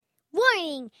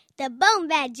Warning! The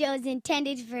BoneBat Show is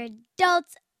intended for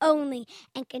adults only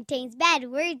and contains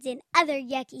bad words and other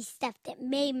yucky stuff that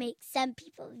may make some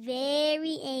people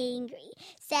very angry.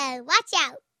 So watch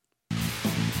out!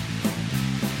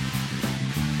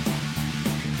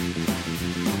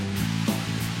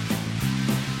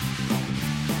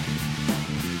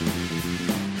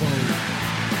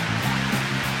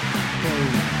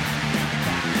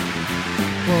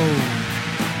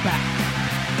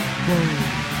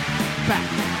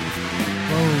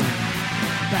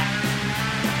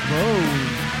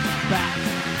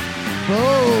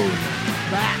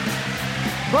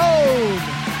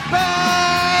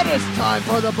 BoneBat! It's time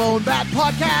for the BoneBat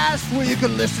podcast, where you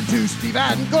can listen to Steve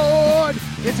and Gord.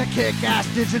 It's a kick-ass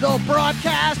digital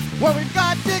broadcast where we've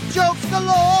got dick jokes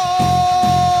galore.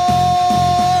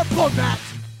 BoneBat!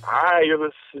 Hi, you're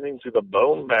listening to the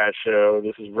BoneBat Show.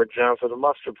 This is Rick Johnson, the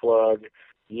Mustard Plug.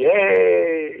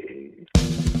 Yay!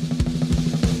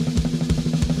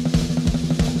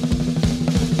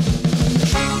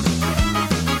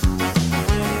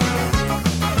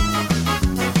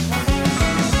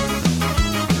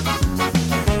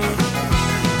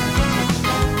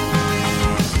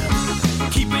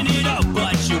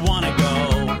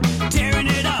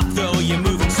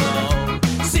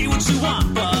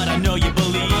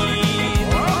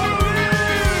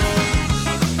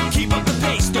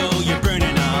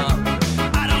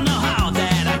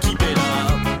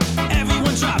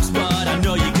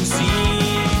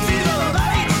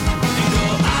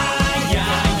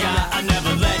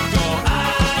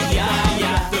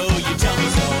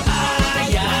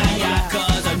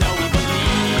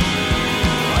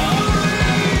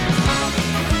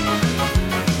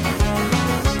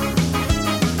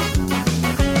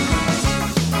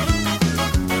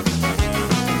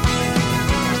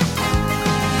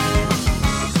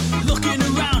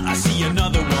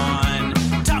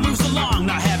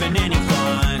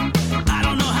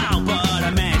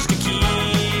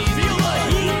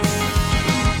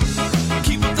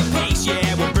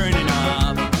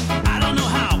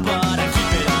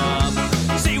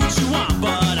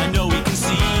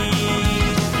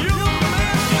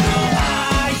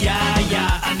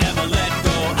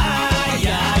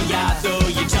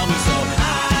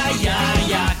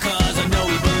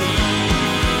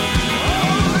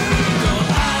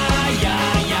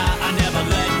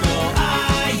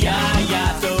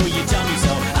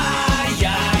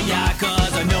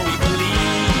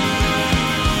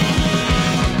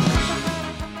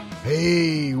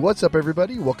 What's up,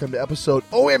 everybody? Welcome to episode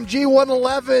OMG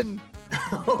 111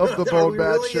 of the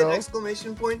BoneBat Show.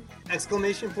 Exclamation point,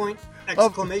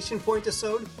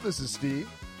 episode. This is Steve.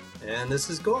 And this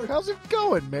is Gord. How's it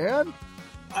going, man?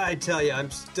 I tell you,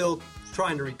 I'm still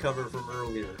trying to recover from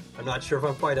earlier. I'm not sure if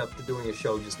I'm quite up to doing a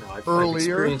show just now. I've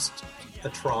experienced a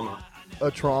trauma. A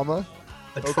trauma?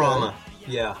 A trauma,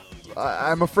 yeah.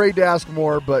 I'm afraid to ask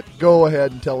more, but go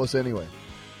ahead and tell us anyway.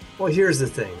 Well, here's the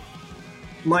thing.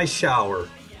 My shower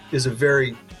is a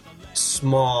very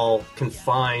small,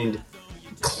 confined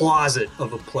closet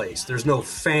of a place. There's no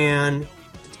fan.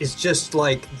 It's just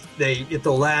like they, at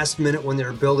the last minute when they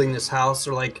were building this house,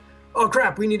 they're like, oh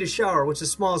crap, we need a shower. What's the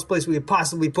smallest place we could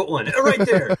possibly put one? Right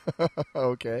there.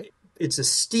 Okay. It's a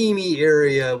steamy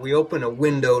area. We open a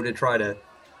window to try to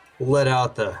let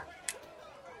out the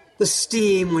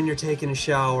steam when you're taking a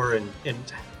shower, and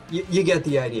you get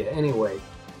the idea. Anyway,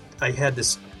 I had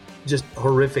this just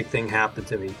horrific thing happened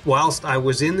to me whilst I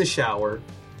was in the shower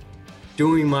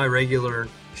doing my regular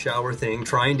shower thing,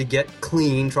 trying to get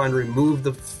clean, trying to remove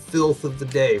the filth of the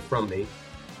day from me.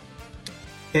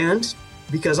 And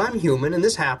because I'm human and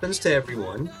this happens to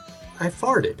everyone, I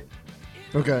farted.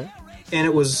 Okay. And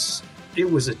it was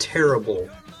a terrible,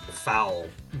 foul,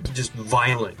 just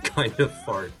violent kind of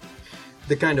fart.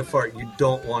 The kind of fart you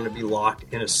don't want to be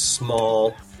locked in a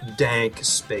small, dank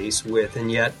space with,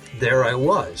 and yet there I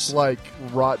was. Like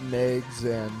rotten eggs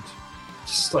and...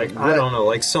 Just like, I don't know,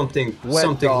 like something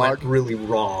went really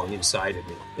wrong inside of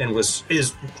me and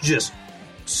is just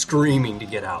screaming to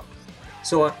get out.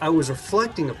 So I was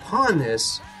reflecting upon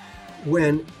this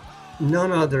when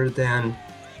none other than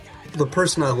the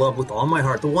person I love with all my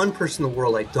heart, the one person in the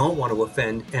world I don't want to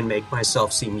offend and make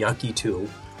myself seem yucky to,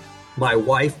 my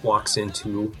wife walks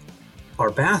into our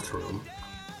bathroom,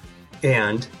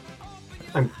 and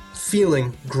I'm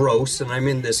feeling gross, and I'm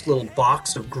in this little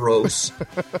box of gross,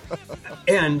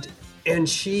 and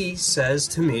she says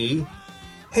to me,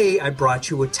 hey, I brought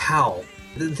you a towel.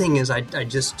 The thing is, I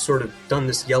just sort of done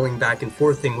this yelling back and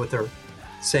forth thing with her,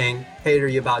 saying, hey, are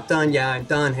you about done? Yeah, I'm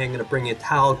done. Hey, I'm going to bring you a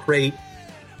towel. Great.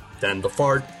 Then the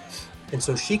fart. And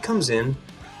so she comes in,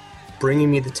 bringing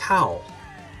me the towel.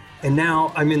 And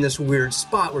now I'm in this weird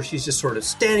spot where she's just sort of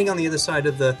standing on the other side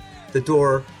of the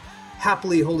door,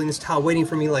 happily holding this towel, waiting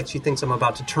for me like she thinks I'm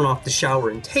about to turn off the shower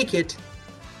and take it.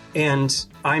 And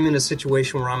I'm in a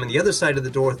situation where I'm on the other side of the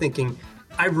door thinking,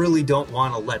 I really don't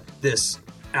want to let this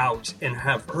out and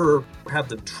have her have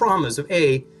the traumas of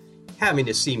having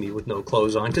to see me with no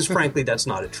clothes on, because frankly, that's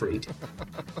not a treat.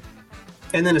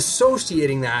 And then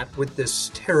associating that with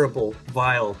this terrible,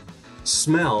 vile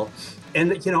smell.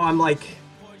 And, I'm like,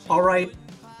 all right,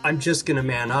 I'm just going to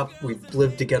man up. We've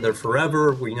lived together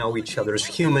forever. We know each other as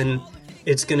human.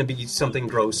 It's going to be something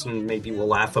gross and maybe we'll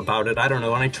laugh about it. I don't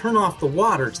know. And I turn off the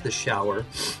water to the shower.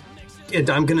 And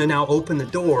I'm going to now open the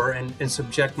door and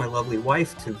subject my lovely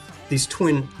wife to these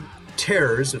twin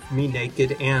terrors of me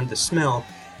naked and the smell.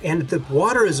 And the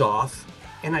water is off.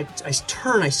 And I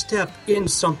step in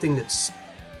something that's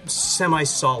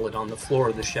semi-solid on the floor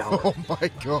of the shower. Oh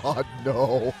my God,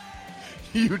 no.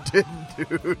 You didn't,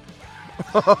 dude.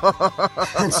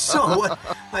 And so,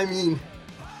 I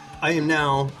am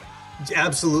now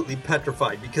absolutely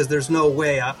petrified because there's no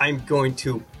way I'm going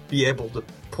to be able to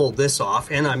pull this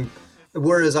off. And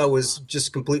whereas I was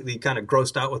just completely kind of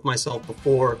grossed out with myself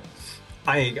before,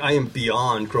 I am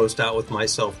beyond grossed out with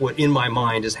myself. What in my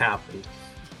mind has happened.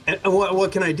 And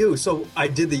what can I do? So I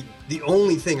did the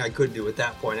only thing I could do at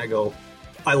that point. I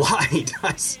lied.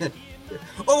 I said,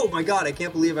 oh my God, I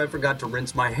can't believe I forgot to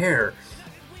rinse my hair.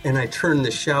 And I turned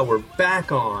the shower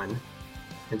back on.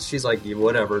 And she's like, yeah,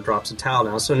 whatever, drops a towel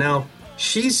down. So now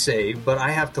she's saved, but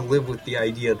I have to live with the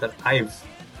idea that I've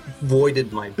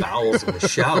voided my bowels in the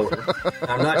shower.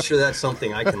 I'm not sure that's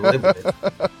something I can live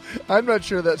with. I'm not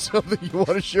sure that's something you want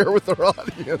to share with our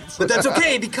audience. But that's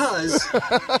okay, because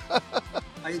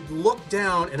I looked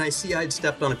down and I see I'd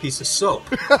stepped on a piece of soap.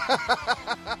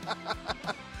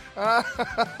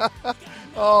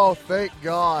 Oh, thank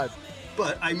God.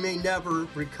 But I may never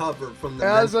recover from the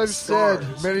As I've scars.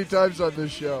 said many times on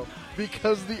this show,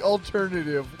 because the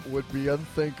alternative would be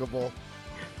unthinkable.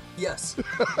 Yes.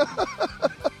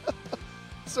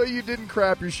 So you didn't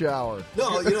crap your shower.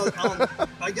 No,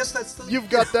 I guess that's the... You've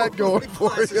got that going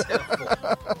for you.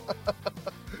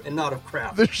 And not of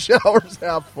crap. The shower's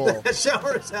half full. The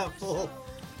shower is half full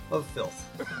of filth.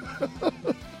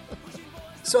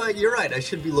 So you're right. I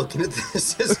should be looking at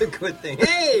this as a good thing.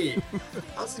 Hey,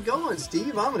 how's it going,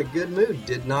 Steve? I'm in a good mood.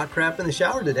 Did not crap in the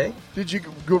shower today. Did you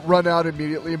go run out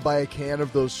immediately and buy a can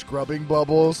of those scrubbing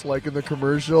bubbles like in the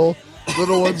commercial?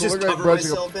 Little ones just that look cover like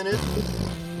myself in it.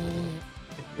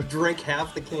 Drink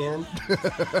half the can.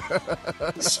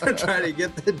 Start trying to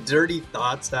get the dirty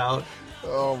thoughts out.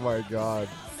 Oh my God.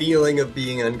 Feeling of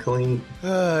being unclean.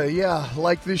 Yeah,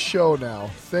 like this show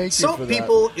now. Thank you soap for that.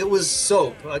 People, it was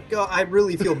soap. I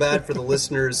really feel bad for the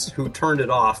listeners who turned it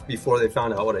off before they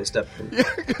found out what I stepped in. Yeah,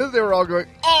 because they were all going,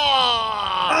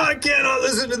 I cannot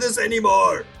listen to this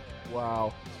anymore.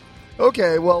 Wow.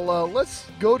 Okay, well, let's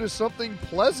go to something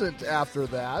pleasant after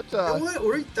that.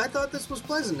 I thought this was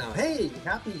pleasant now. Hey,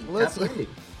 happy ending.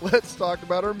 Let's talk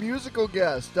about our musical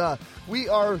guest. We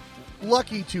are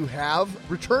lucky to have,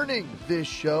 returning this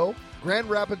show, Grand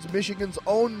Rapids, Michigan's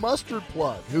own Mustard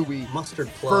Plug, who we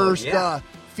first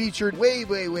featured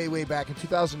way back in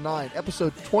 2009,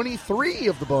 episode 23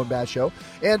 of the BoneBat Show.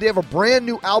 And they have a brand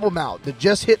new album out that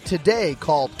just hit today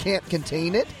called Can't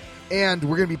Contain It. And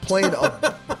we're going to be playing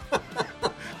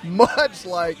much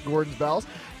like Gordon's Bells.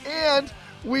 And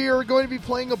we are going to be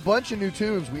playing a bunch of new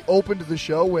tunes. We opened the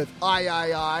show with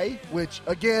I, which,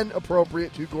 again,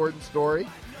 appropriate to Gordon's story.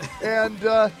 And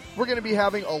we're going to be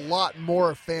having a lot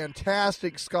more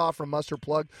fantastic ska from Mustard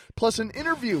Plug, plus an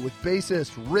interview with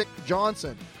bassist Rick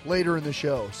Johnson later in the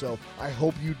show. So I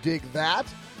hope you dig that.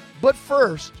 But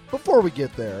first, before we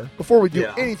get there, before we do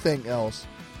anything else,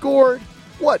 Gord,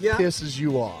 what pisses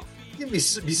you off?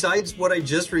 Besides what I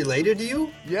just related to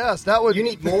you? Yes, that would... You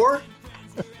need more?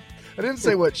 I didn't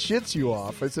say what shits you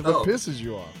off. I said what pisses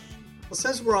you off. Well,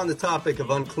 since we're on the topic of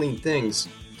unclean things...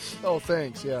 Oh,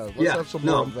 thanks. Yeah, let's have some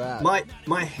more of that. My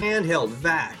handheld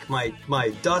vac,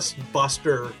 my dust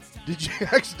buster. Did you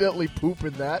accidentally poop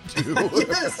in that too?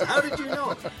 Yes. How did you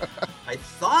know? I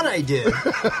thought I did.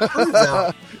 Turns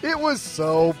out it was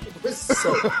soap. It was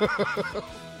soap.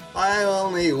 I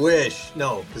only wish.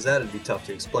 No, because that'd be tough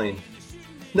to explain.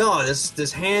 No,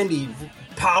 this handy,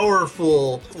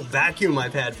 powerful vacuum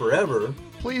I've had forever.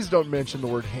 Please don't mention the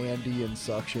word handy and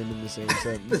suction in the same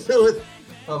sentence. With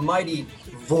a mighty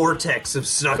vortex of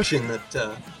suction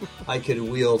that I could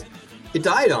wield. It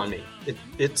died on me.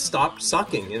 It stopped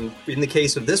sucking. And in the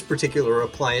case of this particular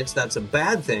appliance, that's a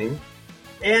bad thing.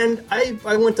 And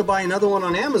I went to buy another one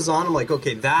on Amazon. I'm like,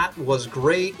 okay, that was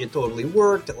great. It totally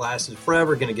worked. It lasted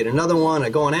forever. Going to get another one. I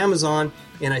go on Amazon,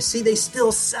 and I see they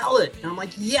still sell it. And I'm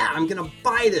like, yeah, I'm going to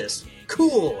buy this.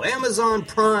 Cool. Amazon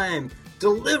Prime.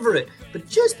 Deliver it. But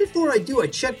just before I do, I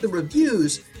check the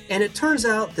reviews, and it turns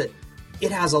out that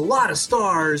it has a lot of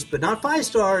stars, but not 5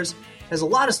 stars. It has a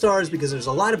lot of stars because there's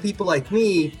a lot of people like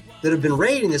me that have been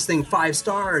rating this thing 5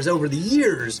 stars over the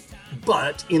years.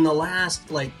 But in the last,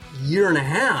 year and a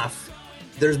half,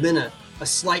 there's been a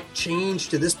slight change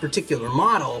to this particular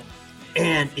model,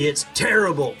 and it's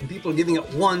terrible. And people are giving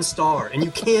it 1 star, and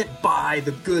you can't buy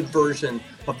the good version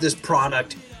of this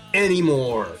product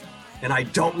anymore. And I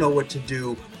don't know what to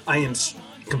do. I am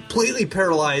completely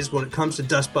paralyzed when it comes to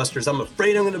dustbusters. I'm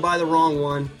afraid I'm going to buy the wrong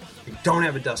one. I don't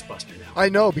have a dustbuster now. I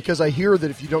know, because I hear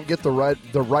that if you don't get the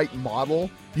right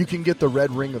model, you can get the red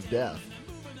ring of death.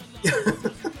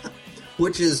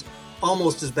 Which is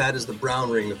almost as bad as the brown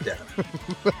ring of death.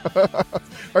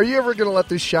 Are you ever going to let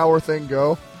this shower thing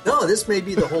go? No, this may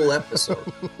be the whole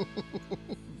episode.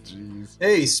 Jeez.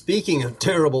 Hey, speaking of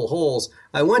terrible holes,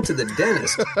 I went to the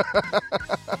dentist.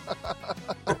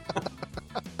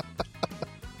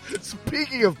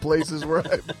 Speaking of places where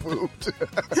I pooped.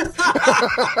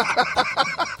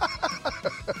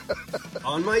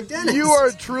 On my dentist. You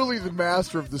are truly the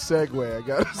master of the segue, I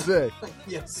gotta say.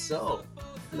 Yes, so.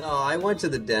 No, I went to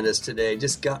the dentist today,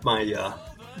 just got my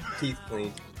teeth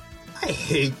cleaned. I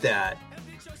hate that.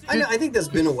 I think that's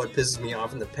been what pisses me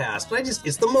off in the past, but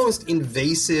it's the most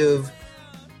invasive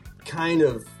kind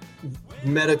of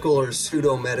medical or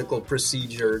pseudo-medical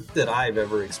procedure that I've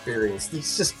ever experienced.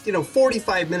 It's just,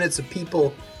 45 minutes of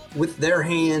people with their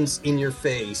hands in your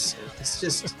face. It's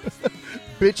just...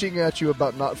 bitching at you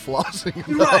about not flossing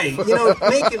enough. Right,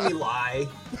 making me lie.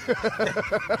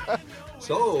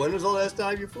 So, when was the last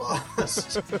time you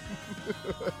flossed?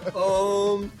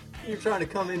 You're trying to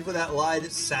come in for that lie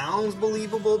that sounds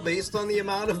believable based on the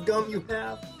amount of gum you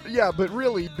have? Yeah, but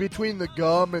really, between the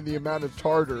gum and the amount of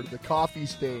tartar, the coffee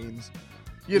stains,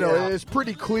 it's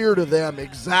pretty clear to them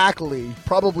exactly,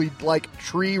 probably like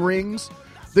tree rings.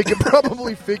 They can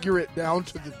probably figure it down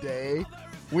to the day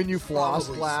when you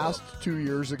flossed last 2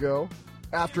 years ago.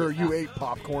 After you ate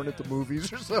popcorn at the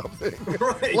movies or something.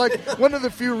 Right. Like, one of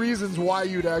the few reasons why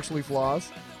you'd actually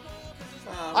floss.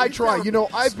 I try.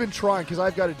 I've been trying, because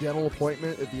I've got a dental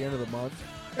appointment at the end of the month,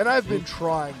 and I've been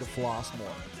trying to floss more.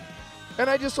 And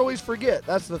I just always forget.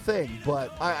 That's the thing.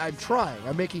 But I'm trying.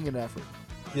 I'm making an effort.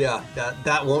 Yeah,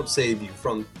 that won't save you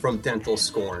from dental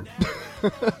scorn.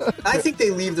 I think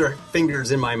they leave their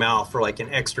fingers in my mouth for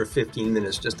an extra 15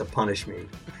 minutes just to punish me.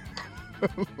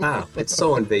 It's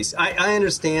so invasive. I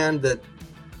understand that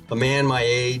a man my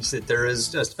age, that there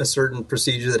is a certain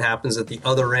procedure that happens at the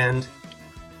other end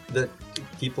that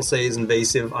people say is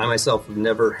invasive. I myself have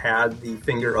never had the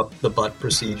finger up the butt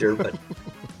procedure, but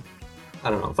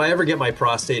I don't know. If I ever get my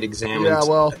prostate examined... Yeah,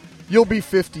 well, you'll be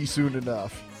 50 soon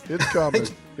enough. It's coming.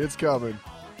 It's coming.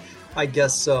 I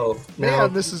guess so. Man, now,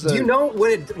 this is do you know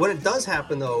when it does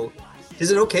happen, though,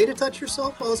 is it okay to touch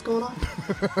yourself while it's going on?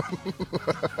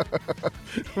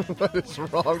 What is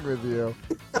wrong with you?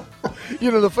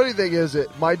 The funny thing is,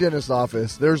 at my dentist's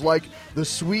office, there's the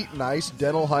sweet, nice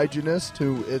dental hygienist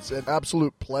who it's an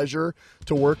absolute pleasure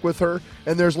to work with her.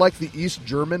 And there's the East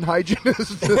German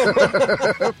hygienist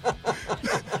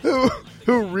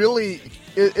who really,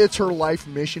 it's her life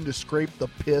mission to scrape the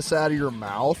piss out of your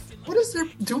mouth. What is there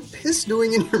piss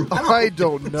doing in your mouth? I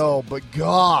don't know, but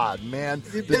God, man,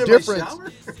 the difference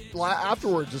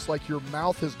afterwards is your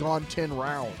mouth has gone 10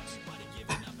 rounds.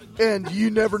 And you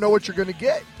never know what you're going to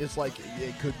get. It's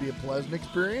it could be a pleasant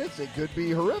experience. It could be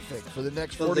horrific for the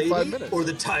next 45 minutes. Or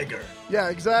the tiger. Yeah,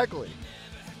 exactly.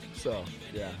 So,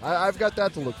 yeah, I've got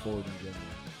that to look forward to.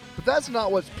 But that's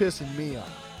not what's pissing me off.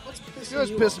 What's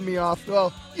pissing me off?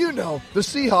 Well, the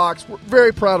Seahawks. We're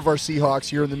very proud of our Seahawks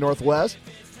here in the Northwest.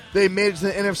 They made it to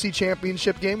the NFC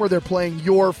Championship game where they're playing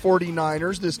your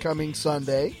 49ers this coming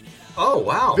Sunday. Oh,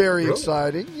 wow. Very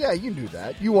exciting. Yeah, you knew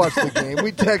that. You watched the game.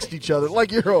 We text each other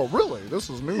really? This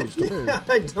is news to me.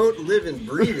 I don't live and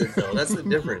breathe it, though. That's the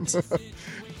difference.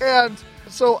 And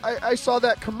so I saw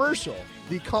that commercial.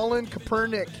 The Colin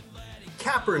Kaepernick.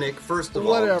 First of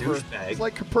all, whatever. Douchebag. It's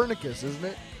like Copernicus, isn't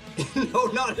it? No,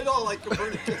 not at all like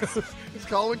Copernicus. It's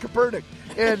Colin Kaepernick.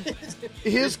 And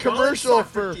his commercial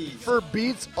for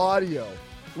Beats Audio,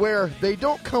 where they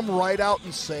don't come right out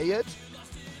and say it,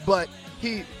 but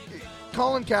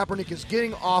Colin Kaepernick is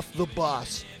getting off the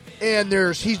bus, and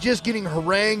he's just getting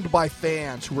harangued by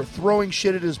fans who are throwing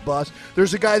shit at his bus.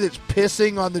 There's a guy that's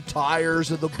pissing on the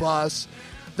tires of the bus.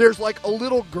 There's a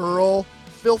little girl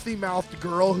filthy-mouthed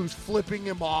girl who's flipping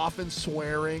him off and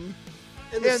swearing.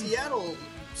 And the Seattle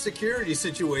security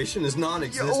situation is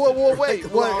non-existent. Well, wait.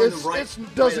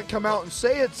 It doesn't come out and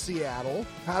say it's Seattle.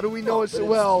 How do we know it's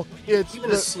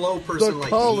even a slow person like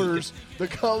colors? The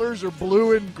colors are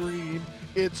blue and green.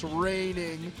 It's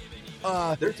raining.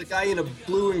 There's a guy in a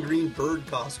blue and green bird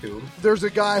costume. There's a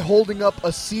guy holding up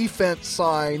a sea fence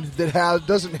sign that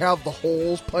doesn't have the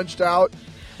holes punched out,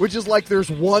 which is like there's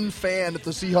one fan at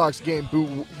the Seahawks game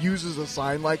who uses a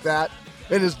sign like that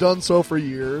and has done so for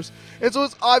years. And so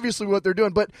it's obviously what they're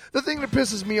doing. But the thing that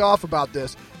pisses me off about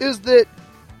this is that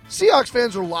Seahawks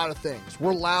fans are a lot of things.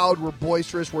 We're loud, we're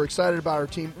boisterous, we're excited about our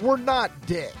team. We're not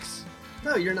dicks.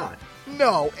 No, you're not.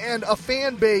 No, and a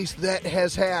fan base that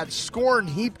has had scorn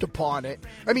heaped upon it.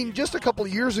 I mean, just a couple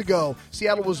of years ago,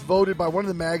 Seattle was voted by one of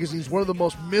the magazines one of the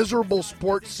most miserable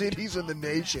sports cities in the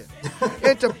nation.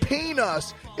 And to paint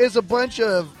us as a bunch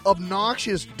of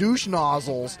obnoxious douche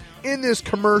nozzles in this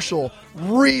commercial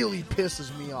really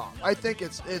pisses me off. I think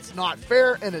it's not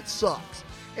fair and it sucks.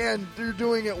 And they're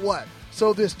doing it what?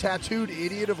 So this tattooed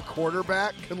idiot of a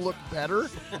quarterback can look better?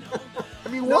 I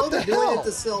mean, what the hell? They're doing it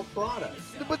to sell product.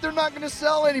 But they're not going to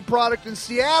sell any product in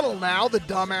Seattle now, the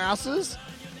dumbasses.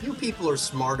 You people are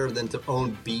smarter than to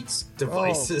own Beats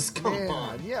devices. Come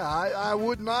on. Yeah, I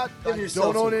would not. Give I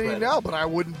don't own any now, but I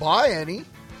wouldn't buy any.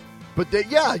 But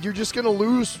you're just going to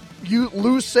lose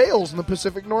sales in the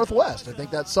Pacific Northwest. I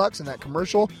think that sucks, and that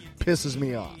commercial pisses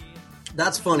me off.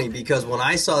 That's funny because when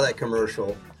I saw that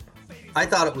commercial, I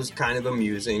thought it was kind of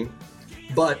amusing,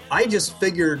 but I just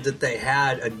figured that they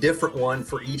had a different one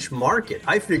for each market.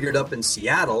 I figured up in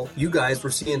Seattle, you guys were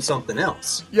seeing something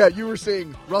else. Yeah, you were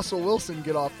seeing Russell Wilson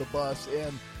get off the bus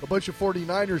and a bunch of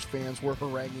 49ers fans were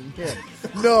haranguing him.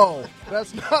 No,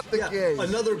 that's not the case.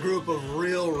 Another group of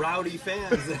real rowdy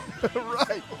fans.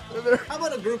 Right. How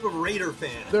about a group of Raider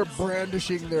fans? They're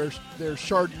brandishing their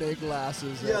Chardonnay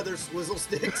glasses. Yeah, their swizzle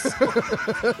sticks.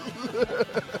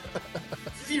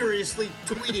 Furiously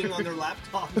tweeting on their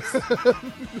laptops.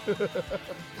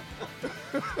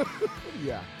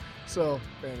 Yeah. So,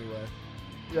 anyway,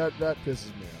 that pisses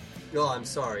me off. No, I'm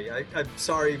sorry. I'm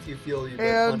sorry if you feel you've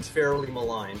been unfairly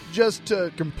maligned. Just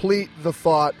to complete the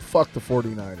thought, fuck the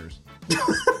 49ers.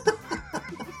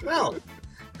 Well,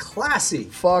 classy.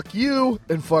 Fuck you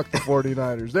and fuck the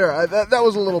 49ers. There, that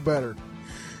was a little better.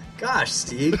 Gosh,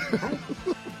 Steve.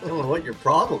 I don't know what your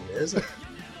problem is.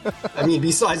 I mean,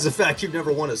 besides the fact you've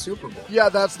never won a Super Bowl. Yeah,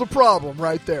 that's the problem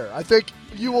right there. I think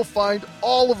you will find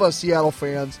all of us Seattle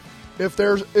fans, if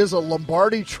there is a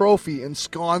Lombardi trophy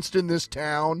ensconced in this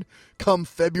town come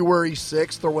February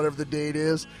 6th or whatever the date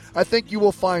is, I think you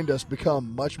will find us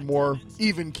become much more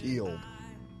even-keeled.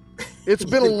 It's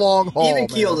been a long haul,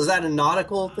 Even-keeled, man. Is that a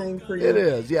nautical thing for you? It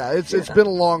is, yeah. It's been a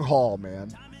long haul,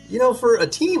 man. You know, for a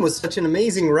team with such an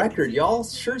amazing record, y'all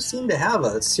sure seem to have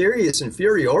a serious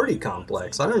inferiority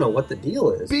complex. I don't know what the deal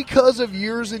is. Because of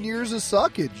years and years of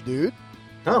suckage, dude.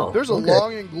 Oh, There's a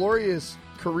long and glorious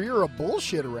career of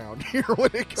bullshit around here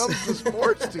when it comes to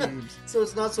sports teams. So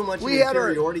it's not so much an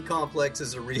inferiority complex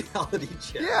as a reality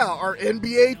check. Yeah, our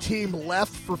NBA team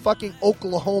left for fucking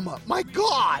Oklahoma. My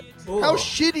God! How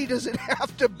shitty does it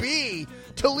have to be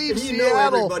to leave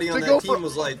Seattle everybody on to that go team for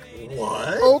was like,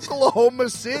 what? Oklahoma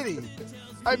City?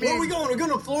 I mean, where are we going? We're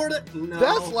going to Florida? No.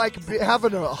 That's like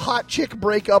having a hot chick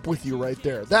break up with you right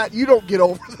there. That you don't get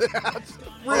over that.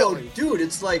 Really, dude,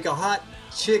 it's like a hot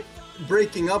chick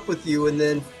breaking up with you and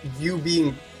then you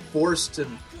being forced to,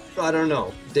 I don't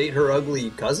know, date her ugly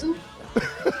cousin?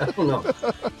 I don't know.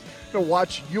 To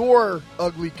watch your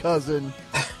ugly cousin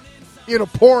in a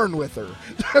porn with her,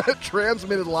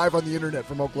 transmitted live on the internet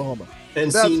from Oklahoma.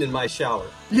 And seen in my shower.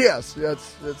 Yes,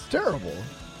 it's terrible.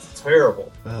 It's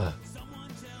terrible.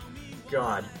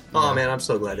 God. Oh, man, I'm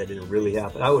so glad that didn't really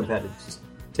happen. I would have had to just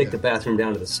take the bathroom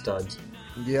down to the studs.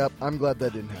 Yep, I'm glad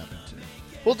that didn't happen, too.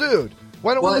 Well, dude,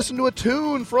 why don't we listen to a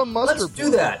tune from Mustard? Let's do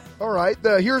that. All right,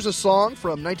 here's a song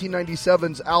from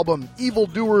 1997's album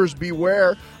Evildoers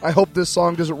Beware. I hope this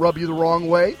song doesn't rub you the wrong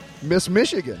way. Miss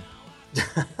Michigan.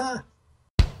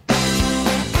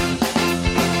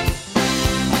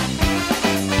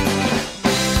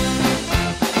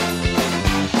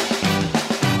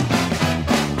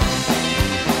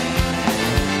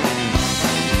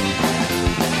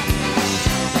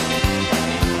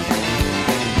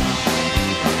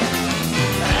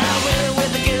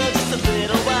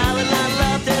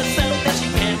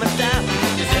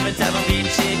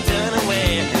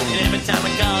 Every time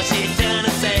I call, she turn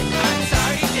and say, I'm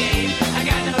sorry, Dave, I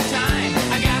got no time.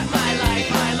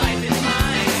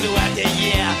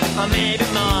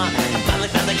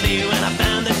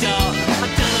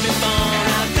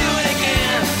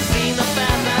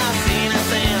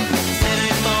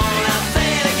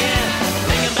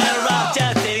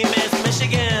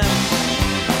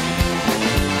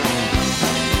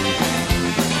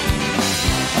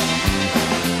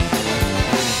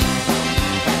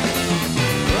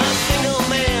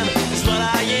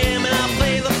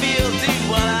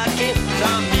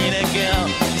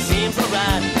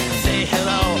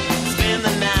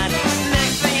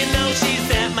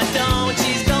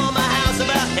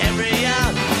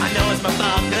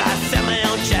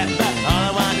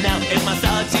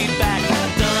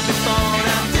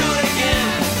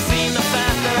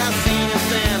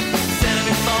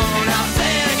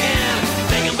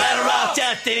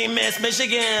 chest, did he miss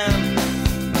Michigan?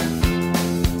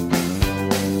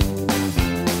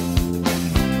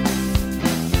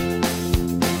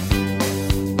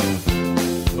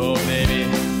 Oh, baby,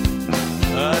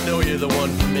 I know you're the one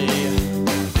for me.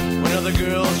 When other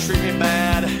girls treat me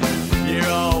bad, you're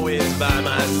always by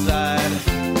my side.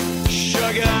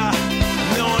 Sugar,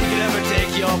 no one could ever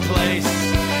take your place,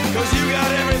 'cause you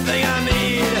got everything I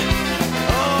need.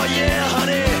 Oh yeah,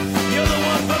 honey, you're the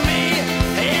one for me,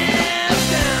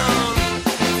 hands down.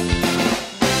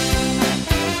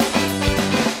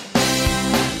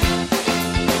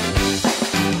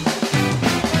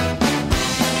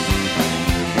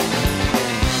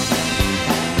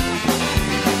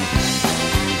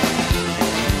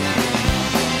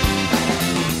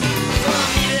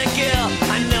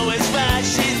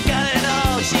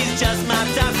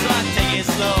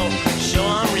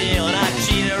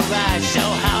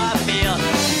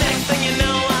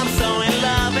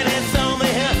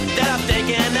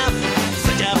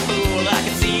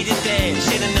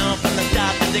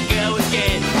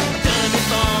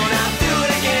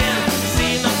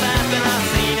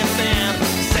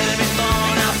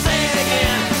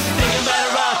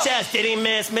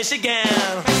 Michigan.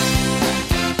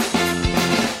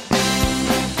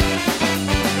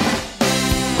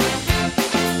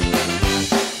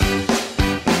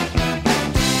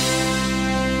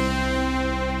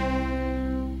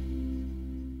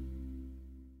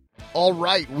 All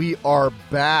right, we are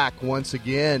back once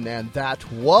again, and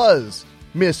that was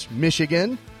Miss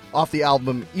Michigan off the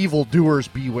album Evil Doers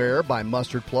Beware by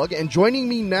Mustard Plug. And joining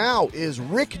me now is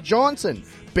Rick Johnson,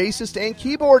 bassist and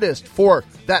keyboardist for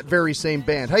that very same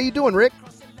band. How you doing, Rick?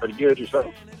 Pretty good,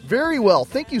 yourself? Very well.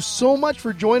 Thank you so much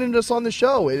for joining us on the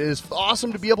show. It is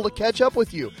awesome to be able to catch up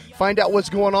with you, find out what's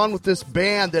going on with this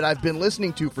band that I've been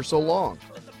listening to for so long.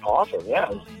 Awesome,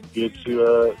 yeah. It's good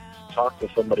to talk to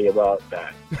somebody about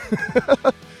that.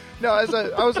 No, as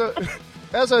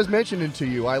I was mentioning to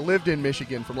you, I lived in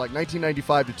Michigan from like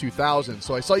 1995 to 2000,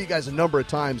 so I saw you guys a number of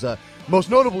times. Most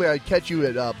notably, I'd catch you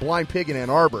at Blind Pig in Ann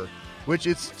Arbor, which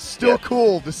it's still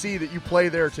cool to see that you play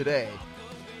there today.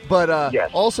 But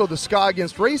also the Ska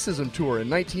Against Racism tour in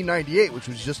 1998, which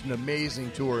was just an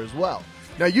amazing tour as well.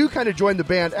 Now, you kind of joined the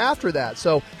band after that,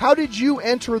 so how did you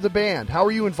enter the band? How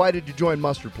were you invited to join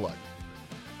Mustard Plug?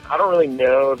 I don't really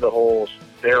know their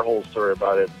whole story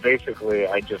about it. Basically,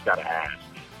 I just got asked.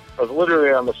 I was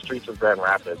literally on the streets of Grand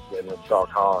Rapids and saw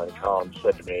Colin. Colin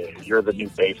said to me, "You're the new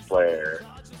bass player."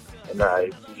 And I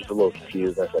was a little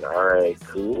confused. I said, "All right,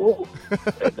 cool."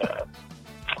 And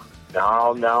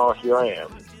now here I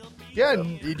am. Yeah,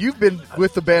 and you've been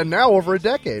with the band now over a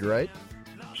decade, right?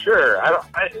 Sure.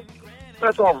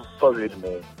 That's all fuzzy to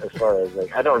me as far as,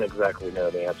 like, I don't exactly know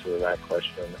the answer to that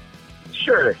question.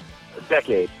 Sure, a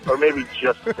decade, or maybe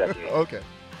just a decade. Okay.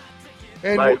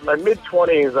 And my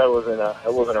mid-20s, I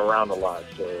wasn't around a lot,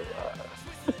 so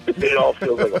it all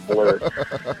feels like a blur.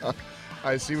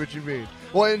 I see what you mean.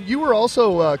 Well, and you were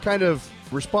also kind of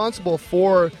responsible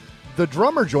for the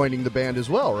drummer joining the band as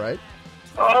well, right?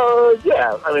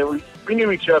 Yeah. I mean, we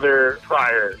knew each other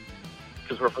prior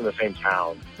because we're from the same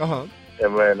town. Uh-huh.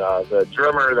 And when the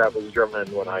drummer that was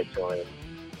drumming when I joined,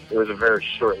 there was a very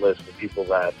short list of people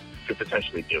that could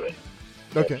potentially do it.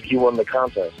 Okay. And he won the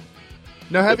contest.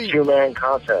 Now, the two-man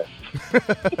contest.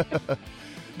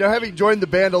 Now, having joined the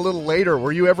band a little later,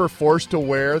 were you ever forced to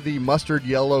wear the mustard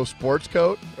yellow sports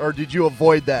coat, or did you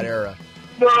avoid that era?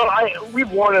 No, we've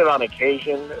worn it on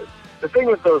occasion. The thing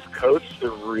with those coats,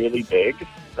 they're really big,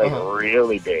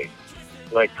 really big,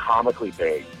 like comically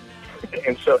big.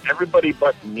 And so everybody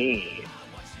but me,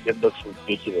 it looks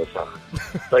ridiculous on.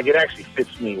 Like, it actually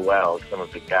fits me well because I'm a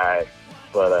big guy.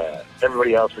 But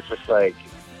everybody else was just like,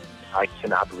 I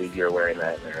cannot believe you're wearing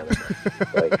that in there.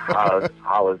 Like,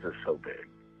 how is this so big?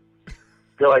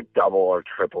 They're like double or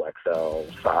triple XL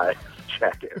size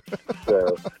jackets.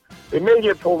 So they may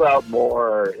get pulled out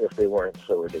more if they weren't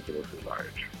so ridiculously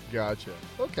large. Gotcha.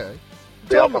 Okay.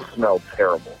 They also smell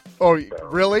terrible. Oh, so,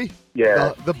 really?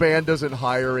 Yeah. The band doesn't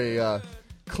hire a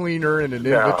cleaner and an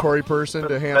inventory person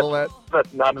to handle that?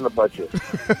 That's not in the budget.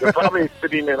 They're probably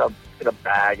sitting in a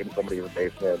bag in somebody's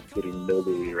basement getting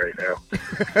mildewy right now.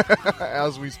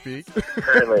 As we speak.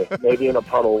 Currently. Maybe in a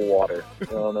puddle of water. I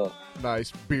don't know.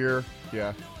 Nice. Beer.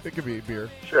 Yeah. It could be beer.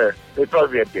 Sure. They'd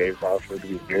probably be at Dave's house for it to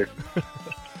be beer.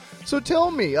 So tell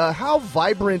me, how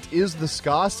vibrant is the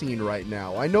ska scene right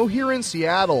now? I know here in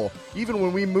Seattle, even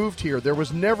when we moved here, there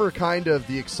was never kind of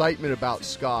the excitement about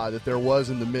ska that there was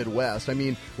in the Midwest. I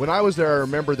mean, when I was there, I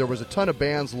remember there was a ton of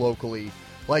bands locally.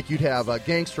 Like, you'd have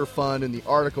Gangster Fun and the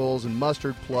Articles and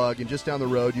Mustard Plug, and just down the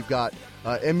road you've got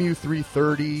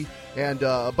MU330, and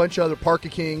a bunch of other Parka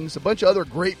Kings, a bunch of other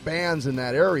great bands in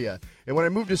that area. And when I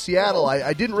moved to Seattle,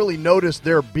 I didn't really notice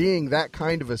there being that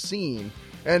kind of a scene.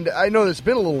 And I know it's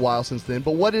been a little while since then,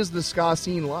 but what is the ska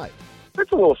scene like?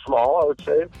 It's a little small, I would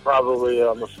say. Probably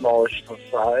on the smallish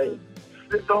side.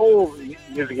 The whole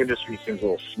music industry seems a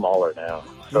little smaller now.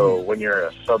 So when you're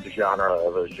a subgenre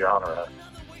of a genre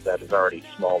that is already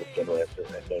small to begin with,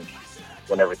 I think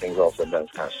when everything's all said and done,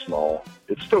 it's kind of small.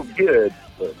 It's still good,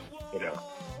 but, you know.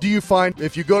 Do you find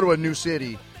if you go to a new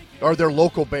city, are there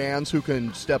local bands who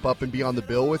can step up and be on the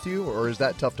bill with you, or is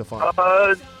that tough to find?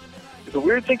 The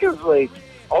weird thing is, like,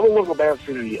 all the local bands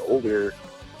seem to be older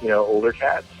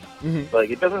cats. Mm-hmm. Like,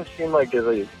 it doesn't seem like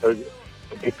there's a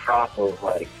big crop of,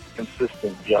 like,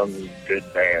 consistent, young, good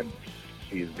bands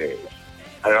these days.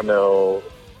 I don't know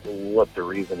what the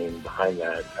reasoning behind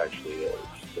that actually is.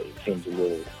 It seems a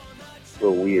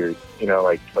little weird. You know,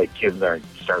 like kids aren't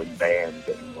starting bands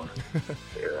anymore.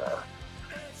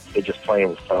 They're just playing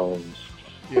with phones.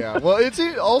 Yeah, well, it's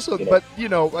also, but, you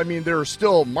know, I mean, there are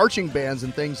still marching bands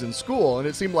and things in school, and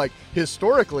it seemed like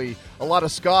historically a lot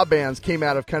of ska bands came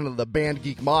out of kind of the band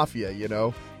geek mafia, you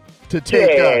know, to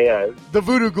take the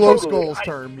Voodoo Glow Skulls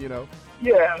term, you know.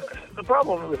 Yeah, the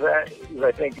problem with that is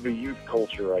I think the youth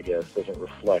culture, I guess, doesn't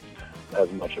reflect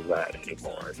as much of that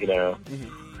anymore, you know.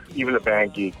 Mm-hmm. Even the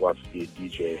band geek wants to be a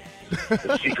DJ,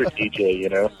 a secret DJ, you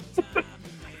know.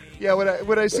 Yeah,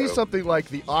 when I see something like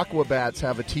the Aquabats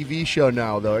have a TV show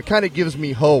now, though, it kind of gives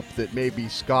me hope that maybe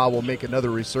ska will make another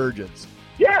resurgence.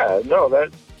 Yeah, no,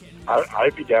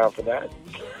 I'd be down for that.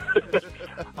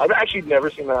 I've actually never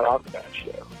seen that Aquabat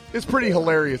show. It's pretty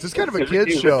hilarious. It's kind of a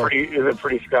kid's show. Is it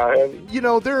pretty ska heavy? You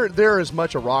know, they're as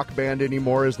much a rock band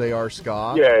anymore as they are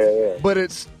ska. Yeah. But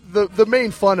it's the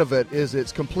main fun of it is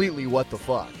it's completely what the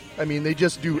fuck. I mean, they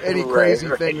just do any crazy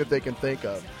thing that they can think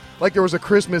of. Like there was a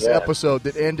Christmas episode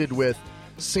that ended with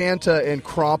Santa and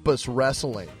Krampus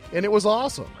wrestling, and it was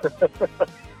awesome.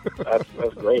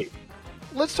 That's great.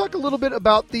 Let's talk a little bit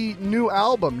about the new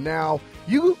album. Now,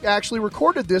 you actually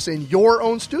recorded this in your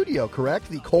own studio, correct?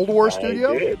 The Cold War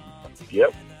studio? I did.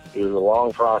 Yep. It was a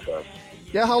long process.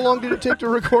 Yeah, how long did it take to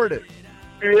record it?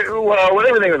 Well, when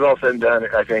everything was all said and done,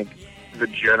 I think the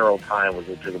general time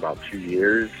it took about 2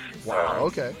 years. Wow,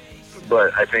 okay.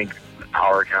 But I think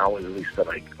hour count was at least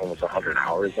like almost 100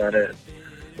 hours on it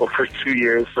over 2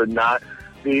 years. So not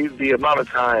the amount of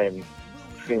time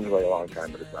seems like a long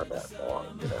time, but it's not that long,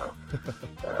 you know.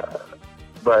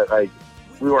 But like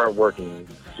we weren't working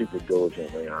super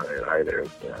diligently on it either.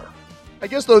 You know. I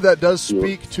guess though that does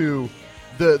speak to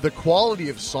the quality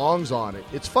of songs on it.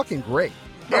 It's fucking great.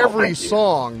 Every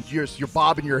song, you're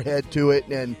bobbing your head to it,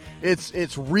 and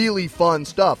it's really fun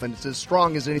stuff, and it's as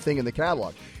strong as anything in the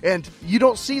catalog. And you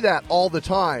don't see that all the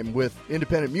time with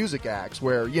independent music acts,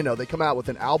 where they come out with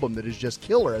an album that is just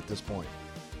killer at this point.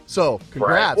 So,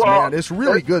 congrats, man! It's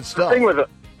really good stuff.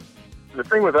 The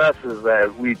thing with us is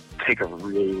that we take a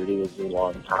really, really, really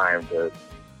long time to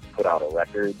put out a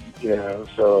record,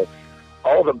 So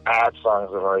all the bad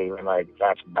songs have already been like,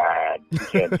 that's bad. You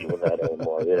can't deal with that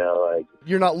anymore,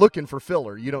 You're not looking for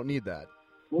filler. You don't need that.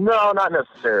 No, not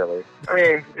necessarily. I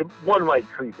mean, one might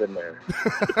creep in there.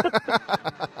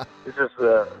 It's just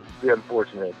the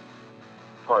unfortunate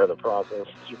part of the process.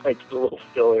 You might get a little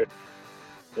filler,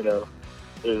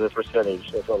 There's a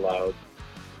percentage that's allowed.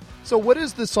 So what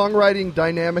is the songwriting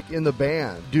dynamic in the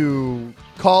band? Do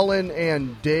Colin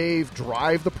and Dave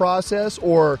drive the process,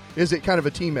 or is it kind of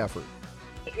a team effort?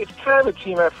 It's kind of a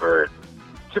team effort.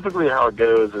 Typically how it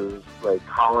goes is, like,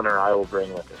 Colin or I will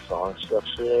bring, like, a song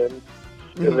structure in,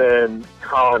 and then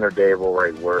Colin or Dave will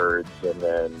write words, and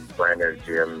then Brandon or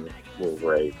Jim will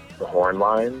write the horn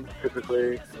line,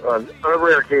 typically. On a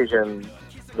rare occasion,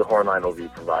 the horn line will be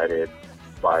provided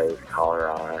by Colin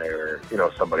or I, or,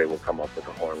 somebody will come up with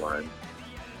a horn line.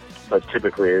 But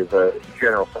typically, the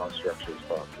general song structure is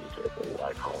probably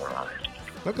by Colin or I.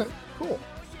 Okay, cool.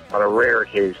 On a rare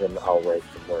occasion, I'll write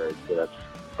some words, but that's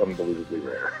unbelievably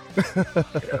rare.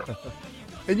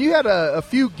 And you had a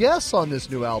few guests on this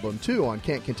new album, too, on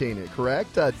Can't Contain It,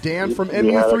 correct? Dan from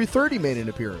MU330 made an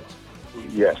appearance.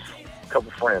 Yes, a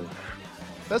couple friends.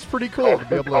 That's pretty cool. To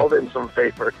be able to called in some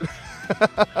favors.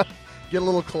 Get a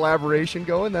little collaboration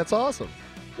going. That's awesome.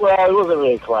 Well, it wasn't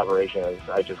really a collaboration.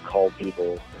 I just called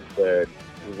people and said,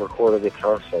 we recorded a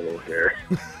guitar solo here.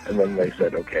 And then they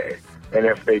said, okay. And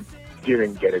if they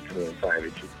didn't get it to me in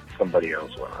time, somebody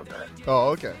else went on that. Oh,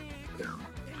 okay.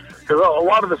 Because a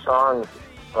lot of the songs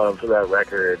for that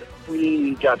record,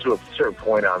 we got to a certain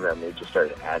point on them. We just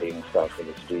started adding stuff in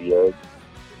the studio.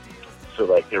 So,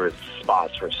 like, there was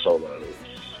spots for solos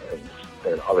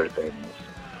and other things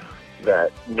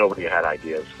that nobody had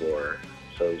ideas for.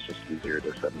 so it's just easier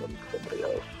to send them to somebody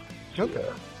else. Okay.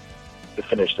 To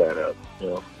finish that up,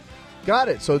 Got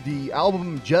it. So the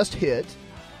album just hit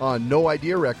on No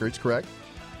Idea Records, correct?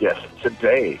 Yes,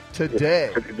 today.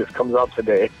 Today. This comes out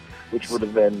today, which would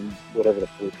have been, whatever, the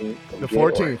 14th? The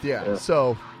 14th, yeah.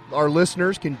 So our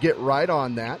listeners can get right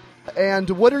on that. And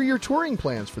what are your touring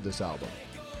plans for this album?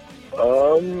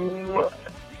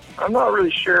 I'm not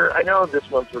really sure. I know this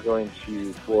month we're going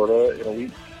to Florida in a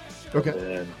week.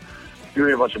 Okay. And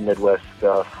doing a bunch of Midwest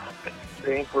stuff. I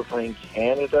think we're playing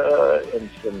Canada and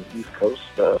some East Coast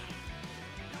stuff.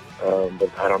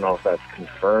 But I don't know if that's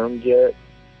confirmed yet.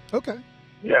 Okay.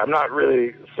 Yeah, I'm not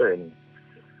really certain.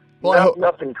 Well,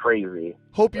 nothing crazy.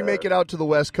 Hope you make it out to the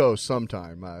West Coast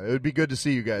sometime. It would be good to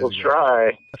see you guys. We'll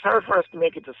try. It's hard for us to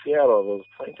make it to Seattle. Those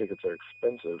plane tickets are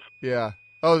expensive. Yeah.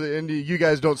 Oh, and you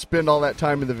guys don't spend all that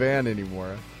time in the van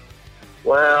anymore.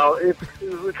 Well,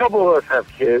 a couple of us have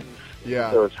kids.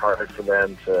 Yeah. So it's hard for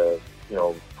them to,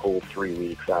 pull 3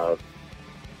 weeks out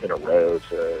in a row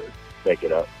to make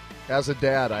it up. As a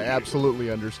dad, I absolutely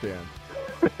understand.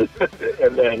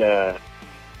 And then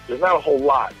there's not a whole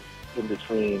lot in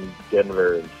between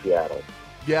Denver and Seattle.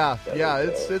 Yeah,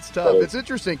 it's tough. It's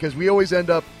interesting because we always end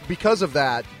up, because of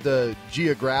that, the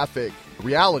geographic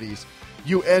realities,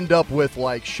 you end up with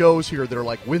like shows here that are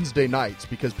like Wednesday nights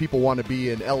because people want to be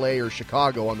in LA or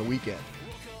Chicago on the weekend.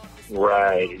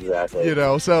 Right, exactly.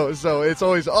 So it's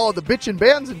always, the bitchin'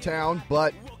 band's in town,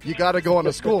 but you got to go on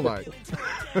a school night.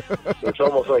 It's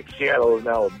almost like Seattle is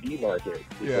now a B market.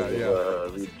 Yeah.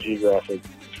 Of, the geographic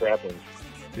trappings.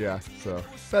 Yeah, so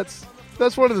that's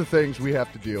one of the things we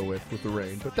have to deal with the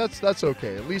rain, but that's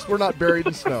okay. At least we're not buried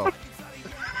in snow.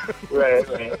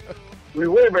 Right. We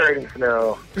were buried in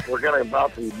snow. We're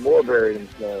about to be more buried in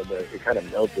snow, but it kind of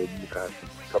melted in the past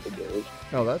couple days.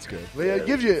 Oh, that's good. It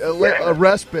gives you a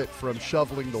respite from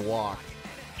shoveling the walk.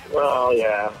 Well,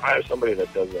 yeah. I have somebody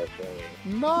that does that for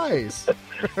me. Nice.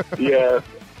 Yeah.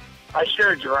 I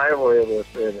share a driveway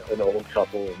with an old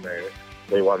couple, and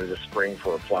they wanted to spring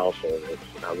for a plow service,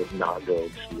 and I was not going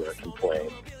to complain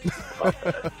about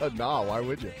that. No, why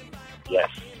would you? Yes.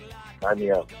 Sign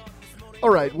me up. All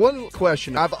right, one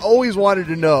question I've always wanted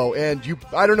to know, and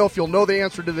I don't know if you'll know the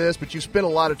answer to this, but you spent a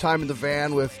lot of time in the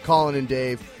van with Colin and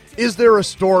Dave. Is there a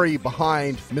story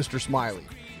behind Mr. Smiley?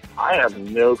 I have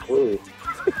no clue.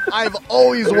 I've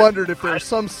always wondered if there's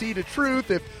some seed of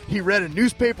truth, if he read a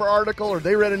newspaper article or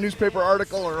they read a newspaper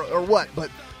article or what.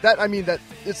 But that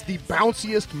it's the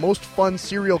bounciest, most fun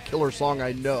serial killer song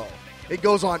I know. It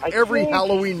goes on every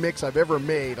Halloween mix I've ever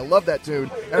made. I love that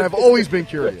tune, and I've always been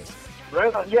curious.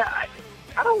 Right on. Yeah,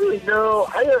 I don't really know.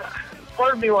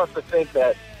 Part of me wants to think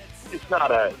that it's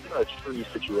not a true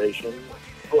situation,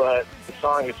 but the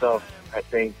song itself, I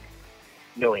think,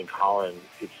 knowing Colin,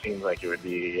 it seems like it would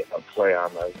be a play on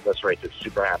let's write this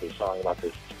super happy song about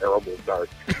this terrible dark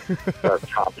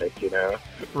topic,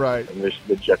 Right. And there's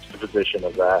the juxtaposition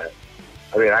of that.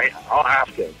 I mean, I'll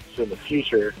ask him. So in the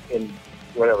future, in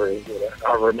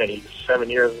however many 7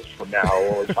 years from now,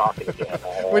 when we're talking again,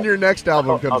 when your next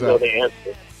album comes I'll know out. the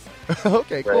answer.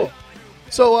 Okay, cool. Right.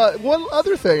 So one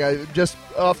other thing, I just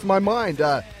off my mind.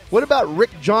 What about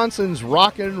Rick Johnson's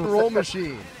Rock and Roll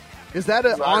Machine? Is that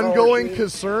an ongoing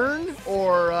concern,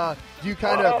 or do you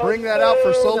kind of bring that out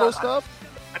for solo stuff?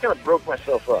 I kind of broke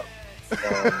myself up.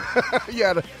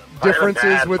 Yeah, the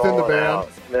differences within the band.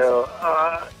 Out. No,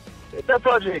 that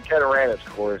project kind of ran its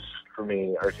course for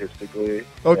me artistically.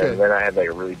 Okay. And then I had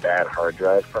a really bad hard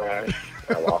drive crash.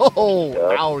 I lost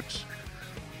ouch.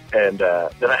 And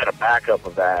then I had a backup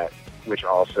of that, which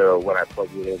also, when I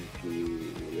plugged it into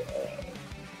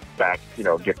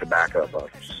get the backup up,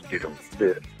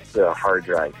 the hard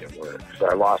drive didn't work. So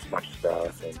I lost a bunch of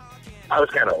stuff, and I was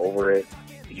kind of over it.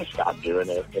 I just stopped doing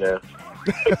it, I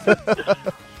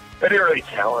didn't really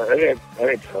tell it. I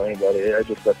didn't tell anybody. I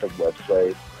just let the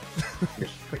website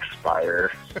just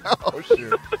expire. Oh,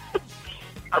 shoot.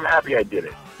 I'm happy I did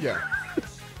it. Yeah.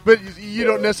 But you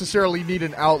don't necessarily need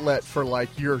an outlet for,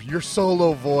 your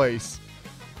solo voice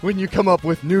when you come up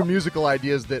with new musical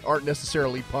ideas that aren't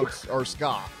necessarily punks or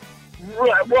ska.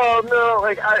 Right. Well, no,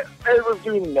 I was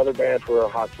doing another band for a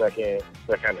hot second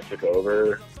that kind of took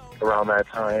over around that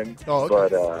time. Oh,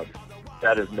 okay. But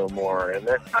that is no more. And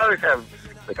I always have,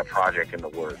 a project in the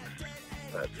works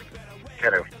that's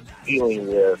kind of dealing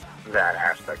with that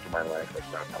aspect of my life that's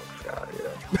not punk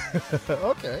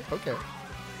ska, Okay.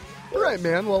 All right,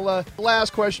 man. Well,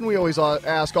 last question. We always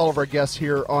ask all of our guests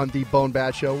here on the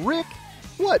BoneBat Show. Rick,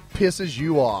 what pisses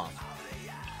you off?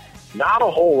 Not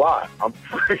a whole lot. I'm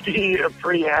a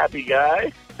pretty happy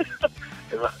guy.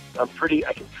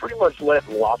 I can pretty much let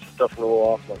lots of stuff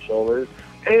roll off my shoulders.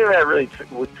 anything that really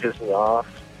would piss me off,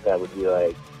 that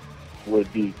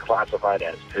would be classified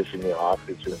as pissing me off.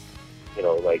 It's just,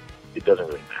 like, it doesn't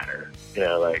really matter.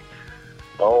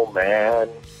 Oh man,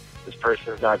 this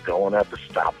person's not going at the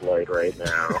stoplight right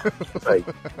now. like,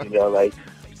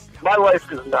 my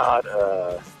life is not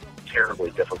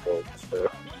terribly difficult. So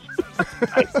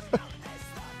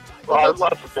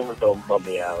lots of things don't bum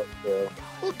me out. So.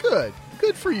 Well,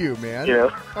 good for you,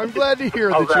 man. I'm glad to hear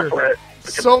that you're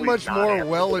so much more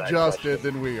well-adjusted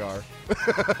than we are.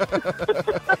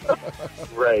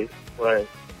 Right.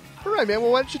 All right, man.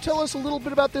 Well, why don't you tell us a little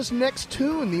bit about this next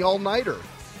tune, the All-Nighter?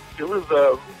 It was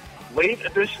a late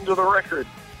addition to the record.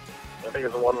 I think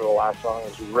it's one of the last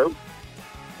songs we wrote.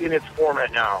 In its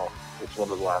format now, it's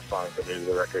one of the last songs that made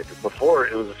the record. Before,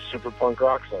 it was a super punk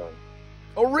rock song.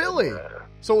 Oh, really?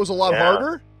 So it was a lot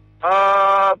harder?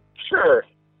 Sure.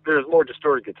 There's more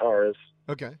distorted guitars.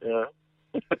 Okay. Yeah.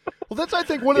 Well, that's, I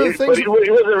think, one of the things... But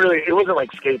it wasn't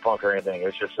like skate punk or anything. It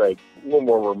was just like a little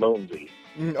more Ramonesy.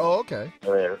 Oh, okay.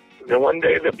 Then one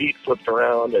day the beat flipped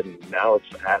around, and now it's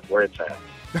at where it's at.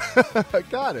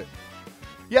 Got it.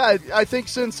 Yeah, I think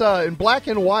since in Black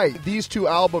and White, these two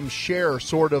albums share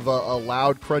sort of a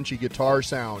loud, crunchy guitar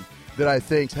sound that I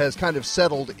think has kind of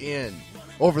settled in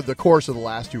over the course of the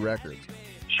last two records.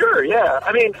 Sure, yeah.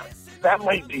 I mean, that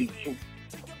might be,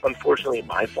 unfortunately,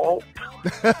 my fault.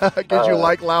 Because you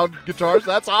like loud guitars?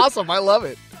 That's awesome. I love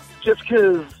it. Just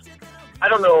because, I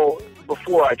don't know,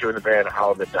 before I joined the band,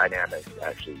 how the dynamic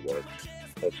actually works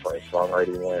as far as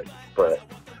songwriting went. But,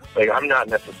 like, I'm not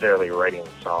necessarily writing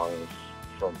songs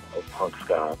from a punk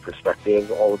ska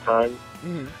perspective all the time.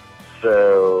 Mm-hmm.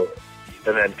 So,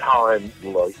 and then Colin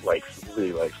really likes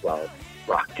loud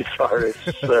rock guitars.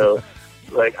 So,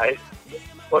 like,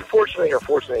 unfortunately or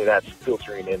fortunately, that's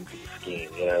filtering into the scheme,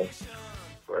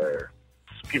 where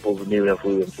people's new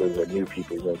influences or new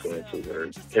people's influences are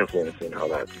influencing how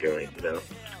that's going,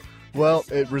 Well,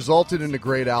 it resulted in a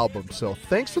great album, so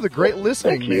thanks for the great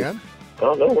listening, man.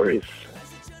 Oh, no worries.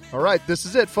 All right, this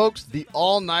is it, folks, the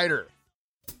All-Nighter.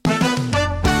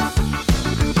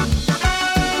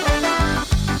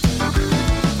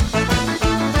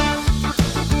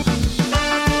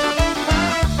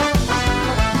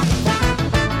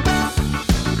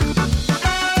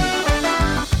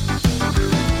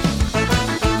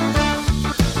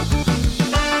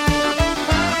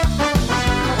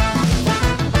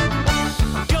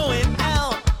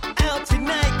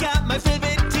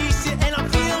 And I'm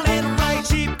feeling right.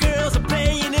 Cheap girls are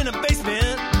playing in a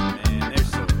basement.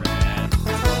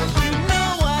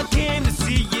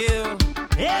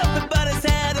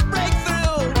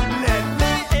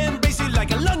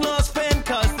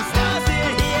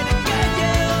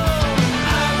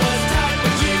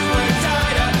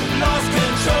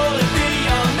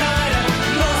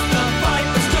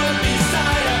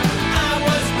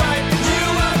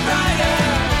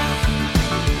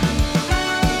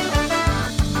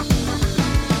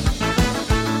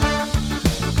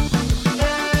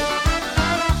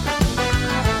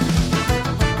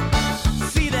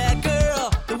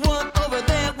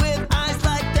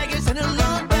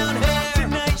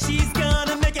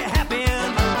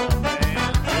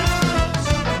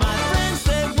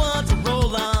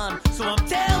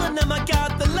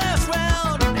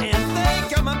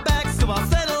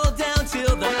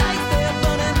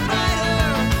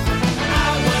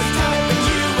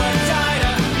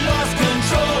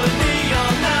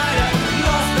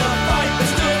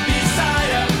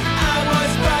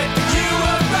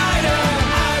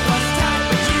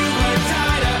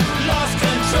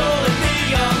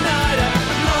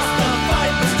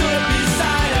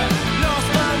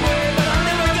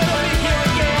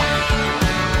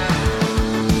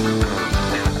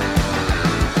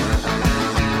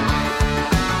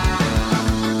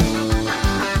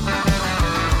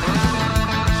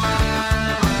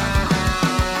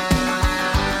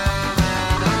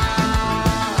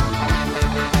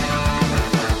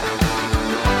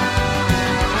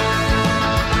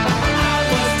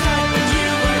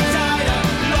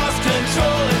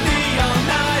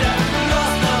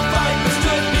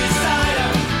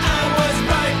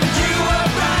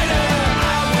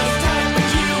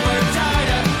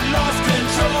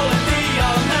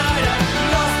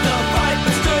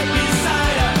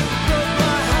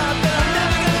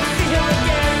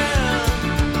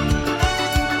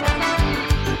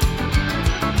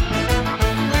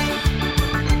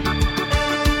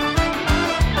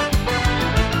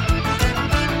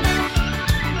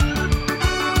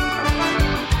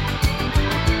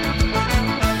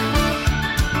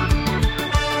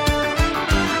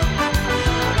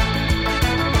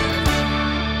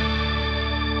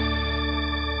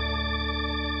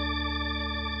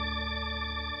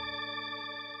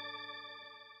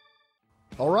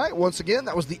 once again,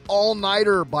 that was the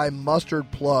All-Nighter by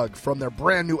Mustard Plug from their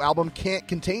brand new album, Can't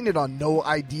Contain It, on No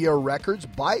Idea Records.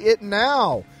 Buy it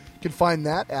now. You can find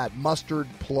that at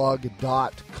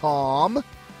mustardplug.com.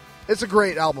 It's a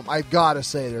great album, I've got to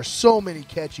say. There's so many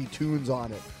catchy tunes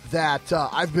on it that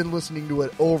I've been listening to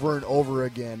it over and over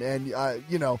again. And,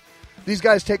 these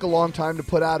guys take a long time to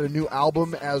put out a new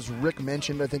album. As Rick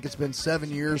mentioned, I think it's been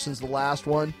 7 years since the last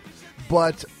one.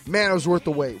 But, man, it was worth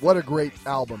the wait. What a great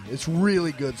album. It's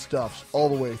really good stuff all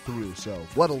the way through, so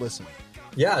what a listen.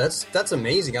 Yeah, that's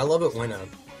amazing. I love it when a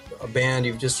band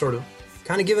you've just sort of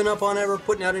kind of given up on ever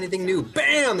putting out anything new,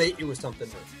 bam, they hit you with something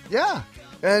new. Yeah,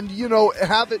 and,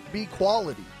 have it be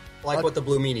quality. Like what the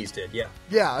Blue Meanies did, yeah.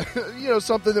 Yeah,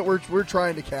 something that we're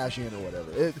trying to cash in or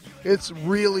whatever. It's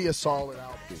really a solid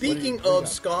album. Speaking of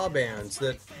ska bands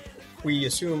that we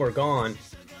assume are gone.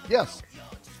 Yes.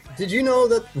 Did you know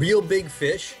that Real Big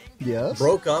Fish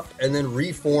broke up and then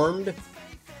reformed,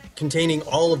 containing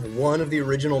all of one of the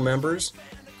original members?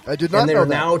 I did not know that. And they're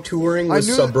now touring with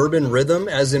Suburban Rhythm,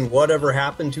 as in whatever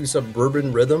happened to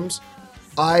Suburban Rhythms?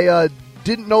 I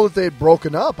didn't know that they had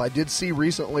broken up. I did see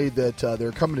recently that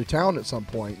they're coming to town at some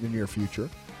point in the near future.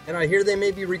 And I hear they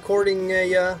may be recording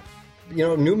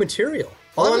new material.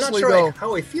 Although Honestly, I'm not sure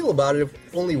how I feel about it if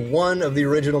only one of the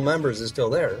original members is still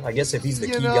there. I guess if he's the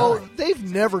key guy. They've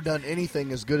never done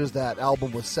anything as good as that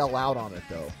album with Sell Out on it,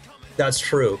 though. That's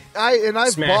true.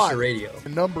 I've bought Your Radio. a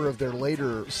number of their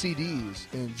later CDs,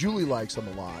 and Julie likes them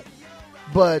a lot.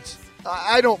 But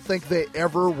I don't think they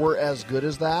ever were as good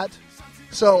as that.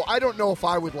 So I don't know if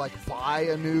I would buy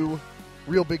a new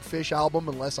Real Big Fish album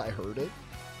unless I heard it.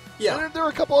 Yeah. There are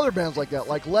a couple other bands like that.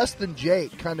 Like Less Than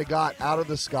Jake kind of got out of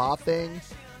the ska thing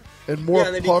and more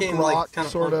they punk became rock kind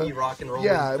of sort of. rock and roll.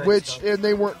 Yeah, and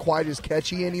they weren't quite as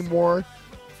catchy anymore.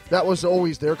 That was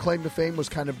always their claim to fame, was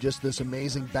kind of just this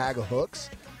amazing bag of hooks.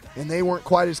 And they weren't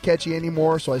quite as catchy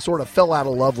anymore, so I sort of fell out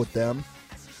of love with them.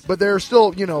 But there are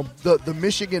still, the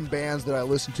Michigan bands that I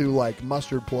listen to, like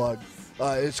Mustard Plug.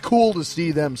 It's cool to see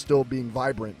them still being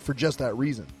vibrant for just that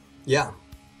reason. Yeah.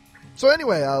 So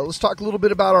anyway, let's talk a little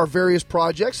bit about our various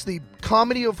projects. The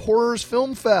Comedy of Horrors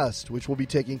Film Fest, which will be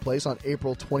taking place on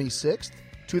April 26th,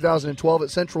 2012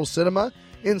 at Central Cinema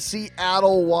in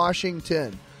Seattle,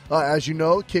 Washington. As you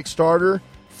know, Kickstarter,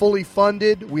 fully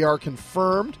funded. We are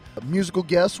confirmed. Musical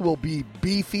guests will be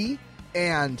Beefy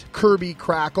and Kirby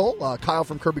Crackle. Kyle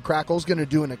from Kirby Crackle is going to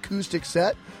do an acoustic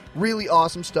set. Really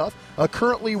awesome stuff.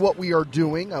 Currently what we are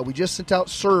doing, we just sent out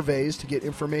surveys to get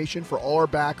information for all our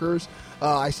backers.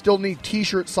 I still need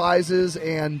t-shirt sizes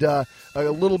and a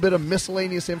little bit of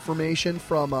miscellaneous information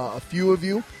from a few of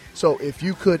you. So if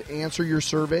you could answer your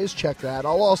surveys, check that.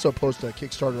 I'll also post a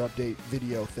Kickstarter update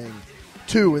video thing,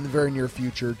 too, in the very near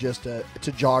future, just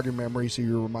to jog your memory so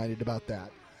you're reminded about that.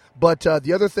 But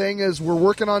the other thing is we're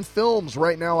working on films.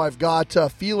 Right now I've got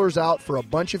feelers out for a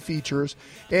bunch of features.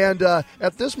 And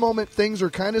at this moment, things are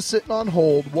kind of sitting on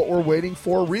hold. What we're waiting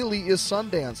for really is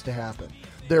Sundance to happen.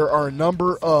 There are a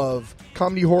number of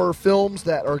comedy horror films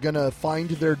that are going to find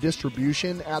their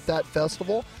distribution at that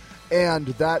festival. And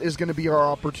that is going to be our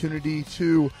opportunity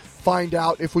to find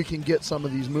out if we can get some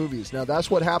of these movies. Now, that's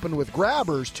what happened with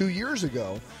Grabbers 2 years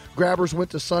ago. Grabbers went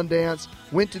to Sundance,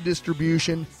 went to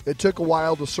distribution. It took a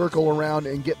while to circle around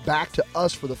and get back to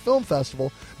us for the film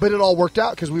festival, but it all worked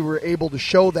out because we were able to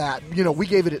show that, we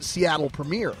gave it its Seattle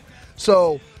premiere.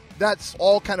 So that's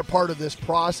all kind of part of this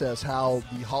process, how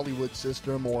the Hollywood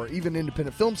system or even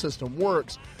independent film system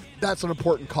works. That's an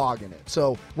important cog in it.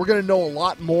 So we're going to know a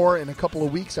lot more in a couple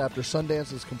of weeks after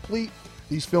Sundance is complete.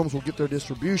 These films will get their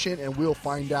distribution, and we'll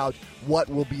find out what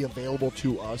will be available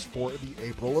to us for the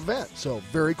April event. So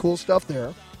very cool stuff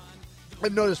there.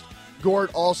 I've noticed Gord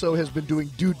also has been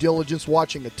doing due diligence,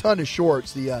 watching a ton of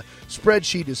shorts. The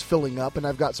spreadsheet is filling up, and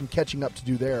I've got some catching up to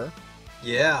do there.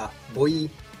 Yeah, boy.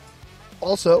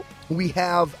 Also, we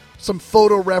have some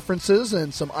photo references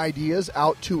and some ideas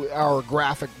out to our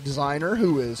graphic designer,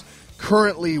 who is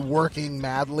currently working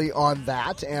madly on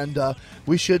that, and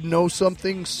we should know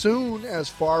something soon as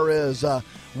far as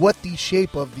what the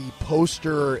shape of the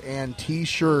poster and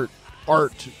t-shirt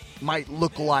art might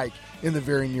look like in the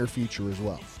very near future as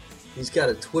well. He's got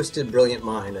a twisted, brilliant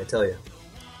mind, I tell you.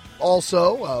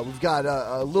 Also, we've got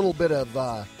a little bit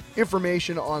of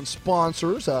information on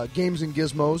sponsors. Games and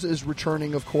Gizmos is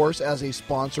returning, of course, as a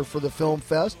sponsor for the Film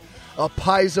Fest.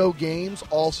 Paizo Games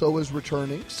also is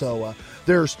returning, so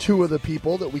there's two of the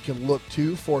people that we can look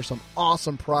to for some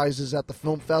awesome prizes at the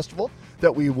film festival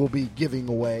that we will be giving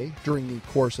away during the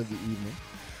course of the evening.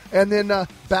 And then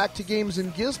back to Games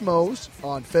and Gizmos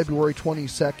on February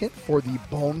 22nd for the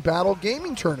BoneBattle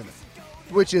Gaming Tournament,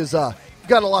 which is going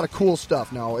got a lot of cool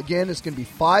stuff. Now, again, it's going to be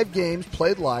 5 games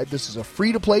played live. This is a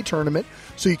free-to-play tournament,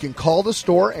 so you can call the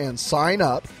store and sign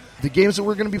up. The games that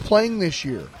we're going to be playing this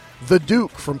year, The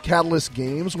Duke from Catalyst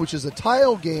Games, which is a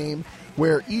tile game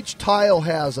where each tile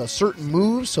has a certain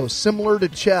move, so similar to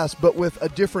chess, but with a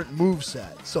different move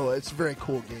set. So it's a very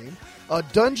cool game.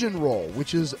 Dungeon Roll,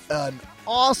 which is an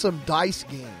awesome dice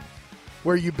game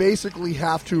where you basically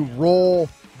have to roll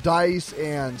dice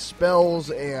and spells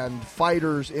and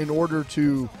fighters in order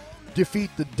to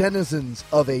defeat the denizens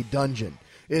of a dungeon.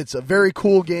 It's a very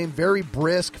cool game, very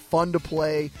brisk, fun to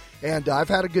play, and I've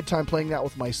had a good time playing that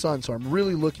with my son, so I'm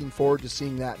really looking forward to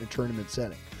seeing that in a tournament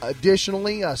setting.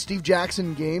 Additionally, Steve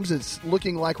Jackson Games, it's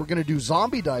looking like we're going to do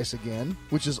zombie dice again,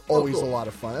 which is always a lot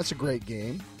of fun. That's a great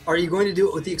game. Are you going to do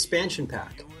it with the expansion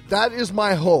pack? That is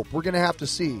my hope. We're going to have to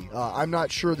see. I'm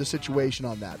not sure the situation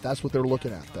on that. That's what they're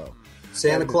looking at, though.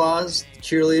 Santa Claus, the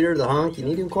cheerleader, the hunk, you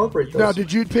need to incorporate those. Now,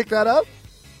 did you pick that up?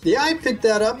 Yeah, I picked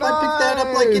that up. Nice. I picked that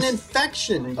up like an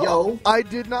infection, yo. I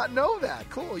did not know that.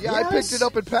 Cool. Yeah, Yes. I picked it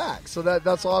up at PAX, so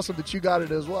that's awesome that you got it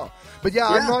as well. But yeah,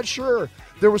 I'm not sure.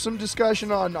 There was some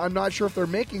discussion on, I'm not sure if they're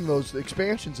making those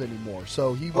expansions anymore,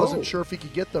 so he wasn't sure if he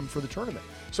could get them for the tournament.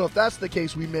 So if that's the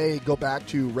case, we may go back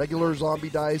to regular zombie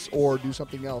dice or do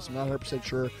something else. I'm not 100%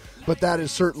 sure, but that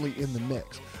is certainly in the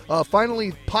mix.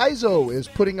 Finally, Paizo is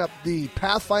putting up the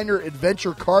Pathfinder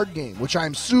Adventure card game, which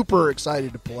I'm super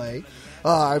excited to play.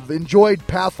 I've enjoyed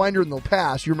Pathfinder in the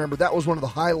past. You remember that was one of the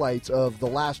highlights of the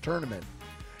last tournament.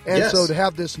 And so to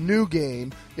have this new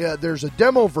game, there's a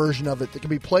demo version of it that can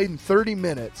be played in 30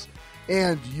 minutes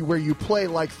and where you play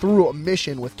like through a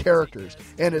mission with characters.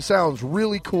 And it sounds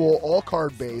really cool, all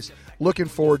card-based. Looking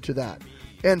forward to that.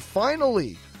 And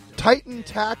finally, Titan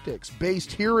Tactics,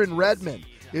 based here in Redmond,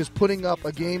 is putting up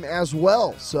a game as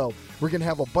well. So we're going to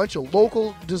have a bunch of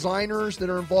local designers that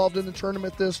are involved in the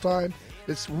tournament this time.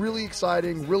 It's really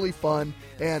exciting, really fun,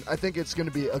 and I think it's going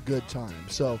to be a good time.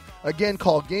 So, again,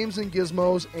 call Games and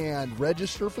Gizmos and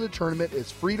register for the tournament.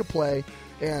 It's free to play,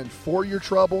 and for your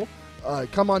trouble,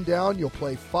 come on down. You'll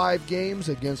play 5 games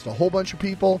against a whole bunch of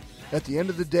people. At the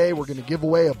end of the day, we're going to give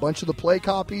away a bunch of the play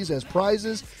copies as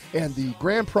prizes, and the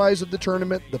grand prize of the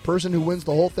tournament, the person who wins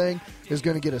the whole thing, is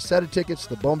going to get a set of tickets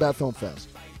to the BoneBat Film Fest.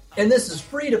 And this is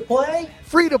free to play?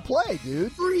 Free to play,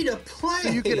 dude. Free to play. So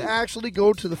you can actually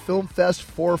go to the film fest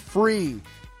for free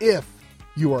if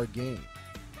you are game.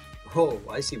 Oh,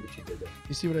 I see what you did there.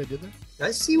 You see what I did there?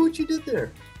 I see what you did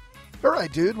there. All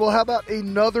right, dude. Well, how about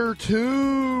another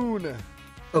tune?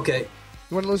 Okay.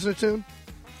 You want to listen to a tune?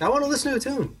 I want to listen to a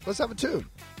tune. Let's have a tune.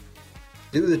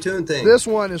 Do the tune thing. This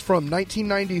one is from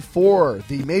 1994,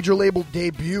 the major label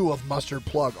debut of Mustard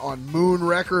Plug on Moon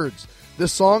Records.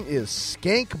 This song is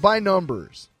Skank by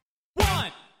Numbers.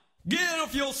 1, get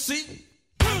off your seat.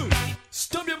 2,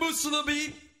 stomp your boots to the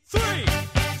beat. 3,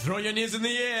 throw your knees in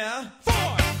the air. 4,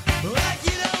 like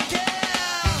you don't care.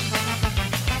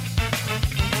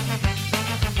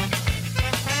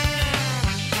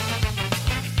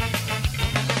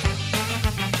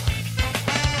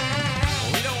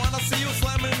 We don't want to see you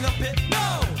slamming in the pit.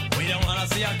 No, we don't want to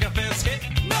see your confidence hit.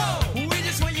 No, we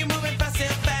just want you moving fast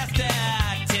and faster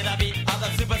to the beat of the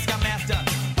Super Ska Master.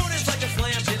 Bonus like a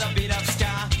slam to the beat of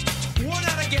ska. One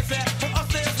out against that, for us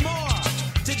there's more.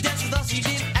 To dance with us you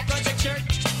didn't act like a jerk.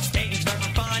 Skating's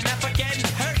very fun, never getting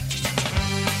hurt.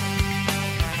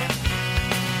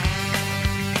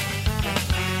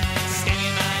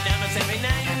 Skating my numbers every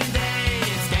night and day.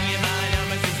 Skating my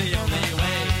numbers is the only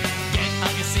way. Get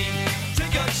on your seat,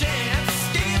 take a chance.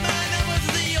 Skating my numbers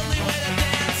is the only way to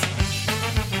dance.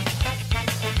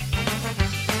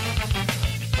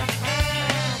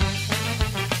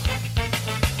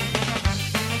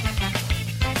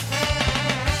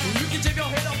 You can tip your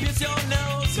head up, pierce your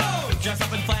nose. Dress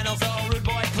up in flannels or rude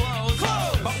boy clothes.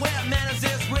 But where manners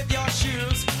is with your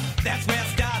shoes, that's where it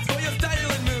starts for your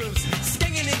styling moves.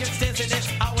 Stinging in your stance and it's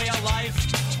our way of life.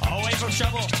 Away from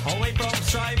trouble, away from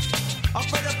strife.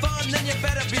 Afraid of fun, then you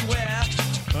better beware.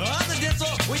 On the dance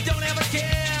floor, we don't ever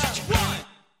care. 1,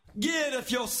 get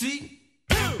off your seat.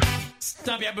 2,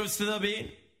 stomp your boots to the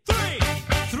beat. 3,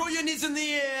 throw your knees in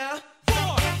the air. 4,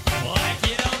 like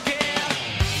you don't care.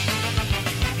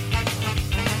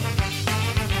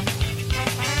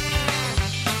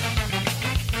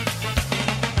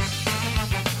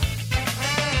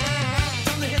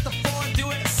 Time to hit the floor and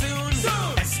do it soon.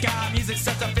 As ska music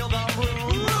starts to fill the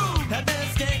room. And then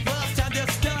it's gang, well, it's time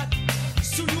to start.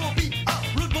 Soon you will be a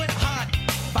rude boy hot.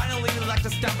 Finally, we like to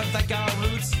stop and thank our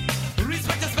roots.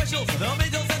 Respect the specials, the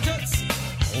majors and toots.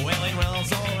 Wailing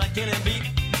wells, all I can and beat.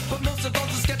 But most of all,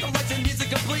 just get the lights and music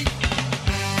complete.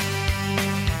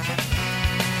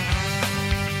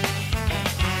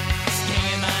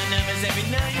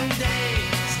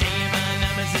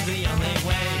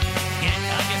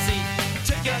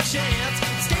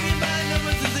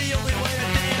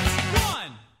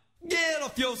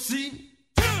 see.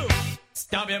 2,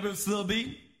 stomp your boots to the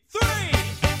beat. 3,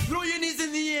 throw your knees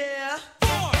in the air. 4,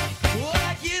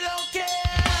 like you don't care.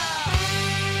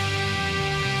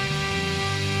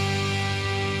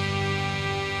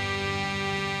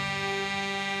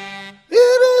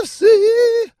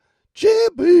 NFC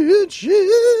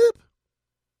Championship.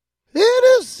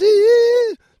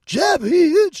 NFC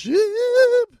Championship.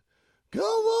 Come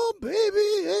on,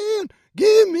 baby, and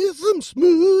give me some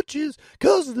smooches,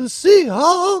 'cause the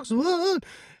Seahawks won,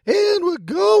 and we're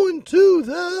going to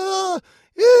the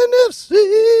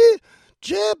NFC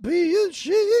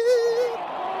Championship.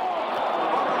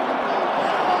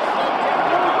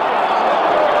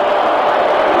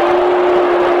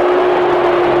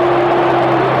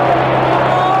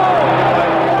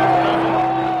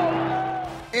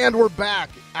 And we're back.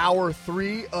 Hour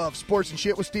 3 of Sports and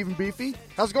Shit with Steve and Beefy.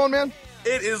 How's it going, man?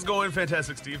 It is going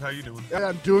fantastic, Steve. How you doing?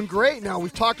 I'm doing great. Now,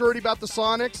 we've talked already about the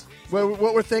Sonics,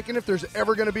 what we're thinking if there's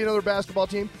ever going to be another basketball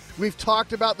team. We've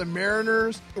talked about the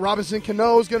Mariners. Robinson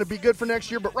Cano is going to be good for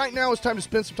next year, but right now it's time to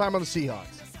spend some time on the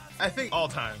Seahawks. I think all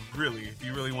time, really, if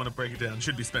you really want to break it down,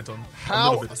 should be spent on a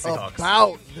How little bit of Seahawks.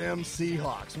 About them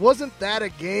Seahawks? Wasn't that a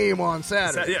game on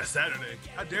Saturday? Yeah, Saturday.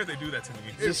 How dare they do that to me?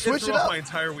 Just switch it up. My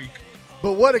entire week.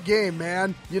 But what a game,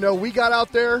 man. You know, we got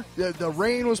out there. The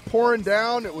rain was pouring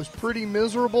down. It was pretty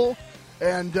miserable.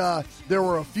 And there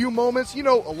were a few moments. You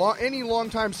know, any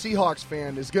longtime Seahawks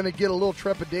fan is going to get a little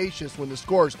trepidatious when the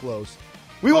score is close.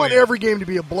 We want every game to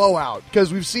be a blowout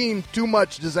because we've seen too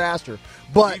much disaster.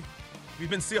 But we've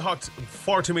been Seahawks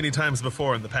far too many times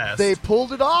before in the past. They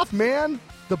pulled it off, man.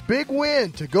 The big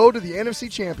win to go to the NFC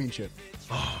Championship.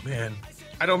 Oh, man.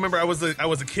 I don't remember. I was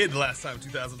a kid last time,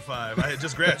 2005. I had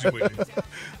just graduated.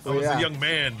 I was a young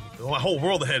man. My whole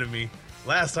world ahead of me.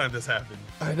 Last time this happened.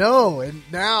 I know. And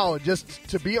now, just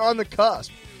to be on the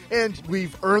cusp. And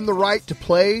we've earned the right to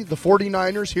play the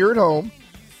 49ers here at home.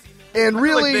 And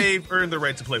really, like they've earned the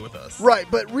right to play with us. Right.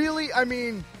 But really, I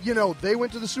mean, you know, they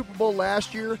went to the Super Bowl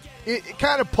last year. It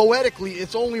kind of poetically,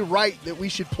 it's only right that we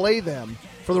should play them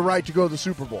for the right to go to the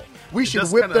Super Bowl. We should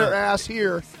whip their ass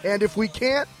here. And if we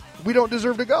can't, we don't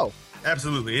deserve to go.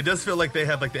 Absolutely. It does feel like they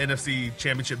have like the NFC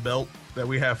Championship belt that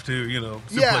we have to,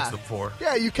 suplex them for.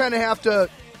 Yeah, you kind of have to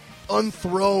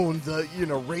unthrone the,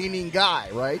 reigning guy,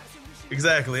 right?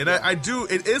 Exactly. And I do,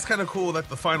 it is kind of cool that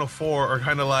the Final Four are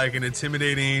kind of like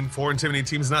four intimidating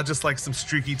teams, not just like some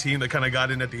streaky team that kind of got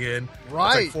in at the end.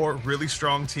 Right. It's like 4 really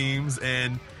strong teams,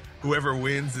 and whoever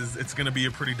wins it's going to be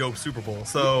a pretty dope Super Bowl.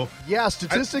 So yeah,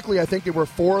 statistically, I think they were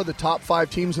 4 of the top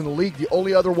 5 teams in the league. The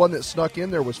only other one that snuck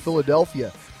in there was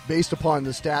Philadelphia, based upon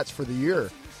the stats for the year.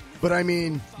 But I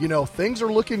mean, things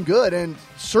are looking good, and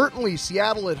certainly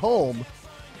Seattle at home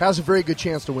has a very good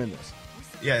chance to win this.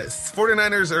 Yes,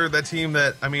 49ers are that team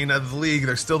that, out of the league,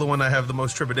 they're still the one I have the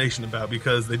most trepidation about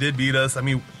because they did beat us.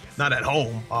 Not at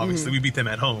home, obviously. We beat them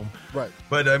at home. Right.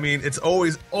 But, it's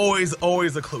always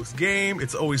a close game.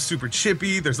 It's always super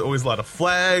chippy. There's always a lot of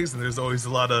flags, and there's always a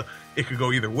lot of it could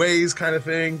go either ways kind of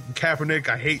thing. Kaepernick,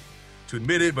 I hate to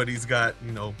admit it, but he's got,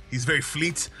 he's very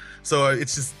fleet. So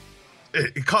it's just,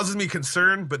 it causes me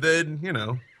concern. But then,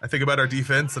 I think about our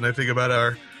defense, and I think about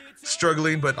our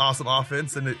struggling but awesome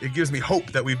offense, and it gives me hope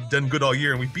that we've done good all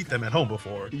year and we beat them at home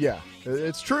before. Yeah,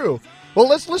 it's true. Well,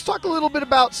 let's talk a little bit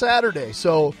about Saturday.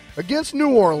 So against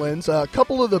New Orleans, a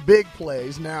couple of the big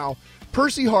plays. Now,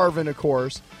 Percy Harvin, of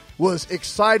course, was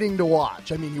exciting to watch.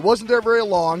 He wasn't there very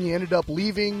long. He ended up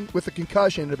leaving with a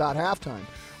concussion at about halftime.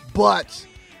 But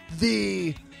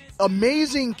the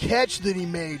amazing catch that he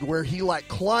made where he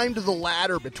climbed the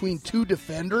ladder between 2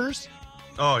 defenders.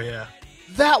 Oh, yeah.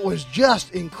 That was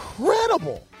just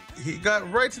incredible. He got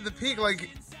right to the peak,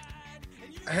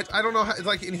 I don't know how,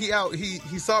 and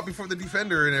he saw it before the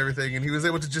defender and everything, and he was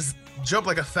able to just jump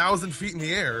 1,000 feet in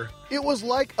the air. It was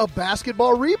like a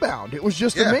basketball rebound. It was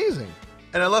just amazing.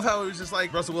 And I love how it was just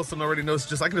like Russell Wilson already knows,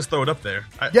 I can just throw it up there.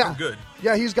 I'm good.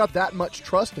 Yeah, he's got that much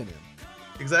trust in him.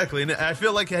 Exactly, and I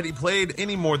feel like had he played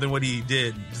any more than what he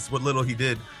did, just what little he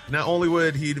did, not only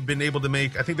would he have been able to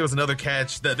make, I think there was another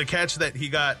catch, the catch that he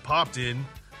got popped in,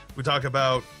 we talk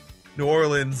about New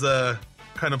Orleans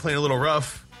kind of playing a little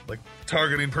rough,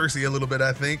 targeting Percy a little bit,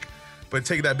 I think, but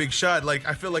taking that big shot,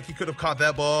 I feel like he could have caught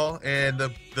that ball, and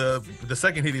the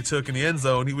second hit he took in the end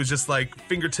zone, he was just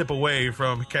fingertip away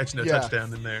from catching a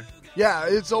touchdown in there. Yeah,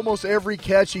 it's almost every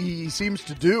catch he seems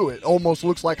to do, it almost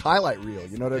looks like highlight reel,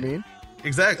 you know what I mean?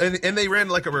 Exactly, and they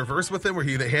ran a reverse with him where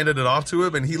they handed it off to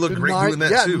him, and he looked great doing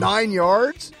that too. 9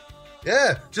 yards?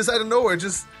 Yeah, just out of nowhere,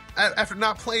 just after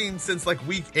not playing since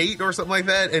week 8 or something like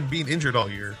that and being injured all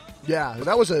year. Yeah,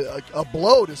 that was a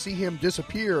blow to see him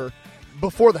disappear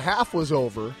before the half was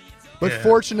over. But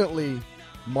fortunately,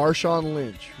 Marshawn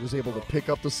Lynch was able to pick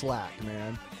up the slack,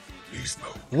 man. Beast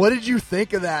mode. What did you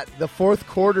think of that? The fourth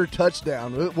quarter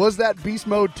touchdown. Was that beast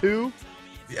mode too?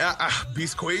 Yeah,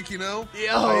 Beast Quake, you know?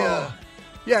 Yeah.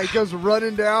 Yeah, he goes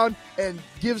running down and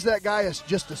gives that guy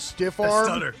just a stiff arm.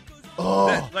 Stutter. Oh.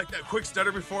 That quick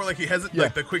stutter before, like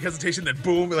like the quick hesitation, then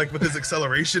boom, like with his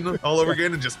acceleration all over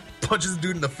again, and just punches the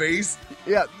dude in the face.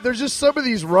 Yeah, there's just some of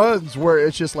these runs where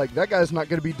it's just like, that guy's not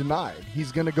going to be denied.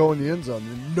 He's going to go in the end zone,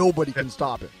 and nobody can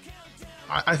stop it.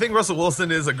 I think Russell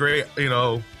Wilson is a great,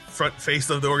 front face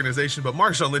of the organization, but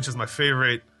Marshawn Lynch is my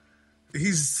favorite.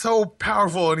 He's so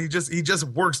powerful, and he just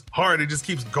works hard. He just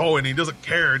keeps going. He doesn't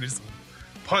care, and he just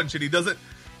punch, and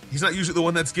he's not usually the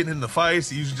one that's getting in the fights.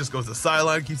 He usually just goes to the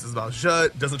sideline, keeps his mouth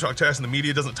shut, doesn't talk trash in the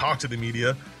media, doesn't talk to the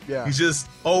media. Yeah. He's just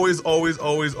always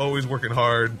working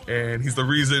hard, and he's the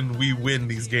reason we win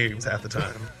these games half the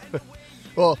time.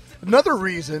 Well, another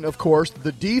reason, of course,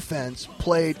 the defense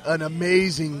played an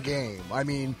amazing game. I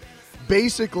mean,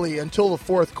 basically, until the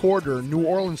fourth quarter, New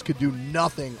Orleans could do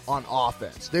nothing on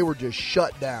offense. They were just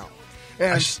shut down.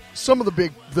 And some of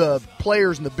the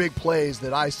players and the big plays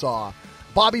that I saw,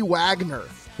 Bobby Wagner,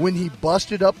 when he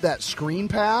busted up that screen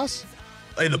pass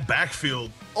in the backfield.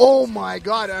 Oh my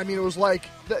God. I mean, it was like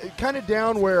kind of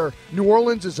down where New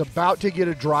Orleans is about to get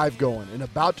a drive going and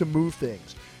about to move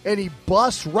things. And he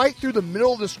busts right through the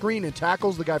middle of the screen and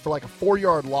tackles the guy for like a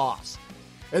 4-yard loss.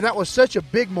 And that was such a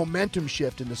big momentum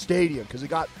shift in the stadium because it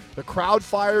got the crowd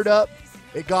fired up.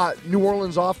 It got New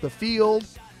Orleans off the field.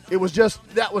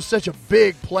 That was such a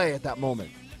big play at that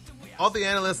moment. All the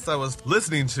analysts I was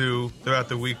listening to throughout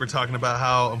the week were talking about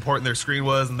how important their screen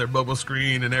was and their bubble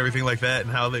screen and everything like that,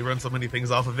 and how they run so many things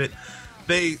off of it.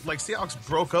 Seahawks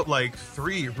broke up like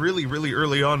 3 really, really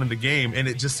early on in the game, and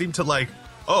it just seemed to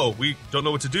we don't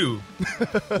know what to do.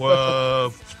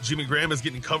 Jimmy Graham is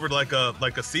getting covered like a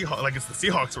Seahawk, like it's the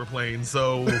Seahawks we're playing.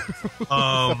 So,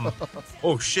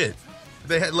 oh shit.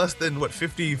 They had less than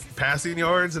 50 passing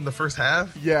yards in the first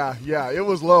half. Yeah, it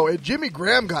was low. And Jimmy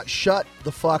Graham got shut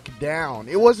the fuck down.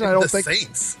 It wasn't. I don't think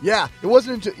Saints. Yeah, it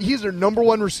wasn't. He's their number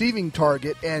one receiving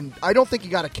target, and I don't think he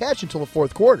got a catch until the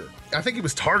fourth quarter. I think he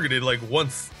was targeted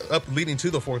once up leading to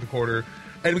the fourth quarter.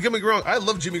 And don't get me wrong, I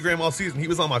love Jimmy Graham all season. He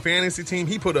was on my fantasy team.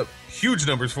 He put up huge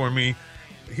numbers for me.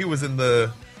 He was in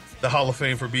the Hall of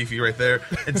Fame for Beefy right there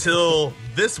until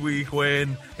this week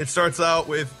when it starts out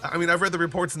with, I've read the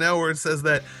reports now where it says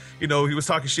that, he was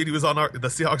talking shit. He was on the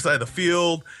Seahawks side of the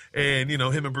field, and, him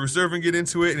and Bruce Irvin get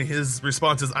into it, and his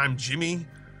response is, "I'm Jimmy."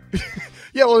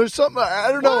 Yeah, well, there's something,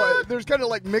 I don't know, there's kind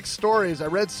of mixed stories. I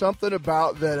read something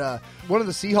about that one of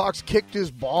the Seahawks kicked his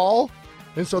ball,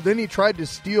 and so then he tried to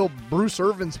steal Bruce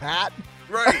Irvin's hat.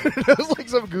 Right. It was like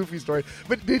some goofy story.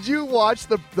 But did you watch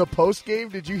the post game?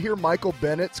 Did you hear Michael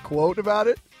Bennett's quote about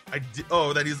it? I did.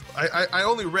 Oh, that he's. I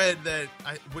only read that.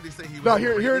 What did he say? He was. No,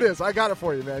 here it is. I got it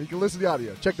for you, man. You can listen to the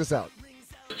audio. Check this out.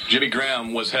 Jimmy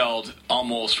Graham was held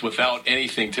almost without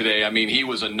anything today. He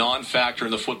was a non-factor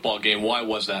in the football game. Why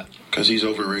was that? Because he's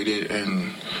overrated,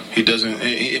 and he doesn't.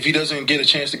 If he doesn't get a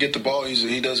chance to get the ball,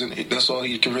 he doesn't. That's all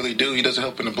he can really do. He doesn't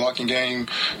help in the blocking game,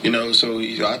 So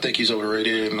I think he's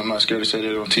overrated, and I'm not scared to say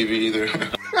that on TV either.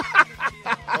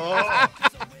 Oh.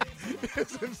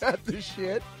 Isn't that the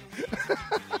shit?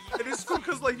 And it's cool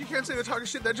because you can't say they're talking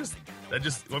shit. That just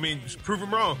prove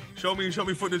him wrong. Show me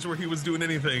footage where he was doing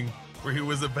anything, where he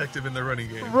was effective in the running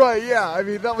game. Right? Yeah.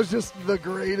 That was just the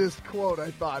greatest quote,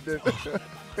 I thought.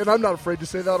 And I'm not afraid to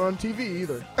say that on TV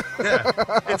either. Yeah,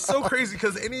 it's so crazy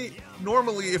because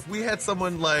normally if we had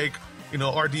someone like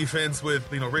our defense with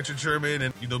Richard Sherman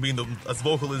and being as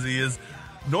vocal as he is,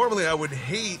 normally I would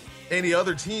hate any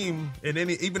other team and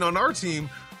even on our team,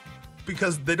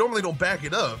 because they normally don't back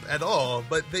it up at all,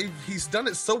 but he's done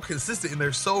it so consistent and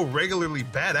they're so regularly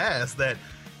badass that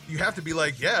you have to be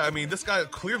this guy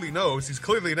clearly knows. He's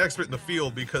clearly an expert in the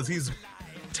field because he's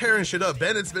tearing shit up.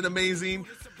 Bennett's been amazing.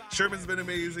 Sherman's been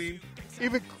amazing.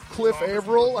 Even Cliff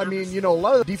Averill. A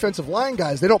lot of the defensive line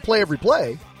guys, they don't play every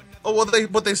play. Oh,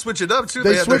 well, they switch it up too.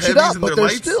 They have switch their it up, and but their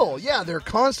they're lights. they're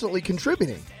constantly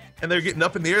contributing. And they're getting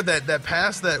up in the air. That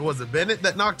pass that was it Bennett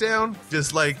that knocked down,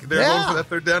 just they're going for that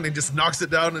third down, and he just knocks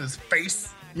it down in his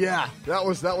face. Yeah, that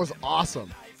was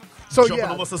awesome. So jumping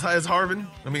almost as high as Harvin.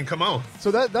 Come on.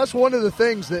 So that's one of the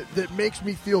things that makes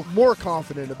me feel more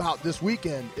confident about this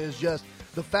weekend is just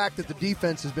the fact that the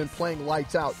defense has been playing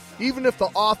lights out. Even if the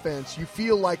offense, you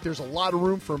feel like there's a lot of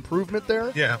room for improvement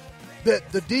there. Yeah.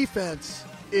 That the defense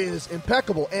is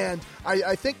impeccable. And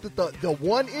I think that the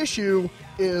one issue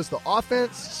is the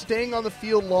offense staying on the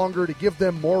field longer to give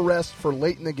them more rest for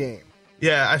late in the game.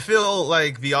 Yeah, I feel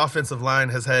like the offensive line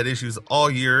has had issues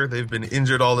all year. They've been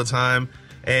injured all the time.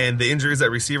 And the injuries at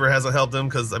receiver hasn't helped him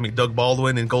because, I mean, Doug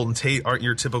Baldwin and Golden Tate aren't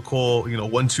your typical,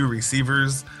 1-2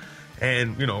 receivers.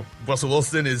 And, Russell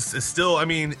Wilson is still, I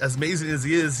mean, as amazing as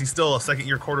he is, he's still a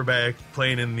second-year quarterback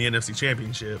playing in the NFC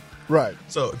Championship. Right.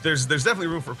 So there's definitely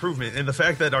room for improvement. And the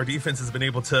fact that our defense has been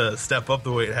able to step up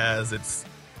the way it has, it's,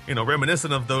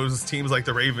 reminiscent of those teams like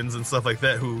the Ravens and stuff like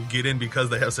that who get in because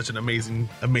they have such an amazing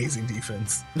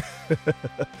defense.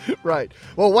 Right.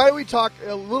 Well, why don't we talk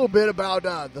a little bit about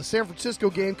the San Francisco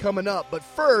game coming up? But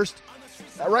first,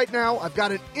 right now, I've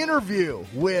got an interview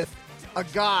with a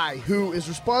guy who is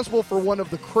responsible for one of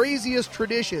the craziest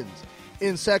traditions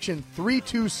in Section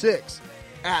 326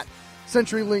 at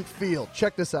CenturyLink Field.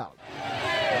 Check this out.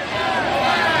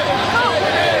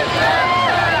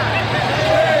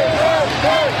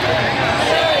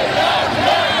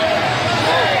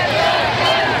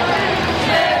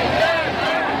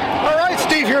 All right,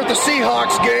 Steve here at the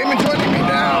Seahawks game, and joining me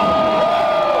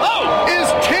now is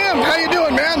Tim. How you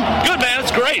doing, man? Good, man.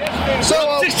 It's great.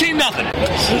 So 16-0.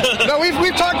 Now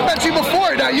we've talked about you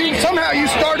before. Now you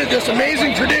started this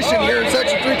amazing tradition here in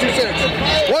Section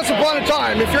 326. Once upon a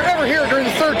time, if you're ever here during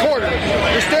the third quarter,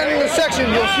 you're standing in the section,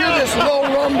 you'll hear this low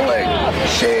rumbling.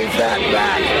 Shave that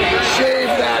back. Shave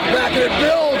that back. And it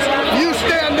builds. You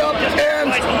stand up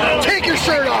and take your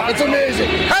shirt off. It's amazing.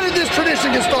 How did this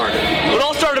tradition get started? It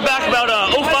all started back about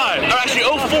 05, or actually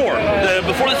 04,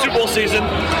 before the Super Bowl season.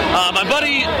 My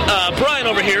buddy Brian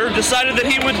over here decided that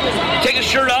he would take his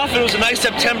shirt off. It was a nice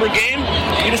September game.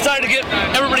 He decided to get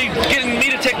everybody getting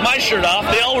me to take my shirt off.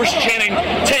 They all were chanting,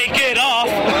 "Take it off,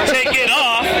 take it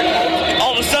off."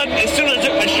 All of a sudden, as soon as I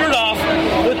took my shirt off,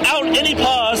 without any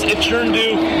pause, it turned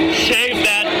to shave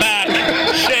that back,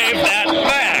 shave that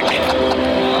back.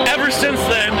 Ever since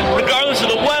then, regardless of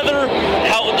the weather,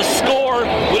 the score,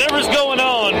 whatever's going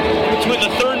on between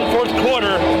the third and fourth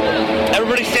quarter,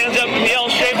 everybody stands up and yells,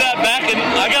 "Shave that back," and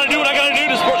I got to do what I got to do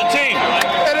to support the team.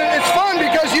 And it's fun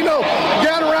because,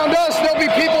 down around us, there'll be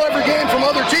people every game from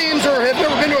other teams or have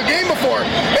never been to a game before,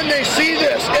 and they see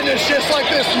this, and it's just like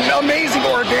this amazing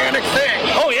organic thing.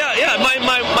 Oh, yeah.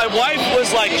 My wife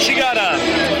was like, she got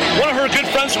one of her good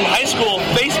friends from high school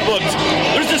Facebooked.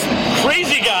 There's this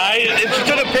crazy guy, and she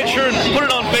took a picture and put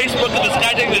it on Facebook of this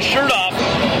guy taking his shirt off,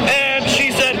 and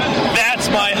she said, "That's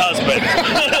my husband."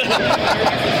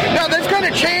 Now, they've kind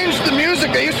of changed the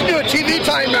music. They used to do a TV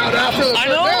timeout after the I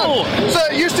know. So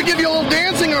it used to give you a little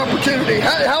dancing opportunity.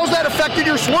 How's that affected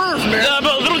your swerve, man? I'm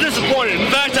a little disappointed.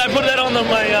 In fact, I put that on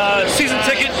my season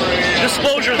ticket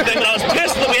disclosure thing, and I was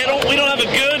pissed that we don't have a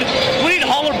good, we need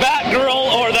Holler Bat Girl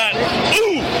or that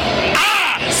ooh,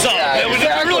 ah song. Yeah, We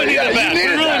really need it back. We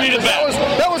really need it back.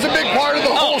 That was a big part of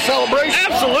the whole celebration.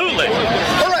 Absolutely.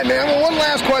 All right, man. Well, one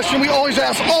last question. We always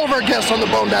ask all of our guests on the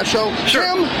BoneBat Show. Sure.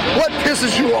 Tim, what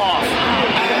pisses you off?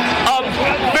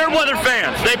 Fair weather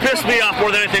fans. They piss me off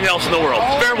more than anything else in the world.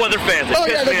 Fair weather fans. They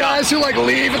piss the me guys off. who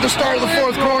leave at the start of the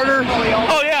fourth quarter.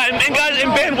 Oh yeah, and guys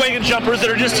and bandwagon jumpers that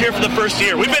are just here for the first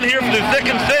year. We've been here through thick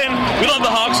and thin. We love the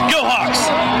Hawks. Go Hawks!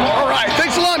 All right,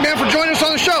 thanks a lot, man, for joining us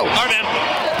on the show. All right, man.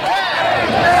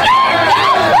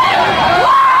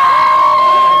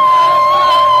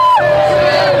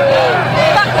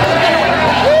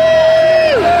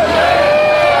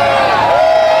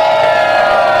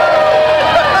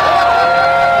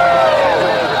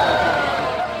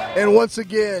 And once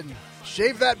again,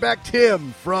 shave that back,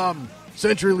 Tim from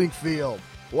CenturyLink Field.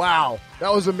 Wow,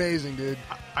 that was amazing, dude.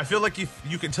 I feel like you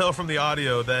can tell from the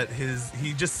audio that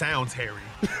he just sounds hairy.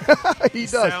 He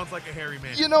does. Sounds like a hairy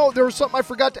man. There was something I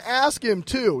forgot to ask him,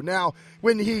 too. Now,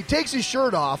 when he takes his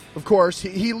shirt off, of course,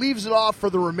 he leaves it off for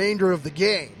the remainder of the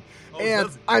game. And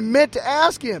I meant to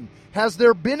ask him, has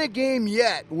there been a game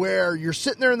yet where you're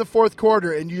sitting there in the fourth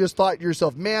quarter and you just thought to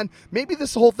yourself, man, maybe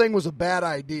this whole thing was a bad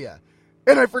idea?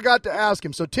 And I forgot to ask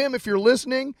him. So, Tim, if you're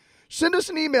listening, send us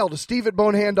an email to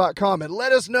steve@bonehand.com and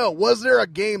let us know, was there a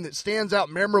game that stands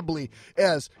out memorably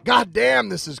as, God damn,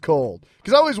 this is cold?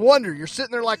 Because I always wonder, you're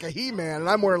sitting there like a He-Man, and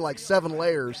I'm wearing 7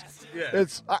 layers. Yeah.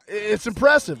 It's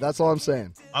impressive. That's all I'm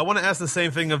saying. I want to ask the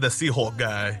same thing of the Sea-Hulk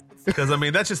guy. Because,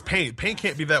 that's just paint. Paint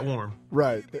can't be that warm.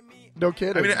 Right. No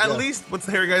kidding. At least, what's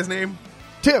the hairy guy's name?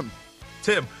 Tim.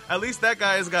 At least that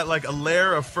guy's got a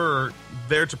layer of fur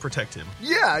there to protect him.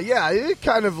 Yeah. It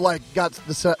kind of got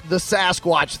the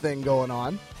Sasquatch thing going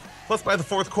on. Plus, by the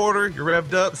fourth quarter, you're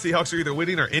revved up. Seahawks are either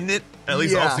winning or in it, at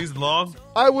least all season long.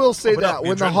 I will say that.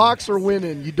 When the Hawks are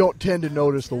winning, you don't tend to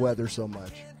notice the weather so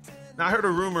much. Now, I heard a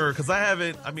rumor, because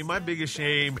my biggest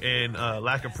shame and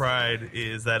lack of pride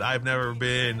is that I've never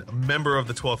been a member of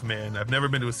the 12th man. I've never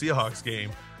been to a Seahawks game.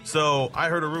 So I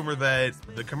heard a rumor that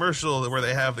the commercial where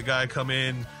they have the guy come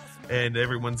in and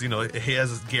everyone's, he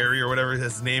has Gary or whatever,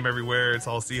 his name everywhere. It's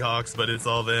all Seahawks, but it's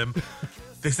all them.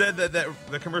 They said that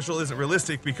the commercial isn't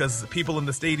realistic because people in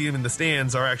the stadium in the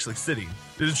stands are actually sitting.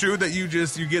 Is it true that you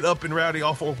get up and rowdy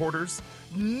all 4 quarters?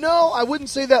 No, I wouldn't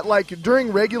say that. Like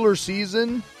during regular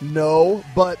season, no.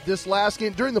 But this last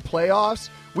game, during the playoffs,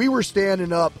 we were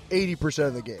standing up 80%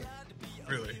 of the game.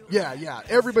 Really? Yeah.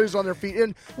 Everybody's on their feet.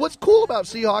 And what's cool about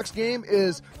Seahawks game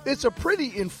is it's a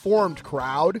pretty informed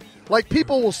crowd. Like,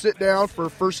 people will sit down for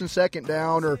first and second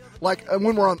down, or like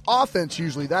when we're on offense,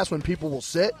 usually that's when people will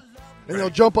sit and they'll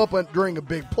jump up during a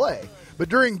big play. But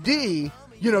during D,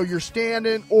 you're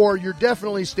standing, or you're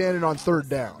definitely standing on third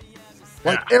down.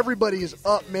 Like, everybody is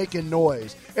up making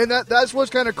noise. And that's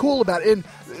what's kind of cool about it. And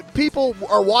people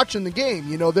are watching the game.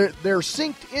 They're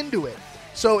synced into it.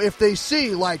 So if they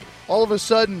see, like, all of a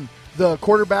sudden the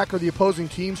quarterback or the opposing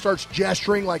team starts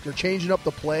gesturing like they're changing up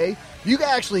the play, you can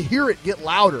actually hear it get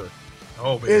louder.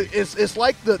 Oh, baby. It's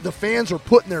like the fans are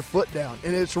putting their foot down.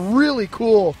 And it's really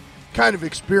cool kind of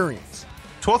experience.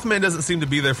 12th Man doesn't seem to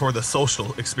be there for the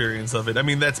social experience of it. I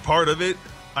mean, that's part of it,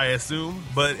 I assume,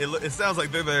 but it sounds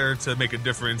like they're there to make a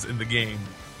difference in the game.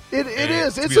 It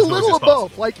is. It's a little of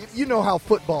both. Like, you know how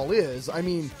football is. I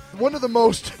mean, one of the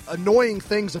most annoying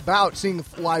things about seeing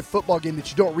a live football game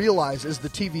that you don't realize is the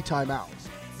TV timeout.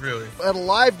 Really? At a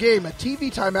live game, a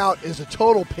TV timeout is a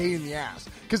total pain in the ass.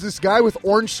 Because this guy with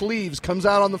orange sleeves comes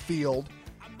out on the field,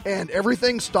 and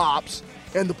everything stops,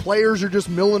 and the players are just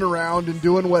milling around and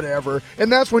doing whatever,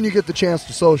 and that's when you get the chance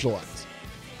to socialize.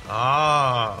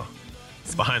 Ah.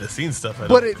 It's behind the scenes stuff.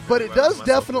 But it does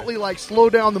definitely like slow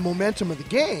down the momentum of the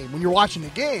game when you're watching the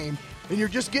game and you're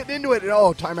just getting into it. And,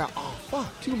 timeout. Oh fuck,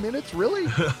 2 minutes, really?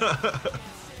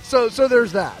 So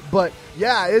there's that. But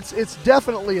yeah, it's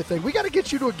definitely a thing. We got to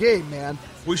get you to a game, man.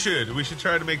 We should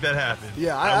try to make that happen.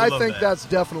 Yeah, I think that's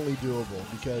definitely doable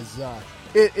because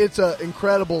it's an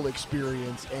incredible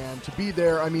experience, and to be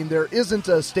there. I mean, there isn't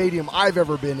a stadium I've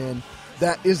ever been in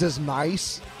that is as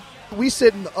nice. We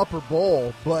sit in the upper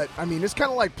bowl, but, I mean, it's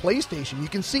kind of like PlayStation. You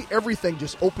can see everything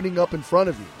just opening up in front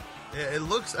of you. Yeah, it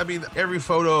looks, I mean, every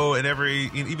photo and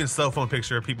even cell phone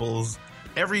picture of people's,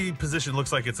 every position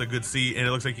looks like it's a good seat, and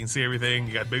it looks like you can see everything.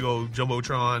 You got big old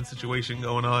Jumbotron situation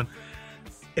going on.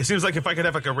 It seems like if I could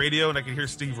have like a radio and I could hear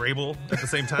Steve Rabel at the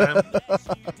same time,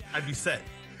 I'd be set.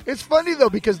 It's funny, though,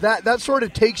 because that sort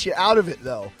of takes you out of it,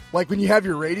 though. Like when you have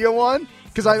your radio on.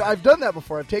 Because I've done that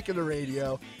before. I've taken the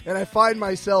radio, and I find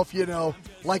myself,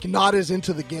 like not as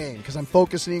into the game because I'm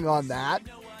focusing on that.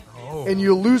 Oh. And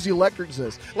you lose the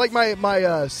electricness. Like my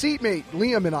seatmate,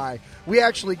 Liam, and I, we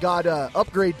actually got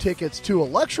upgrade tickets to a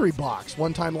luxury box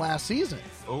one time last season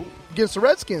against the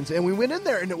Redskins. And we went in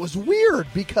there, and it was weird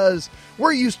because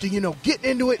we're used to, getting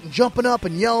into it and jumping up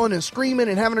and yelling and screaming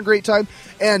and having a great time.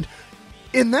 And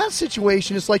in that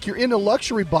situation, it's like you're in a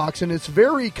luxury box, and it's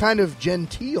very kind of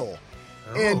genteel.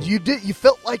 And you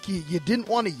felt like you didn't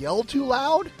want to yell too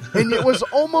loud, and it was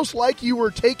almost like you were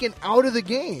taken out of the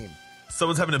game.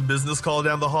 Someone's having a business call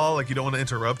down the hall, like you don't want to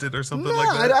interrupt it or something like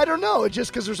that? I don't know. It's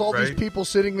just because there's all these people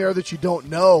sitting there that you don't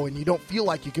know, and you don't feel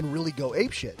like you can really go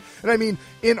apeshit. And I mean,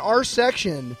 in our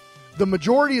section, the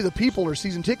majority of the people are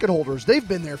season ticket holders. They've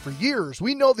been there for years.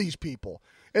 We know these people.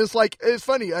 And it's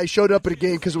funny. I showed up at a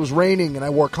game because it was raining, and I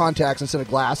wore contacts instead of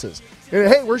glasses. And,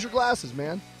 hey, where's your glasses,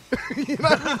 man?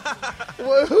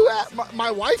 Well, my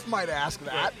wife might ask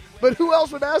that, but who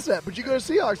else would ask that? But you go to a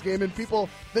Seahawks game, and people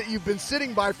that you've been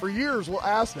sitting by for years will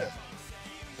ask that.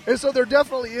 And so there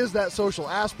definitely is that social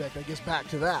aspect, I guess, back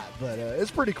to that. But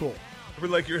it's pretty cool. We're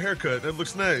like, your haircut, that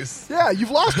looks nice. Yeah,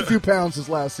 you've lost a few pounds this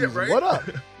last season. Right? What up?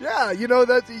 Yeah,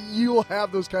 that you'll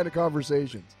have those kind of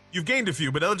conversations. You've gained a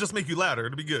few, but that'll just make you louder.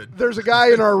 It'll be good. There's a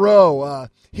guy in our row.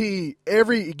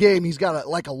 Every game he's got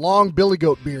a long billy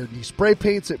goat beard, and he spray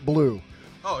paints it blue.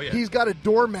 Oh yeah. He's got a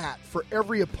doormat for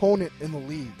every opponent in the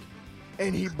league,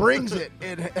 and he brings it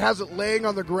and has it laying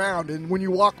on the ground. And when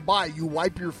you walk by, you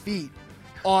wipe your feet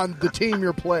on the team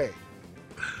you're playing.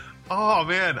 Oh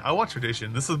man, I want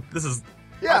tradition. This is.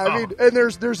 Yeah, I mean, and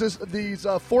there's these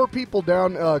 4 people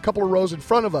down a couple of rows in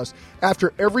front of us.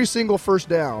 After every single first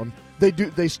down,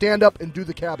 they stand up and do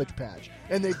the Cabbage Patch,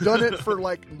 and they've done it for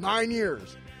like 9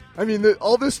 years. I mean,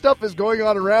 all this stuff is going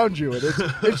on around you, and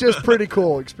it's just pretty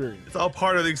cool experience. It's all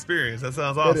part of the experience. That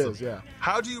sounds awesome. It is, yeah.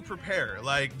 How do you prepare?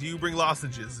 Like, do you bring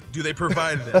lozenges? Do they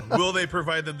provide them? Will they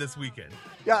provide them this weekend?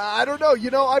 Yeah, I don't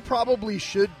know. I probably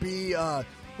should be a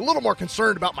little more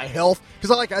concerned about my health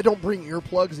because I don't bring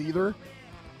earplugs either.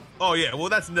 Oh yeah, well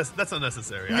that's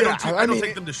unnecessary. Yeah, I don't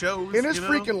take them to shows, and it's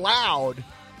freaking loud.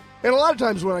 And a lot of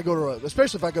times when I go to,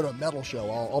 especially if I go to a metal show,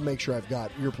 I'll make sure I've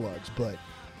got earplugs. But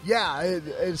Yeah, in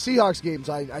Seahawks games,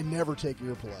 I never take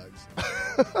earplugs.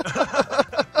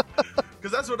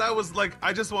 Because that's what I was like.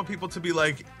 I just want people to be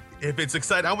like, if it's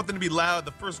exciting, I want them to be loud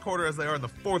the first quarter as they are in the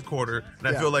fourth quarter. And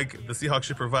I feel like the Seahawks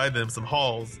should provide them some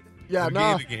halls. Yeah,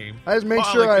 no. The game. I just make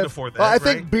sure I afford that. I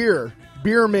think beer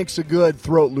makes a good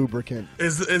throat lubricant.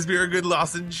 Is beer a good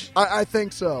lozenge? I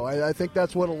think so. I think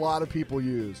that's what a lot of people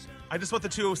use. I just want the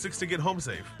 206 to get home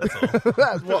safe.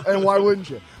 That's all. And why wouldn't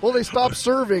you? Well, they stopped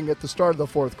serving at the start of the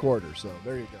fourth quarter, so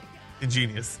there you go.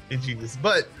 Ingenious.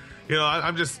 But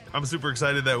I'm super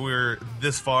excited that we're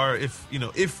this far.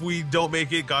 If we don't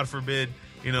make it, God forbid,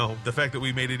 the fact that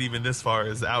we made it even this far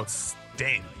is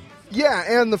outstanding.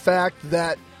 Yeah, and the fact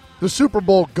that the Super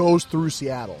Bowl goes through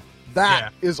Seattle.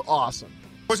 That is awesome.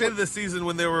 Towards the end of the season,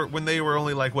 when they were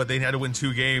only like they had to win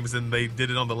 2 games and they did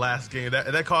it on the last game,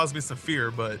 that caused me some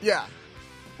fear. But yeah,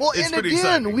 well, and again,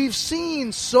 exciting. We've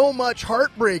seen so much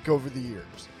heartbreak over the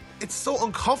years. It's so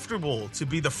uncomfortable to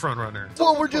be the front runner.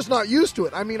 Well, we're just not used to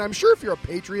it. I mean, I'm sure if you're a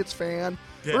Patriots fan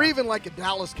or even like a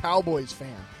Dallas Cowboys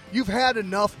fan, you've had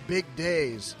enough big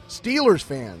days. Steelers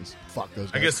fans, fuck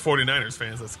those guys. I guess 49ers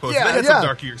fans, I suppose. Yeah, they had some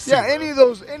dark years too. Yeah, any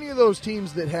of those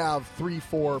teams that have 3,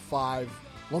 4, 5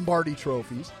 Lombardi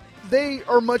trophies, they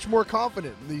are much more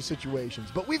confident in these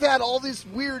situations. But we've had all this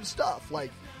weird stuff,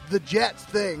 like the Jets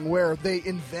thing where they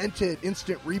invented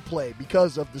instant replay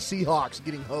because of the Seahawks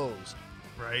getting hosed.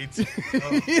 Right.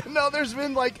 There's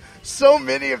been like so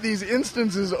many of these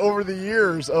instances over the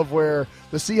years of where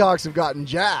the Seahawks have gotten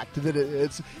jacked that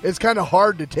it's kind of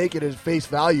hard to take it as face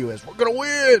value as we're going to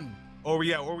win. Or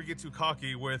we get too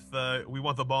cocky with we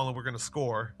want the ball and we're going to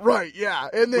score. Right, yeah.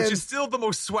 And then, which is still the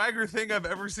most swagger thing I've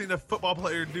ever seen a football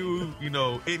player do,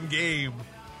 in game.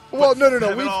 Well, no.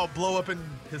 Have it all blow up in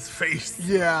his face.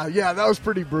 Yeah, that was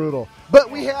pretty brutal.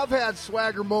 But we have had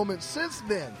swagger moments since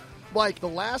then. Like the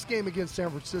last game against San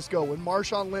Francisco when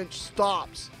Marshawn Lynch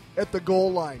stops at the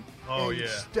goal line and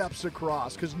steps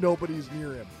across because nobody's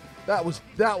near him. That was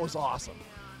awesome.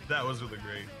 That was really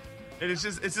great. And it's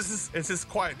just his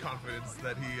quiet confidence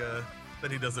that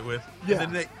he does it with. Yeah.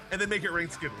 And then make it rain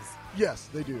Skittles. Yes,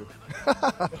 they do.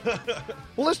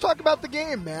 Well, let's talk about the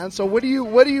game, man. So what do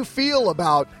you feel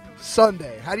about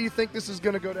Sunday? How do you think this is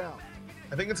going to go down?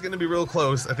 I think it's going to be real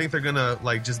close. I think they're going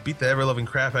to just beat the ever-loving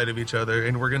crap out of each other,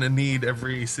 and we're going to need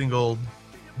every single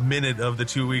minute of the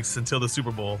 2 weeks until the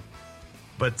Super Bowl,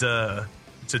 but to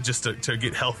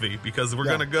get healthy because we're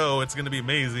going to go. It's going to be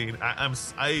amazing.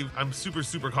 I'm super,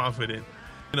 super confident.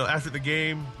 After the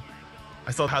game,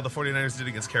 I saw how the 49ers did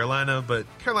against Carolina, but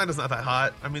Carolina's not that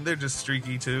hot. I mean, they're just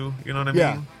streaky too. You know what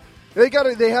I mean?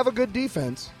 They have a good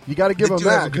defense. You got to give them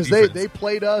that because they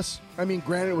played us. I mean,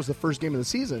 granted, it was the first game of the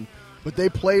season. But they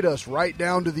played us right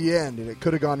down to the end, and it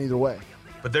could have gone either way.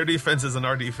 But their defense isn't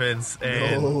our defense,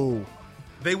 and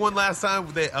they won last time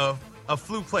with a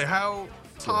fluke play. How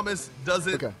Thomas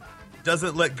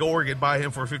doesn't let Gord get by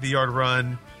him for a 50-yard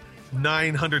run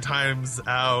 900 times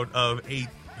out of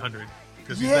 800.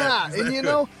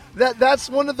 That's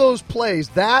one of those plays.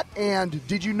 That and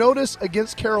did you notice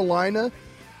against Carolina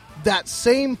that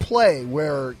same play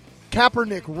where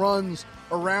Kaepernick runs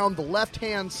around the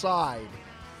left-hand side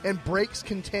and breaks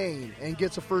contain and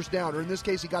gets a first down, or in this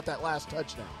case, he got that last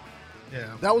touchdown.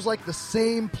 Yeah, that was like the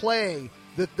same play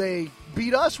that they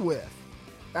beat us with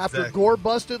after Gord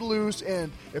busted loose,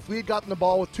 and if we had gotten the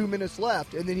ball with 2 minutes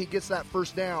left, and then he gets that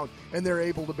first down, and they're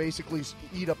able to basically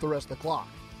eat up the rest of the clock.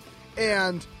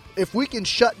 And if we can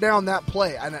shut down that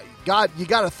play, and you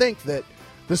got to think that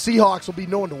the Seahawks will be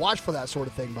known to watch for that sort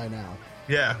of thing by now.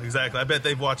 Yeah, exactly. I bet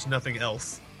they've watched nothing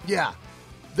else. Yeah.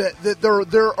 That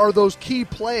there are those key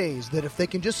plays that if they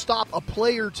can just stop a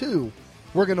play or two,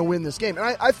 we're going to win this game.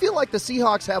 And I feel like the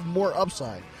Seahawks have more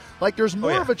upside. Like there's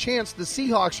more of a chance the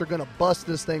Seahawks are going to bust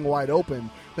this thing wide open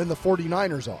than the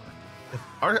 49ers are. If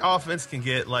our offense can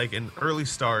get like an early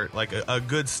start, like a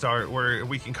good start where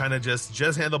we can kind of just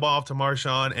hand the ball off to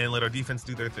Marshawn and let our defense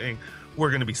do their thing, we're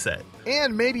going to be set.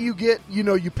 And maybe you get,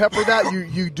 you pepper that,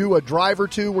 you do a drive or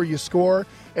two where you score,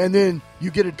 and then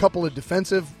you get a couple of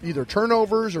defensive either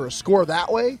turnovers or a score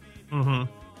that way. Mm-hmm.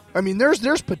 I mean,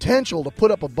 there's potential to put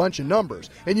up a bunch of numbers.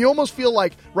 And you almost feel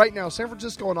like right now San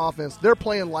Francisco on offense, they're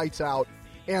playing lights out,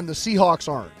 and the Seahawks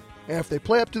aren't. And if they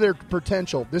play up to their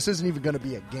potential, this isn't even going to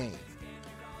be a game.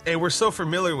 And we're so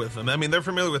familiar with them. I mean, they're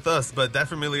familiar with us, but that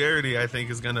familiarity, I think,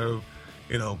 is going to,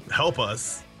 help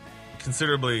us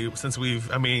considerably since we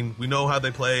know how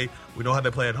they play. We know how they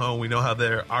play at home. We know how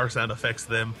our sound affects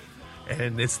them.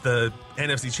 And it's the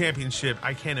NFC Championship.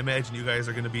 I can't imagine you guys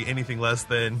are going to be anything less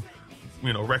than,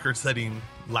 record-setting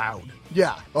loud.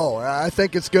 Yeah. Oh, I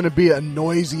think it's going to be a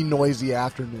noisy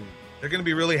afternoon. They're going to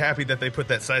be really happy that they put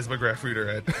that seismograph reader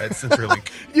at CenturyLink.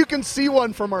 You can see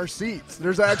one from our seats.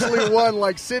 There's actually one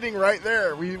like sitting right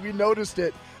there. We noticed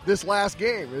it this last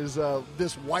game. Is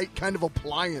this white kind of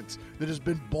appliance that has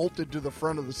been bolted to the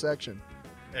front of the section.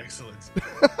 Excellent.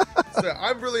 So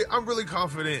I'm really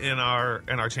confident in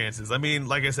our chances. I mean,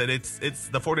 like I said, it's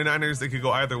the 49ers. They could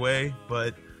go either way,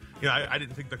 but I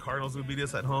didn't think the Cardinals would beat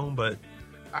us at home, but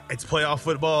it's playoff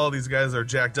football. These guys are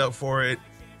jacked up for it.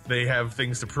 They have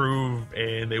things to prove,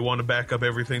 and they want to back up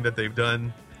everything that they've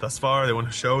done thus far. They want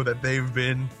to show that they've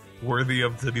been worthy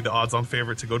to be the odds-on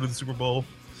favorite to go to the Super Bowl.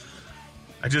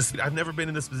 I've never been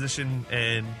in this position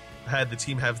and had the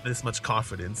team have this much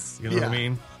confidence. You know what I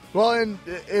mean? Well, and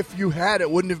if you had,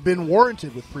 it wouldn't have been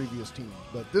warranted with previous teams.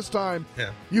 But this time,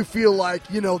 you feel like,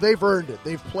 they've earned it.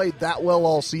 They've played that well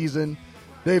all season.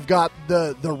 They've got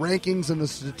the rankings and the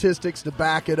statistics to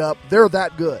back it up. They're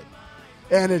that good.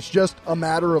 And it's just a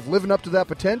matter of living up to that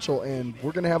potential, and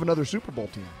we're going to have another Super Bowl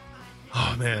team.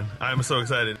 Oh, man, I'm so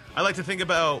excited. I like to think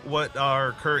about what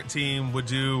our current team would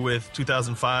do with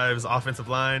 2005's offensive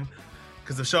line,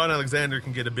 because if Sean Alexander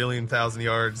can get 1 billion thousand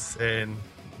yards and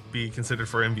be considered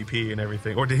for MVP and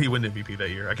everything, or did he win MVP that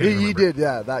year? I can't remember. He did,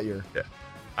 that year. Yeah.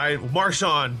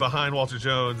 Marshawn behind Walter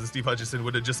Jones and Steve Hutchinson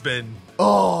would have just been...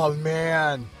 Oh,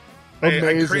 man.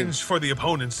 Amazing. I cringe for the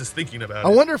opponents just thinking about it.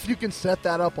 I wonder if you can set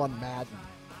that up on Madden.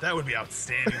 That would be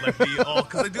outstanding. Like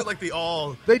because they do like the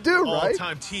all right?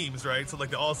 time teams, right? So like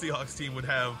the all Seahawks team would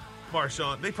have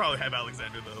Marshawn. They probably have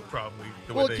Alexander though, probably.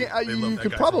 You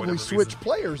could probably switch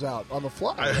players out on the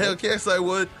fly. Right? Heck yes, I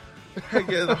would. Heck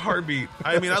yeah, the heartbeat.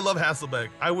 I mean, I love Hasselbeck.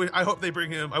 I hope they bring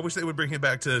him. I wish they would bring him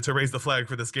back to raise the flag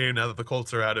for this game now that the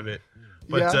Colts are out of it.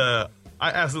 But I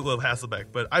absolutely love Hasselbeck.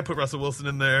 But I'd put Russell Wilson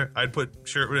in there. I'd put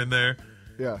Sherwood in there.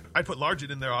 Yeah. I'd put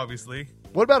Largent in there, obviously.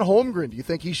 What about Holmgren? Do you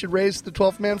think he should raise the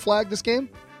 12th-man flag this game?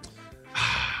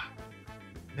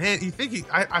 Man, you think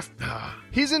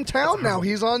he's in town now.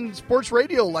 He's on sports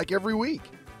radio like every week.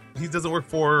 He doesn't work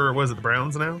for, the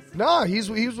Browns now? No, he's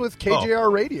with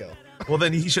KJR Radio. Well,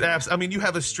 then he should I mean, you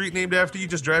have a street named after you.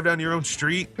 Just drive down your own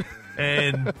street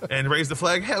and raise the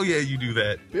flag. Hell yeah, you do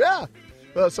that. Yeah.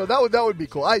 So that would be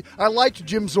cool. I liked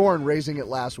Jim Zorn raising it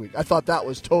last week. I thought that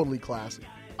was totally classy.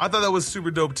 I thought that was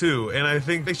super dope too, and I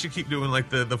think they should keep doing like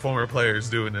the former players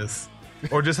doing this,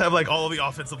 or just have like all of the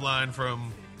offensive line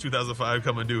from 2005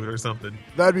 come and do it or something.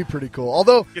 That'd be pretty cool.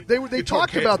 Although they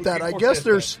talked about that, I guess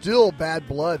there's still bad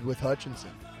blood with Hutchinson.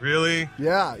 Really?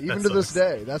 Yeah, even to this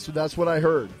day. That's what I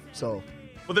heard. So,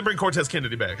 well, then bring Cortez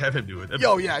Kennedy back. Have him do it.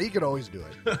 Yeah, he could always do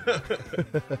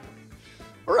it.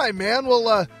 All right, man.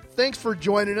 Well, thanks for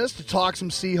joining us to talk some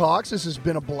Seahawks. This has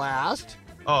been a blast.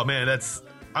 Oh man,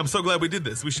 I'm so glad we did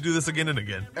this. We should do this again and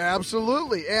again.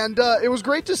 Absolutely. And it was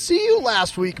great to see you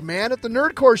last week, man, at the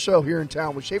Nerdcore show here in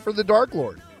town with Schaefer the Dark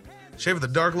Lord. Schaefer the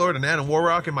Dark Lord and Adam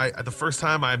Warrock. The first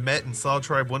time I met and saw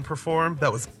Tribe One perform,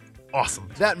 that was awesome.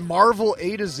 That Marvel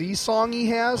A to Z song he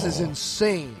has is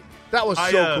insane. That was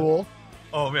so cool.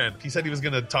 Oh, man. He said he was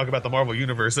going to talk about the Marvel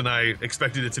Universe, and I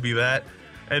expected it to be that.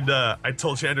 And I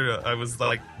told Chandra, I was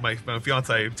like, my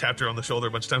fiance, I tapped her on the shoulder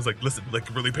a bunch of times, like, listen,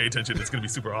 like, really pay attention. It's going to be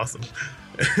super awesome.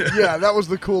 Yeah, that was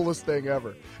the coolest thing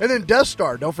ever. And then Death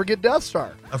Star. Don't forget Death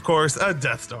Star. Of course.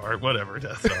 Death Star. Whatever,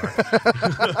 Death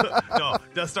Star. No,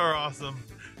 Death Star awesome.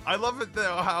 I love it,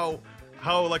 though,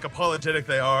 how like, apologetic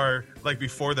they are, like,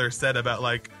 before they're said about,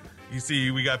 like, you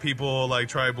see, we got people like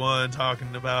Tribe One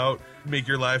talking about make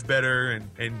your life better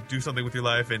and do something with your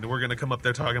life, and we're going to come up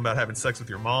there talking about having sex with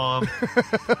your mom.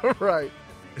 Right.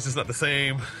 It's just not the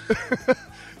same.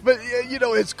 But,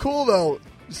 it's cool, though,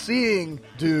 seeing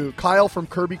Kyle from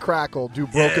Kirby Crackle do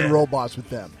Broken Robots with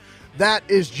them. That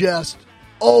is just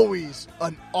always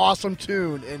an awesome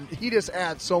tune, and he just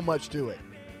adds so much to it.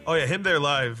 Oh, yeah, him there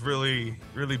live really,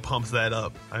 really pumps that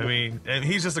up. I mean, and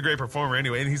he's just a great performer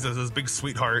anyway, and he's this big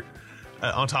sweetheart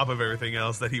on top of everything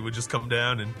else that he would just come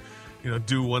down and,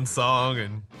 do one song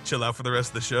and chill out for the rest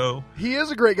of the show. He is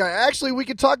a great guy. Actually, we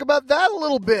could talk about that a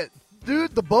little bit.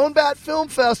 Dude, the BoneBat Film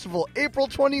Festival, April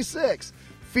 26th,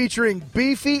 featuring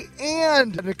Beefy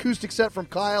and an acoustic set from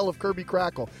Kyle of Kirby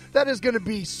Crackle. That is going to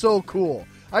be so cool.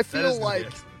 I feel like...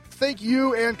 Thank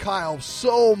you and Kyle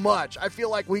so much. I feel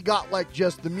like we got like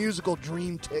just the musical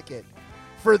dream ticket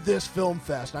for this film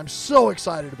fest. I'm so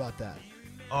excited about that.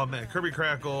 Oh man, Kirby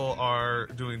Crackle are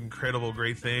doing incredible,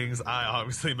 great things. I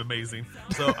obviously am amazing.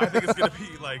 So I think it's going to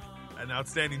be like an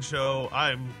outstanding show.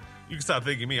 You can stop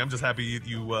thanking me. I'm just happy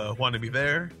you wanted me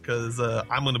there because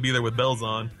I'm going to be there with bells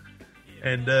on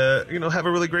and, have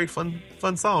a really great fun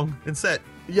song and set.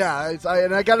 Yeah,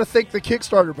 and I got to thank the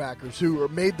Kickstarter backers who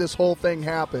made this whole thing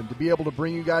happen. To be able to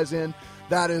bring you guys in,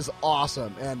 that is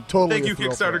awesome and totally. Thank you,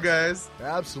 Kickstarter guys.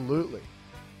 Absolutely.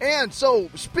 And so,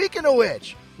 speaking of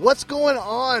which, what's going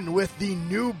on with the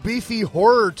new Beefy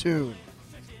horror tune?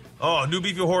 Oh, new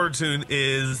Beefy horror tune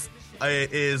is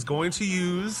going to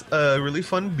use a really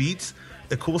fun beat,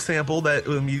 a cool sample that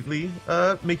will immediately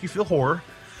make you feel horror,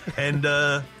 and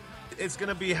it's going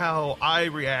to be how I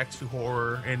react to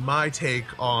horror and my take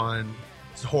on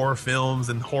horror films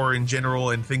and horror in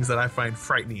general and things that I find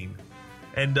frightening.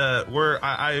 And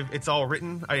it's all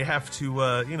written. I have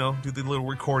to, do the little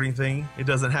recording thing. It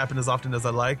doesn't happen as often as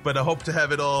I like, but I hope to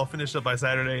have it all finished up by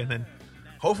Saturday and then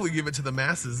hopefully give it to the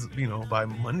masses, by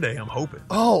Monday, I'm hoping.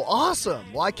 Oh,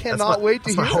 awesome. Well, I cannot wait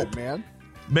to hear it, man.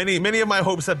 Many of my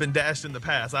hopes have been dashed in the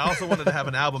past. I also wanted to have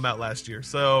an album out last year.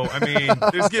 So, I mean,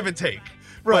 there's give and take.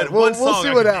 Right. We'll see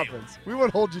what happens. We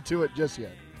won't hold you to it just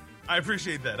yet. I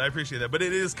appreciate that. But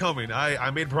it is coming.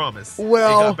 I made a promise.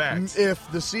 Well,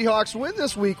 if the Seahawks win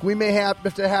this week, we may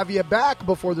have to have you back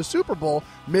before the Super Bowl.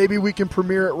 Maybe we can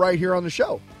premiere it right here on the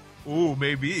show. Ooh,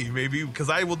 maybe,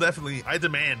 because I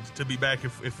demand to be back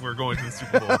if we're going to the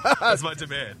Super Bowl. That's my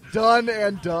demand. Done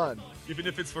and done. Even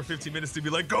if it's for 15 minutes to be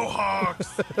like, go Hawks!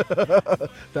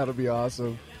 That'll be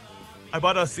awesome. I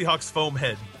bought a Seahawks foam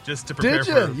head just to prepare.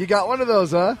 Did you? You got one of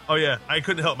those, huh? Oh, yeah. I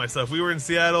couldn't help myself. We were in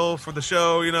Seattle for the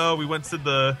show, We went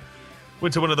to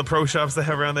one of the pro shops they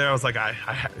have around there. I was like,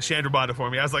 Chandra bought it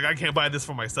for me. I was like, I can't buy this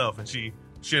for myself. And she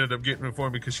ended up getting it for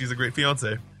me because she's a great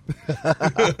fiance.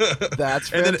 That's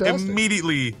fantastic. And then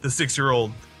immediately the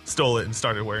 6-year-old stole it and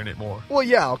started wearing it more. Well,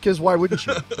 yeah, because why wouldn't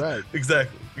you? Right.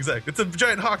 Exactly. It's a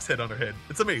giant Hawk's head on her head.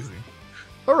 It's amazing.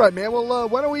 All right, man. Well,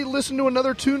 why don't we listen to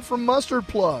another tune from Mustard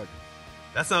Plug?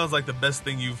 That sounds like the best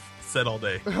thing you've said all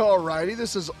day. All righty.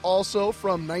 This is also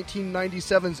from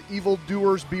 1997's Evil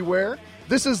Doers Beware.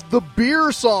 This is the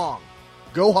Beer Song.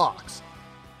 Go Hawks.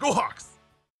 Go Hawks.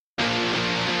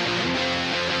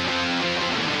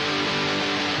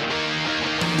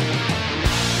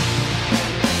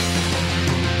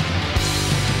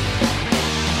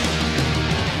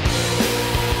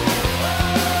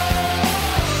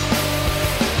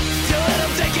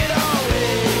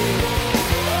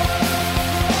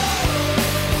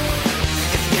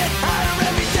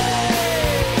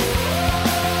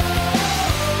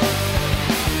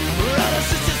 Brothers,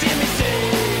 sisters, hear me say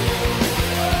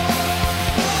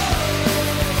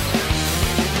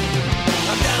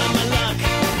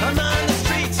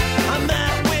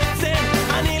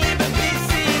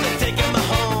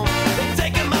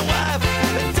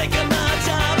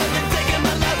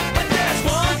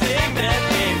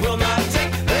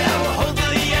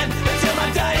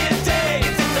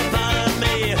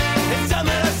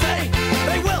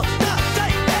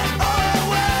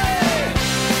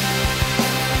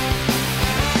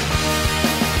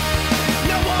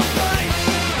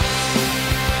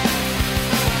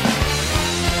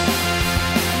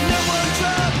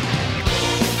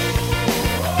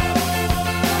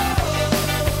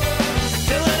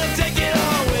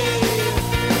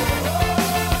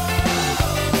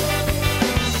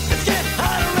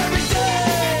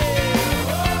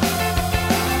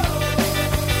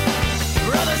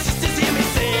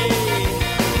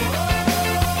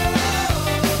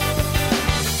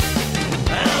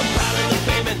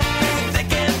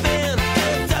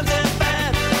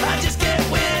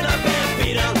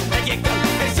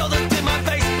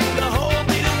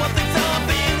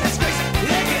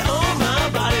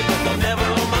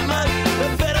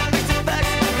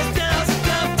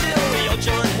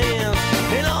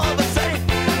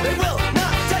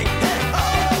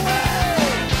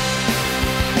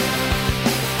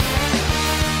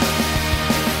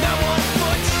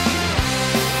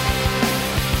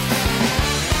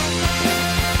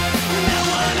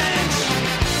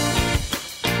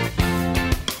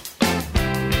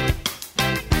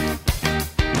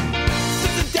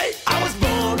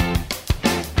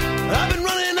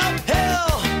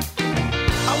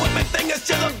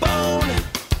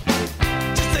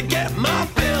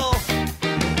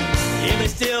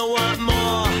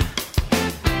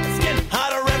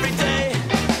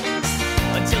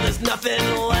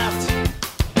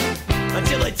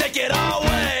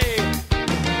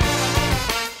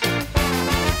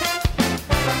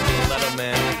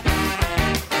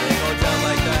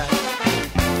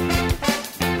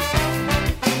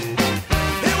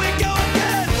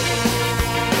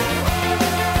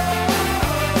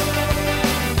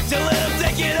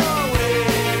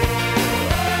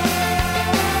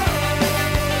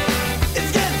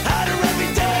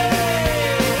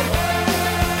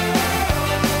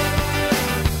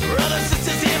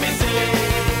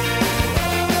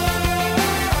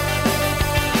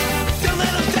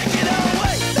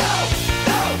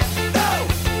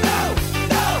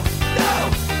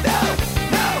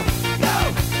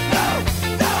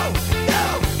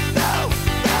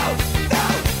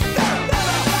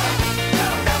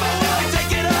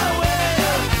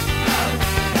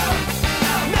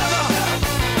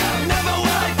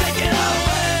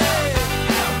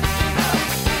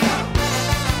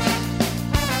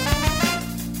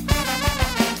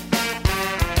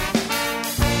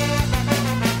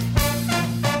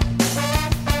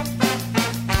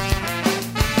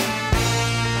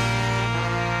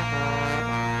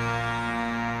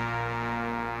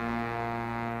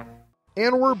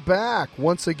And we're back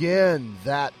once again.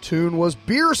 That tune was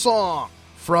Beer Song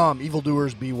from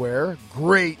Evildoers Beware.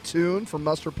 Great tune from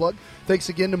Mustard Plug. Thanks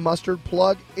again to Mustard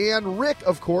Plug and Rick,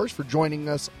 of course, for joining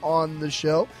us on the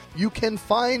show. You can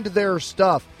find their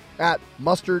stuff at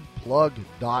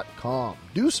mustardplug.com.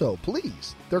 Do so,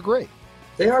 please. They're great.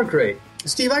 They are great.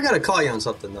 Steve, I got to call you on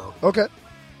something, though. Okay.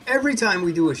 Every time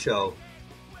we do a show,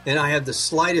 and I have the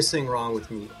slightest thing wrong with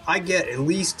me, I get at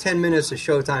least 10 minutes of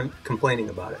showtime complaining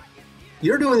about it.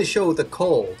 You're doing the show with a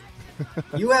cold.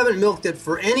 You haven't milked it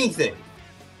for anything.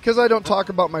 Because I don't talk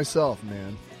about myself,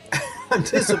 man. I'm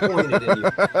disappointed in you.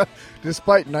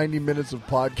 Despite 90 minutes of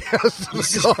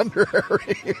podcasts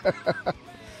contrary.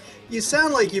 You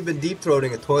sound like you've been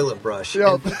deep-throating a toilet brush.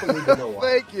 Yeah, and people need to know why.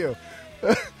 Thank you.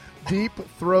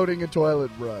 Deep-throating a toilet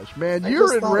brush. Man,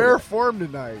 you're in rare form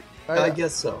tonight. I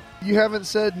guess so. You haven't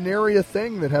said nary a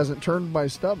thing that hasn't turned my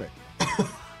stomach.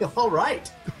 All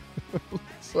right.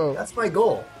 So that's my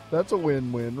goal. That's a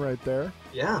win-win right there.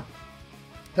 Yeah.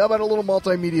 How about a little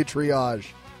multimedia triage?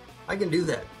 I can do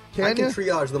that. I can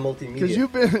triage the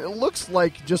multimedia. Because it looks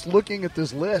like, just looking at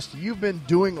this list, you've been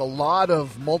doing a lot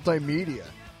of multimedia.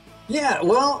 Yeah,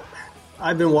 well,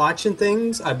 I've been watching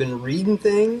things, I've been reading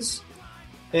things,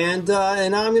 and now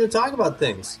I'm going to talk about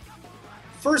things.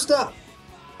 First up,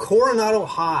 Coronado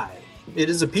High. It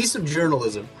is a piece of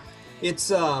journalism.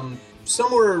 It's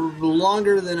somewhere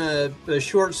longer than a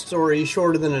short story,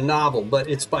 shorter than a novel, but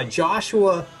it's by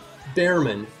Joshuah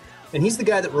Bearman, and he's the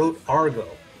guy that wrote Argo.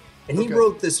 And he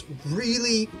wrote this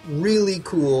really, really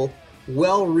cool,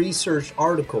 well-researched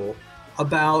article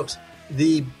about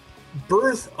the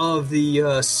birth of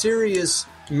the serious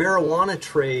marijuana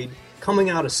trade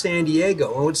coming out of San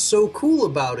Diego. And what's so cool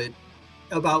about it,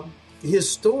 about his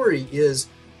story, is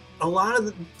a lot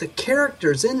of the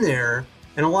characters in there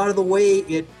and a lot of the way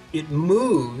it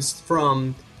moves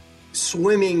from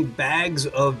swimming bags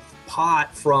of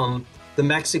pot from the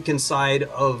Mexican side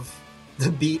of the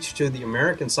beach to the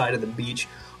American side of the beach,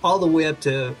 all the way up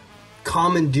to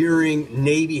commandeering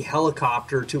Navy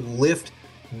helicopter to lift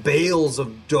bales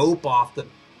of dope off the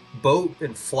boat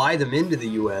and fly them into the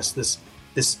U.S. This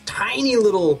tiny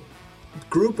little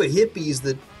group of hippies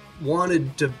that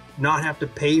wanted to not have to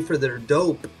pay for their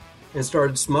dope and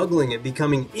started smuggling it,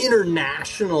 becoming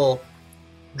international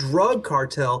drug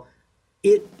cartel.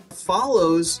 It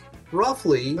follows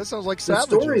roughly that sounds like the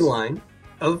storyline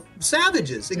of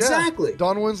Savages. Exactly. Yeah,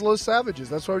 Don Winslow's Savages.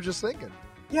 That's what I was just thinking.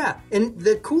 Yeah, and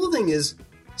the cool thing is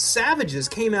Savages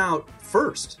came out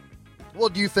first. Well,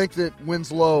 do you think that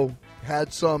Winslow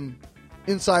had some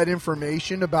inside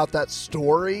information about that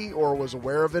story or was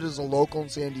aware of it as a local in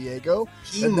San Diego?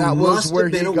 He and that must was where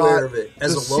have been aware of it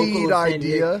as a local in San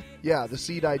Diego. Yeah, the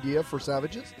seed idea for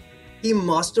Savages. He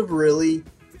must have really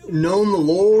known the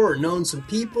lore or known some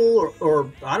people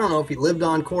or I don't know if he lived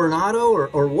on Coronado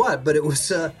or what, but it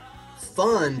was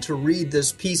fun to read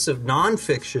this piece of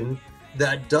nonfiction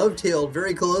that dovetailed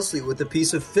very closely with the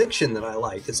piece of fiction that I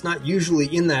like. It's not usually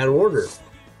in that order.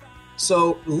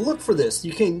 So look for this.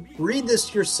 You can read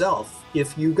this yourself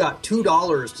if you got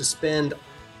 $2 to spend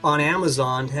on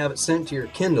Amazon to have it sent to your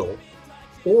Kindle,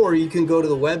 or you can go to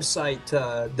the website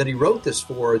that he wrote this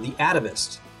for, The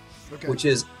Atavist, which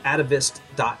is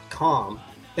atavist.com.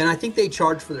 And I think they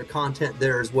charge for their content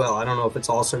there as well. I don't know if it's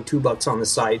also $2 on the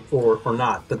site or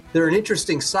not, but they're an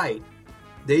interesting site.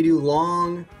 They do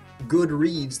long, good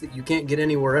reads that you can't get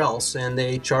anywhere else, and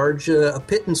they charge a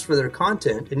pittance for their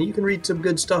content, and you can read some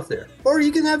good stuff there. Or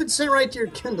you can have it sent right to your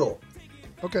Kindle.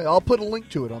 Okay, I'll put a link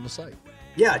to it on the site.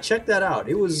 Yeah, check that out.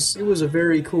 It was a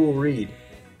very cool read.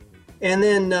 And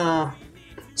then,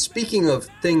 speaking of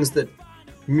things that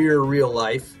mirror real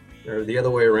life, or the other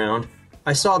way around,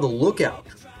 I saw The Lookout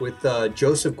with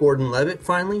Joseph Gordon-Levitt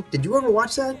finally. Did you ever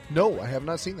watch that? No, I have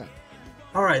not seen that.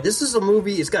 All right, this is a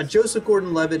movie. It's got Joseph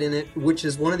Gordon-Levitt in it, which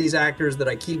is one of these actors that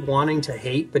I keep wanting to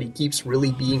hate, but he keeps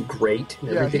really being great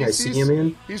in everything I see him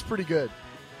in. He's pretty good.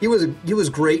 He was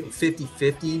great in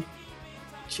 50-50.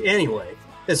 Anyway,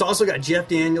 it's also got Jeff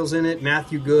Daniels in it,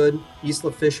 Matthew Good,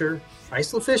 Isla Fisher.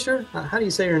 Isla Fisher? How do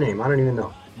you say her name? I don't even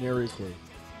know. Nary clue.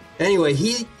 Anyway,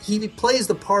 he plays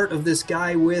the part of this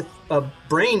guy with a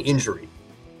brain injury.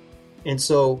 And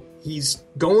so he's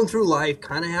going through life,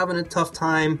 kind of having a tough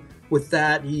time with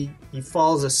that. He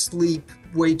falls asleep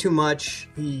way too much.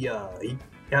 He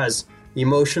has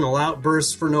emotional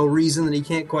outbursts for no reason that he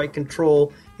can't quite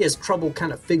control. He has trouble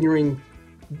kind of figuring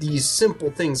these simple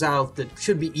things out that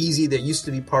should be easy, that used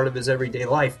to be part of his everyday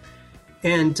life.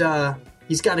 And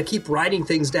he's got to keep writing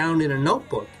things down in a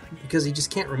notebook because he just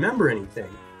can't remember anything.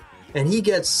 And he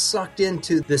gets sucked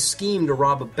into the scheme to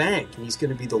rob a bank, and he's going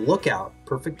to be the lookout.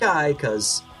 Perfect guy,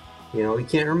 because You know, he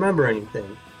can't remember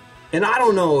anything. And I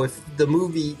don't know if the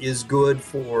movie is good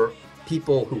for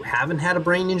people who haven't had a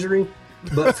brain injury,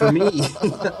 but for me...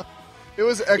 it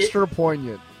was extra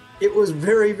poignant. It was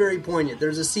very, very poignant.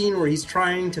 There's a scene where he's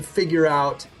trying to figure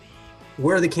out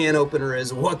where the can opener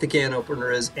is, what the can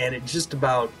opener is, and it just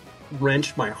about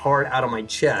wrenched my heart out of my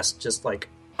chest. Just like,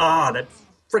 that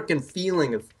freaking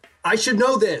feeling of, I should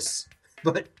know this,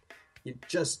 but you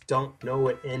just don't know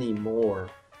it anymore.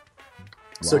 Wow.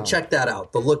 So check that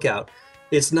out, The Lookout.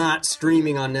 It's not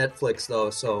streaming on Netflix, though,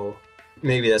 so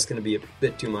maybe that's going to be a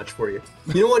bit too much for you.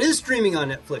 You know what is streaming on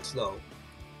Netflix, though?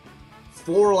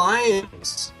 Four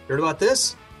Lions. Heard about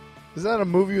this? Is that a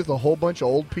movie with a whole bunch of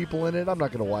old people in it? I'm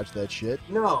not going to watch that shit.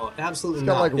 No, absolutely it's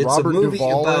got not. Like Robert it's a movie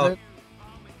Duvall about, in it?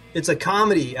 It's a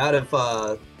comedy out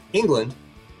of England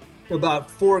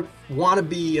about 4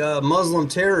 wannabe Muslim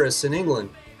terrorists in England.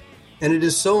 And it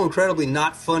is so incredibly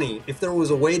not funny. If there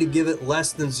was a way to give it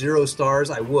less than 0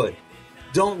 stars, I would.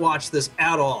 Don't watch this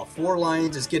at all. Four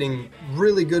Lions is getting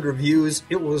really good reviews.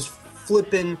 It was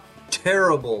flippin'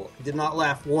 terrible. I did not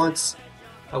laugh once.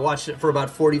 I watched it for about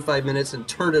 45 minutes and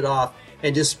turned it off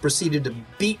and just proceeded to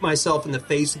beat myself in the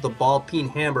face with a ball-peen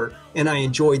hammer, and I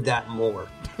enjoyed that more.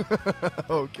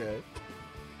 Okay.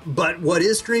 But what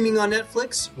is streaming on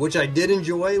Netflix, which I did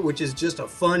enjoy, which is just a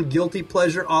fun, guilty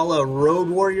pleasure a la Road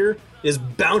Warrior, is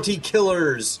Bounty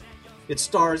Killers. It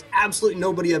stars absolutely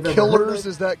nobody I've ever heard of. Killers?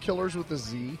 Is that Killers with a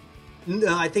Z?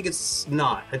 No, I think it's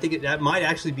not. I think that might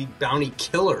actually be Bounty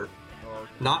Killer,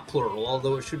 not plural,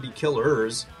 although it should be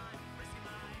Killers.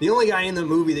 The only guy in the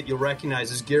movie that you'll recognize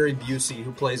is Gary Busey,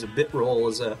 who plays a bit role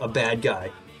as a bad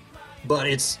guy. But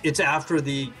it's after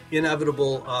the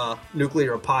inevitable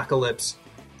nuclear apocalypse,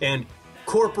 and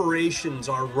corporations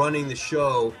are running the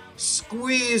show,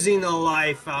 squeezing the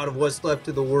life out of what's left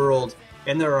of the world,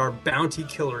 and there are bounty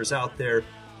killers out there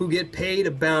who get paid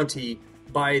a bounty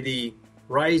by the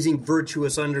rising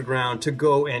virtuous underground to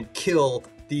go and kill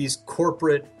these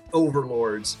corporate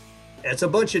overlords. It's a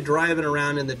bunch of driving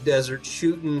around in the desert,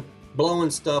 shooting, blowing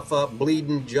stuff up,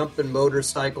 bleeding, jumping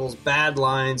motorcycles, bad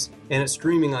lines, and it's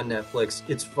streaming on Netflix.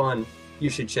 It's fun. You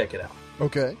should check it out.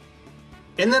 Okay.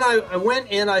 And then I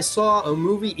went and I saw a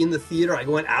movie in the theater. I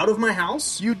went out of my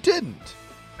house. You didn't?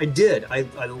 I did. I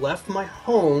left my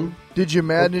home. Did you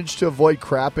manage to avoid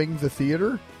crapping the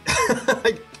theater?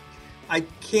 I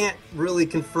can't really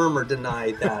confirm or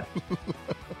deny that.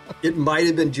 It might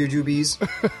have been jujubes.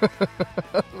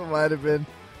 It might have been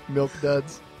milk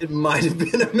duds. It might have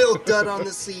been a milk dud on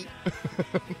the seat.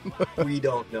 We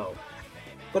don't know.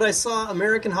 But I saw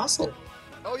American Hustle.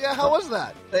 Oh, yeah? How was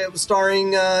that? It was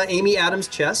starring Amy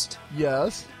Adams-Chest.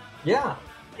 Yes. Yeah.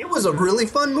 It was a really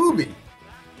fun movie.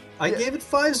 I gave it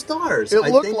 5 stars. It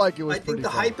looked like it was I think the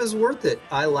fun. hype is worth it.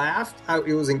 I laughed.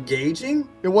 It was engaging.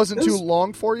 It wasn't too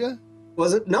long for you?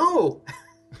 Was it? No.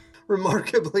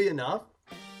 Remarkably enough.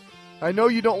 I know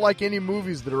you don't like any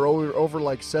movies that are over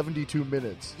like 72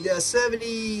 minutes. Yeah,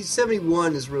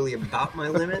 71 is really about my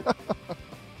limit.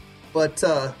 But,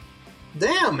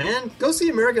 damn, man. Go see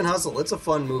American Hustle. It's a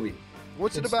fun movie.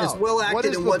 What's it about? It's well acted. What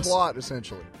is the plot,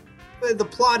 essentially? The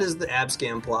plot is the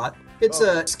Abscam plot. It's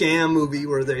a scam movie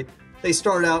where they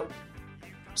start out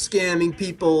scamming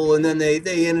people, and then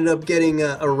they ended up getting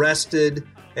arrested,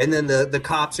 and then the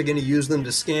cops are going to use them to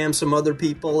scam some other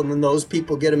people, and then those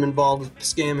people get them involved with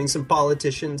scamming some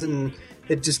politicians, and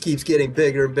it just keeps getting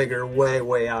bigger and bigger, way,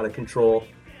 way out of control.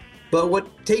 But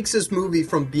what takes this movie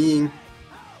from being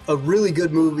a really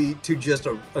good movie to just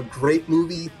a great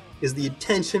movie is the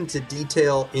attention to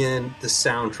detail in the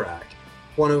soundtrack.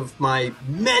 One of my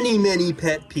many, many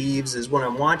pet peeves is when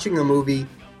I'm watching a movie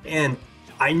and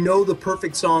I know the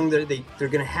perfect song that they're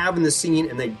going to have in the scene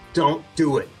and they don't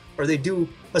do it. Or they do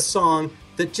a song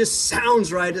that just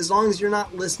sounds right as long as you're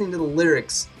not listening to the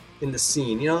lyrics in the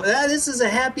scene. You know, this is a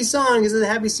happy song. This is a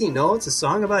happy scene. No, it's a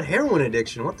song about heroin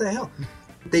addiction. What the hell?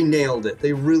 They nailed it.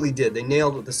 They really did. They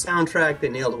nailed it with the soundtrack. They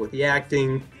nailed it with the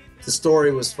acting. The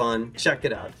story was fun. Check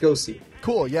it out. Go see it.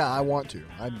 Cool. Yeah, I want to.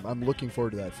 I'm looking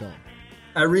forward to that film.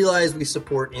 I realize we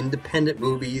support independent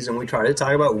movies and we try to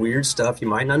talk about weird stuff you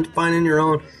might not find on your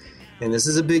own. And this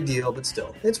is a big deal, but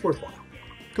still, it's worthwhile.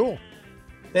 Cool.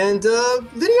 And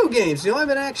video games. You know,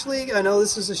 I know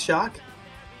this is a shock.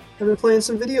 I've been playing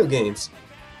some video games.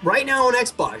 Right now on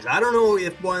Xbox. I don't know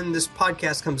if when this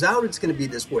podcast comes out, it's going to be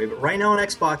this way. But right now on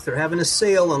Xbox, they're having a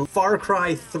sale on Far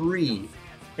Cry 3.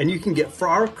 And you can get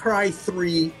Far Cry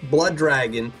 3 Blood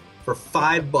Dragon for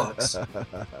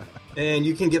 $5. And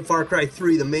you can get Far Cry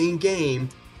 3, the main game,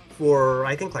 for,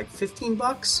 I think, like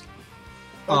 $15.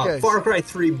 Okay. Far Cry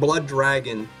 3 Blood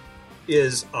Dragon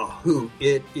is a hoot.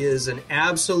 It is an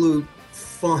absolute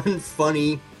fun,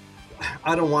 funny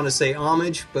I don't want to say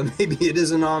homage, but maybe it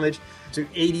is an homage to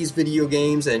 80s video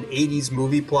games and 80s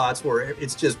movie plots where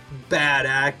it's just bad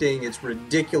acting, it's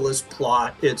ridiculous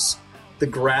plot, it's the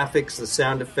graphics, the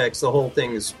sound effects, the whole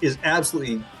thing is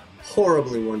absolutely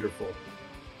horribly wonderful.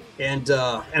 And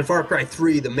Far Cry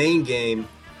 3, the main game,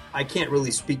 I can't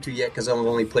really speak to yet because I've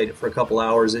only played it for a couple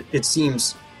hours. It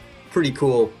seems pretty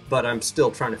cool, but I'm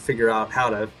still trying to figure out how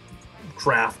to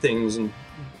craft things and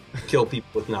kill people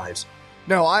with knives.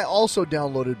 Now, I also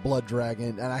downloaded Blood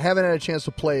Dragon, and I haven't had a chance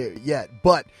to play it yet,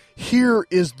 but here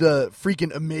is the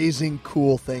freaking amazing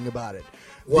cool thing about it.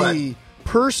 What? The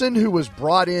person who was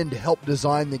brought in to help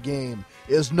design the game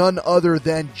is none other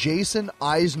than Jason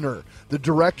Eisner, the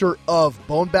director of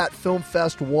BoneBat Film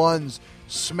Fest 1's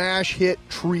smash hit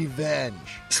Treevenge.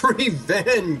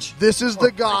 Treevenge! This is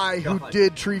the guy who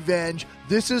did Treevenge.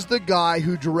 This is the guy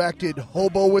who directed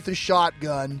Hobo with a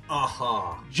Shotgun.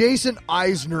 Jason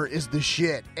Eisner is the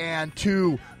shit. And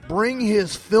to bring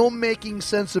his filmmaking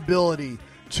sensibility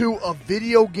to a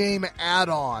video game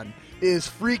add-on is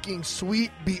freaking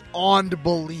sweet beyond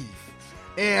belief.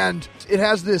 And it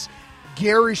has this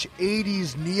garish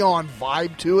 80s neon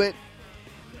vibe to it.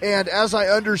 And as I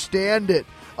understand it,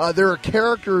 there are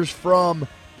characters from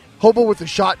Hobo with a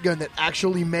Shotgun that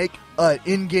actually make an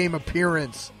in-game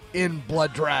appearance in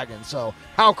Blood Dragon. So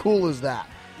how cool is that?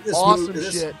 Awesome shit.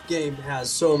 This game has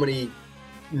so many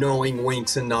knowing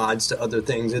winks and nods to other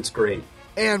things. It's great.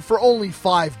 And for only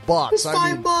 $5, it's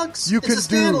 $5. You it's can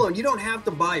a standalone. You don't have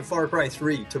to buy Far Cry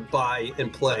 3 to buy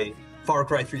and play Far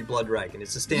Cry 3 Blood Dragon.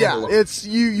 It's a standalone. Yeah, it's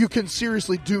you can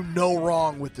seriously do no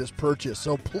wrong with this purchase.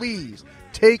 So please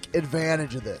take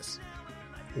advantage of this.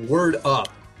 Word up.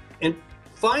 And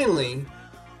finally,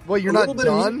 well, you're not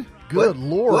done? Good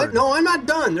Lord. What? No, I'm not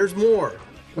done. There's more.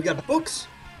 We got books.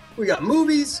 We got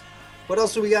movies. What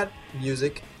else do we got?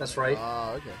 Music. That's right.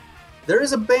 Okay. There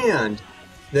is a band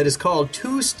that is called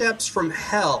Two Steps from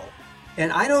Hell.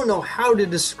 And I don't know how to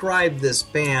describe this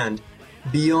band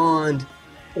beyond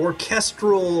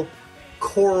orchestral,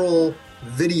 choral,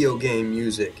 video game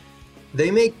music.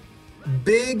 They make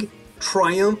big,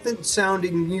 triumphant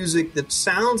sounding music that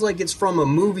sounds like it's from a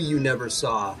movie you never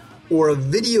saw or a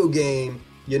video game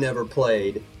you never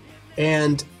played.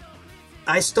 And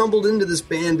I stumbled into this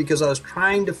band because I was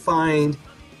trying to find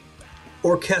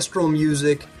orchestral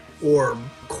music or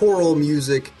choral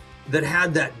music that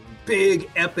had that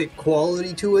big epic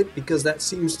quality to it, because that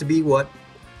seems to be what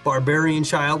Barbarian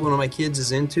Child, one of my kids,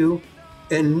 is into,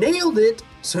 and nailed it.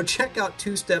 So check out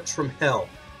Two Steps from Hell.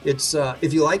 It's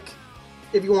if you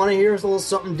want to hear a little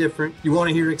something different, you want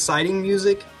to hear exciting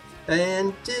music,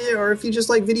 and or if you just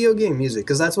like video game music,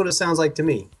 because that's what it sounds like to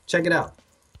me. Check it out.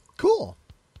 Cool.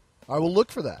 I will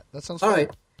look for that. That sounds fun. All right.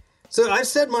 So I've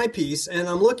said my piece, and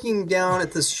I'm looking down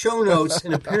at the show notes,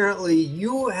 and apparently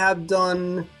you have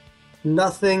done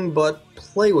nothing but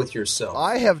play with yourself.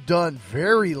 I have done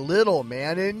very little,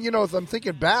 man. And, if I'm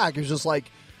thinking back, it's just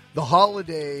like the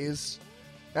holidays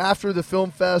after the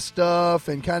Film Fest stuff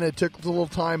and kind of took a little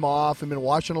time off. I've been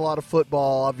watching a lot of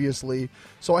football, obviously.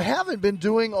 So I haven't been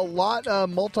doing a lot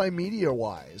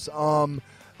multimedia-wise.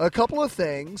 A couple of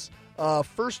things.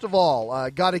 First of all,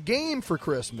 got a game for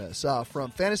Christmas from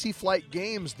Fantasy Flight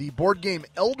Games, the board game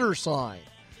Elder Sign,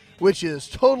 which is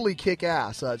totally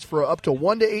kick-ass. It's for up to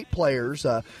 1 to 8 players.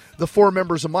 The 4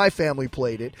 members of my family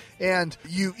played it. And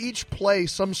you each play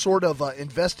some sort of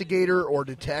investigator or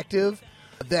detective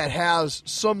that has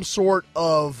some sort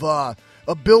of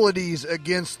abilities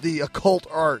against the occult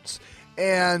arts.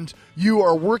 And you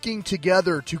are working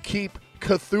together to keep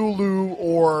Cthulhu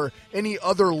or any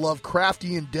other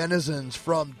Lovecraftian denizens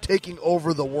from taking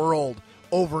over the world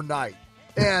overnight.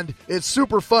 And it's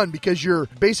super fun because you're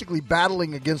basically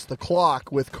battling against the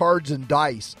clock with cards and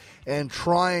dice and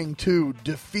trying to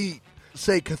defeat,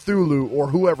 say, Cthulhu or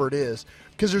whoever it is,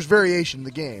 because there's variation in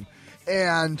the game.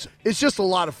 And it's just a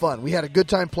lot of fun. We had a good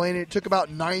time playing it. It took about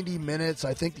 90 minutes.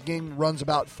 I think the game runs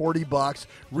about $40.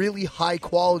 Really high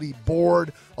quality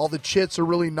board. All the chits are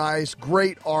really nice.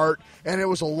 Great art. And it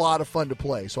was a lot of fun to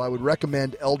play. So I would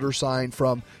recommend Elder Sign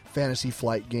from Fantasy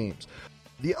Flight Games.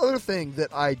 The other thing that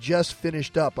I just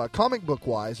finished up, comic book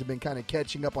wise, I've been kind of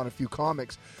catching up on a few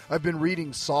comics. I've been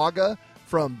reading Saga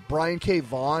from Brian K.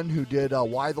 Vaughan, who did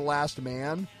Why the Last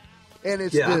Man. And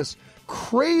it's this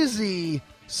crazy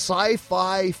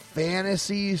sci-fi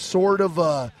fantasy sort of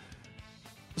a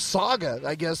saga,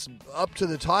 I guess, up to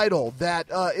the title, that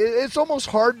it's almost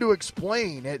hard to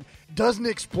explain. It doesn't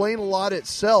explain a lot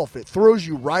itself. It throws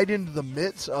you right into the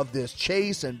midst of this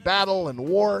chase and battle and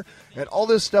war, and all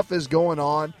this stuff is going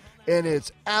on, and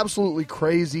it's absolutely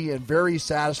crazy and very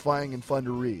satisfying and fun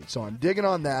to read. So I'm digging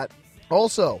on that.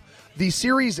 Also, the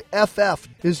series FF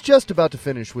is just about to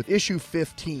finish with issue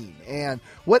 15, and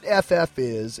what FF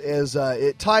is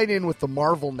it tied in with the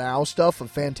Marvel Now stuff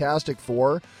of Fantastic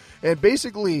Four, and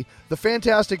basically the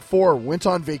Fantastic Four went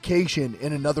on vacation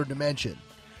in another dimension.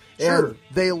 Sure. And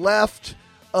they left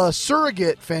a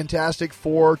surrogate Fantastic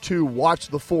Four to watch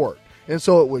the fort. And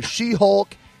so it was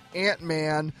She-Hulk,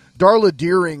 Ant-Man, Darla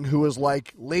Deering, who is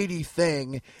like Lady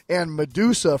Thing, and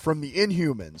Medusa from the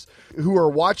Inhumans, who are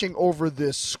watching over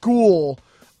this school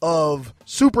of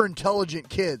super intelligent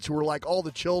kids who are like all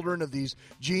the children of these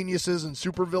geniuses and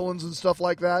supervillains and stuff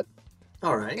like that.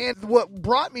 All right. And what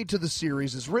brought me to the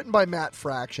series is written by Matt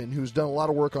Fraction, who's done a lot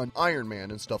of work on Iron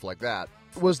Man and stuff like that.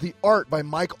 Was the art by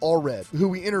Mike Allred, who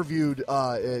we interviewed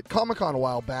at Comic-Con a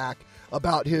while back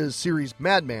about his series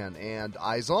Madman and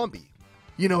iZombie.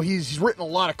 You know, he's written a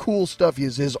lot of cool stuff.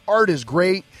 His art is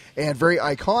great and very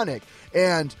iconic.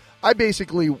 And I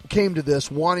basically came to this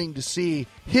wanting to see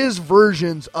his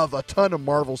versions of a ton of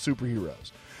Marvel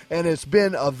superheroes. And it's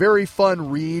been a very fun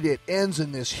read. It ends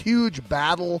in this huge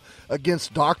battle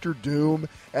against Doctor Doom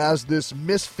as this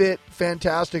misfit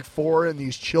Fantastic Four and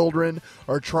these children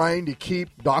are trying to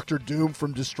keep Doctor Doom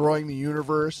from destroying the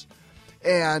universe.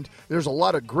 And there's a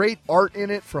lot of great art in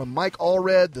it from Mike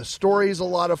Allred. The story's a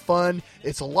lot of fun.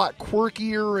 It's a lot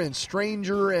quirkier and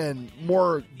stranger and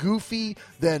more goofy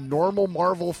than normal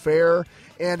Marvel fare.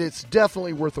 And it's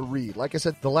definitely worth a read. Like I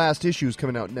said, the last issue is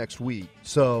coming out next week.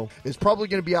 So it's probably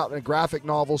going to be out in a graphic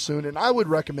novel soon. And I would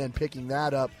recommend picking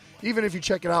that up, even if you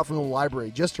check it out from the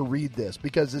library, just to read this.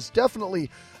 Because it's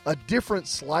definitely a different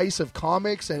slice of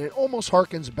comics. And it almost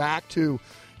harkens back to,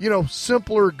 you know,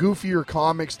 simpler, goofier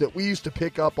comics that we used to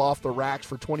pick up off the racks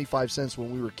for 25 cents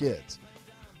when we were kids.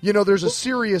 You know, there's a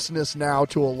seriousness now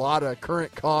to a lot of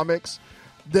current comics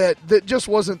that just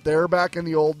wasn't there back in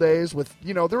the old days with,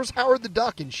 you know, there was Howard the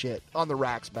Duck and shit on the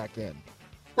racks back then.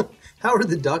 Howard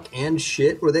the Duck and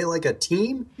shit? Were they like a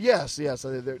team? Yes.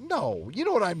 No, you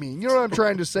know what I mean. You know what I'm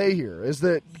trying to say here is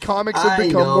that comics have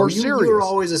become more serious. You were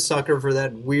always a sucker for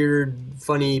that weird,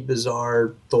 funny,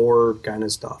 bizarre Thor kind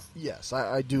of stuff. Yes,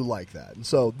 I do like that. And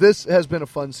so this has been a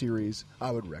fun series.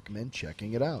 I would recommend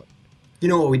checking it out. You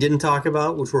know what we didn't talk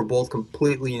about, which we're both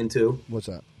completely into? What's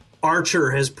that?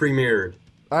 Archer has premiered.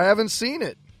 I haven't seen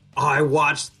it. I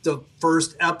watched the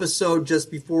first episode just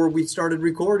before we started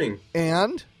recording.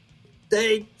 And?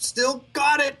 They still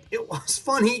got it. It was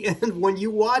funny. And when you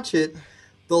watch it,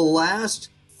 the last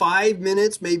 5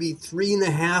 minutes, maybe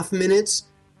 3.5 minutes,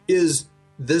 is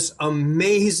this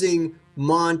amazing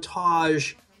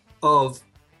montage of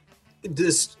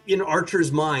this in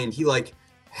Archer's mind. He like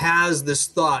has this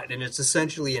thought, and it's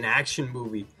essentially an action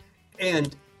movie.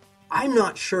 And I'm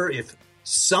not sure if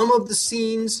some of the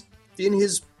scenes in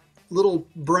his little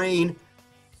brain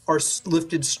are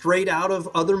lifted straight out of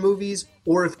other movies,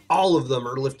 or if all of them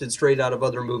are lifted straight out of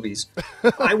other movies.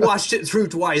 I watched it through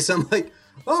twice. I'm like,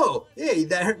 oh, hey,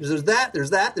 there's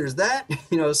that.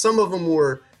 You know, some of them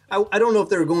were, I don't know if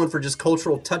they were going for just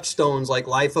cultural touchstones like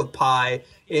Life of Pi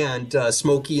and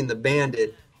Smokey and the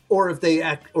Bandit, or if they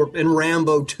in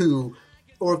Rambo 2,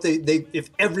 or if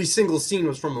every single scene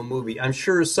was from a movie. I'm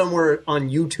sure somewhere on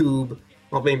YouTube,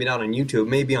 well, maybe not on YouTube,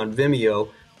 maybe on Vimeo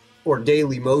or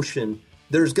Daily Motion,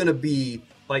 there's going to be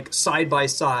like side by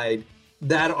side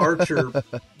that Archer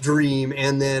dream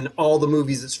and then all the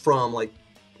movies it's from like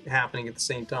happening at the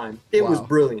same time. It was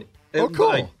brilliant. Oh,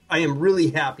 cool. I am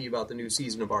really happy about the new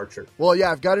season of Archer. Well, yeah,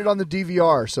 I've got it on the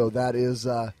DVR, so that is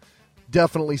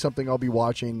definitely something I'll be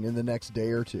watching in the next day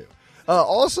or two.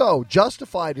 Also,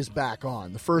 Justified is back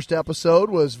on. The first episode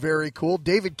was very cool.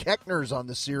 David Koechner's on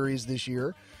the series this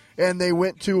year, and they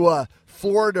went to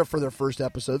Florida for their first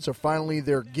episode, so finally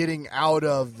they're getting out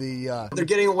of the... They're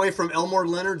getting away from Elmore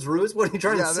Leonard's roots? What are you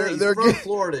trying to say? They're from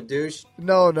Florida, douche.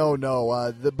 No.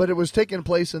 But it was taking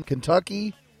place in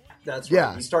Kentucky. That's right.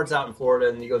 Yeah. He starts out in Florida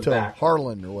and he goes back.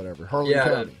 Harlan or whatever. Harlan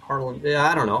County. Harlan. Yeah,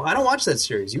 I don't know. I don't watch that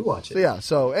series. You watch it.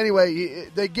 So anyway,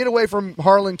 they get away from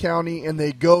Harlan County and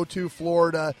they go to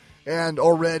Florida, and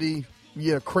already...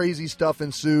 crazy stuff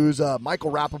ensues.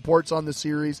 Michael Rappaport's on the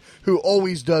series, who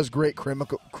always does great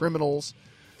criminals.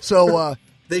 So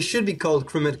they should be called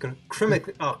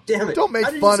Oh, damn it! Don't make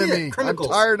fun of me. I'm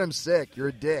tired. I'm sick. You're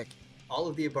a dick. All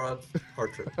of the above are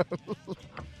true.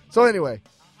 So anyway,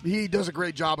 he does a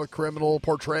great job of criminal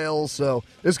portrayals. So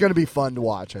it's going to be fun to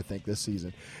watch, I think, this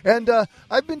season. And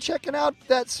I've been checking out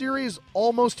that series,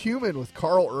 Almost Human, with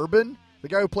Carl Urban. The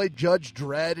guy who played Judge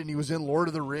Dredd, and he was in Lord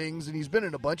of the Rings, and he's been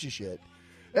in a bunch of shit.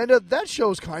 And that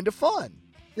show's kind of fun.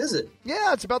 Is it?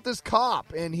 Yeah, it's about this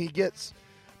cop, and he gets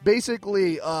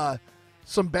basically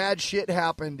some bad shit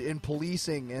happened in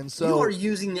policing, and so... You are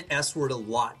using the S word a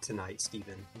lot tonight,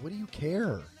 Stephen. What do you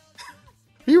care?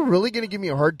 Are you really going to give me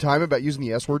a hard time about using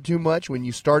the S word too much when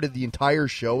you started the entire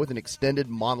show with an extended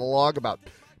monologue about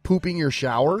pooping your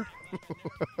shower?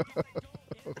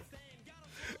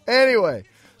 Anyway,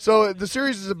 so the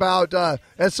series is about,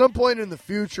 at some point in the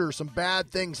future, some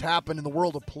bad things happen in the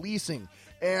world of policing,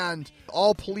 and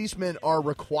all policemen are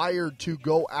required to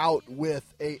go out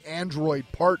with an android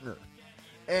partner.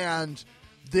 And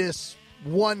this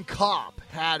one cop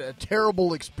had a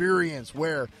terrible experience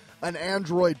where an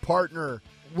android partner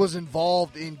was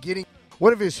involved in getting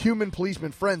one of his human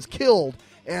policeman friends killed,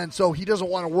 and so he doesn't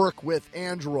want to work with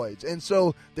androids. And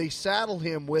so they saddle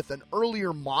him with an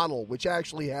earlier model, which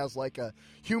actually has like a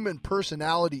human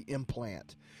personality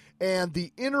implant. And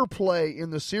the interplay in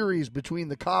the series between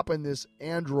the cop and this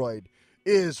android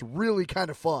is really kind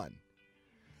of fun.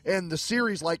 And the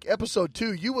series, like episode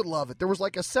 2, you would love it. There was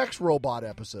like a sex robot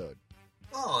episode.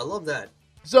 Oh, I love that.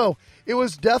 So it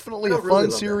was definitely a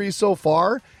fun series so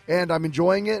far, and I'm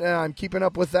enjoying it, and I'm keeping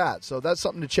up with that. So that's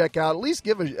something to check out. At least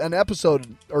give an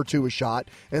episode or two a shot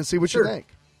and see what you think.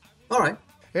 All right.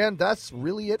 And that's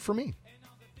really it for me.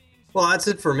 Well, that's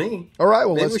it for me. All right.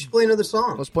 Well, maybe we should play another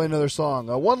song. Let's play another song.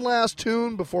 One last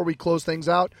tune before we close things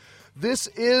out. This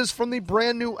is from the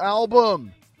brand new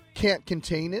album, Can't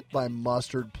Contain It by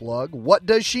Mustard Plug. What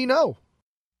Does She Know?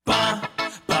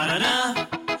 Ba-da-da,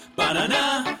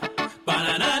 ba-da-da,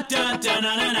 ba-da-da,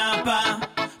 da-da-da-da, ba,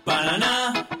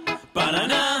 ba-da-da,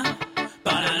 ba-da-da,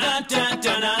 ba-da-da,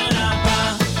 da-da-da-da,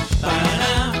 ba,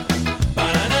 ba-da-da,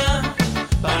 ba-da-da,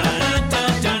 ba-da-da,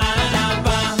 da-da-da-da,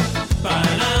 ba,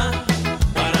 ba-da-da,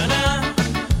 ba-da-da,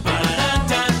 ba-da-da,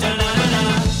 da-da-da-da.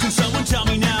 Can someone tell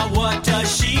me now, what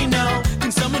does she know?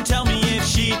 Can someone tell me if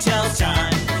she tells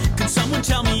time? Can someone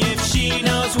tell me if she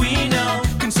knows we know?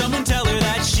 Can someone tell her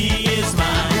that she is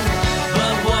mine?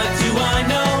 But what do I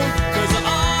know? 'Cause I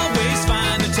always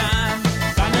find the time.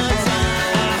 Find the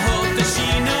time. I hope that she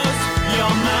knows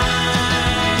you're mine.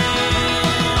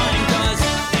 'Cause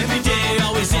every day I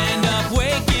always end up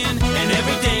waking, and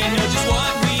every day I know just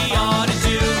what we ought to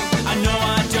do. I know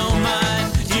I don't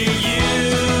mind, do you?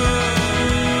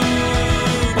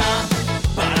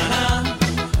 Ba-da-da,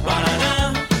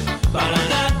 ba-da-da,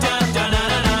 ba-da-da,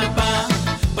 da-da-da-da, ba,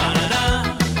 ba-da-da,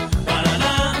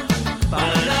 ba-da-da,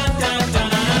 ba-da-da,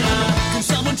 da-da-da-da. Can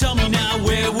someone tell me now,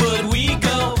 where would we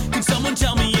go? Can someone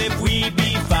tell me if we'd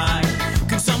be fine?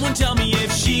 Can someone tell me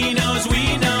if she knows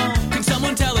we know? Can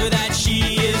someone tell her that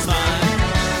she is mine?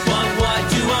 But what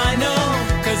do I know?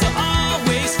 'Cause I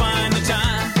always find the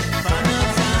time. Find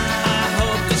the time. I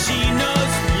hope that she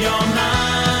knows you're mine.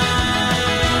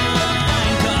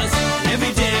 'Cause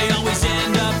every day I always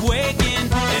end up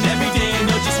waking, and every day I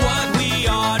know just what we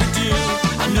ought to do.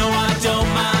 I know I don't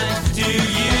mind, do you?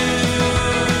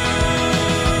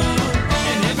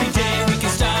 And every day we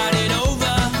can start it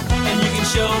over, and you can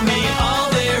show me all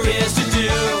there is to do.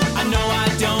 I know I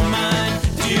don't mind,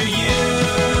 do you?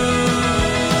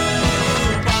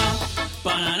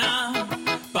 Ba-da-da,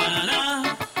 ba-da-da,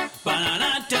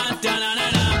 ba-da-da,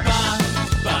 da-da-da-da, ba,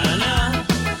 ba-da-da,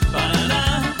 ba-da-da,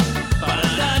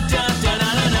 ba-da-da,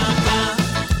 da-da-da-da, ba,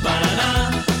 ba-da-da,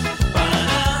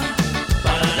 ba-da-da,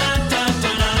 ba-da-da,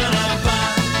 da-da-da-da, ba,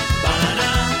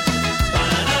 ba-da-da,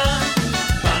 ba-da-da,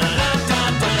 ba-da-da,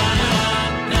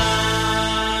 da-da-da-da.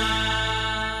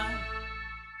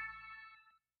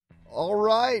 All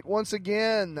right, once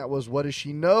again, that was What Does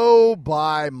She Know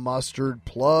by Mustard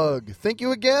Plug. Thank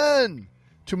you again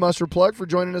to Mustard Plug for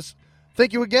joining us.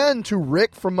 Thank you again to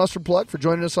Rick from Mustard Plug for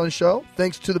joining us on the show.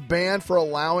 Thanks to the band for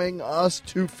allowing us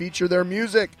to feature their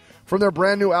music from their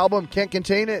brand new album, Can't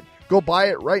Contain It. Go buy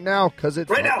it right now because it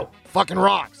fucking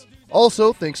rocks.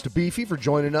 Also, thanks to Beefy for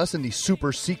joining us in the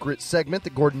super secret segment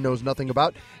that Gordon knows nothing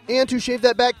about. And to Shave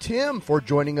That Back Tim for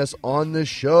joining us on the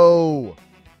show.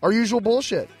 Our usual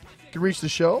bullshit. You can reach the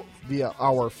show via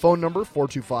our phone number,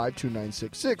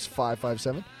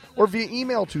 425-2966-557, or via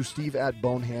email to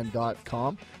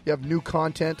steve@bonehand.com. You have new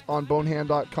content on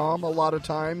bonehand.com a lot of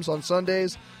times on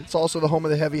Sundays. It's also the home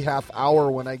of the heavy half hour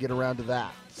when I get around to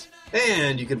that.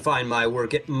 And you can find my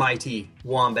work at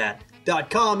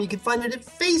mightywombat.com. You can find it at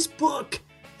Facebook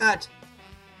at,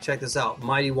 check this out,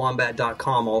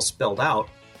 mightywombat.com, all spelled out.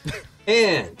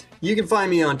 And you can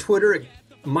find me on Twitter at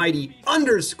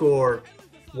mighty_wombat.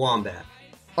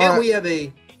 And we have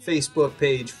a Facebook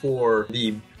page for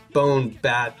the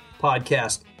BoneBat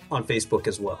podcast on Facebook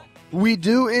as well. We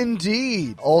do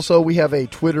indeed. Also, we have a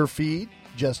Twitter feed,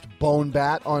 just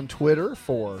BoneBat on Twitter,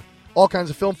 for all kinds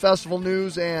of film festival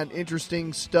news and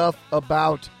interesting stuff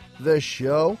about the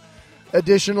show.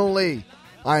 Additionally,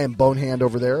 I am Bonehand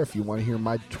over there if you want to hear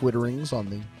my twitterings on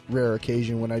the rare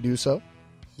occasion when I do so.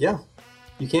 Yeah,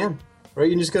 you can. Or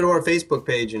you can just go to our Facebook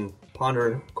page and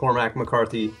ponder Cormac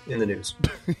McCarthy in the news.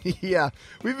 Yeah,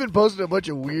 we've been posting a bunch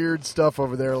of weird stuff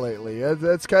over there lately.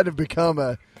 That's kind of become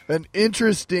an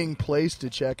interesting place to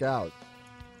check out.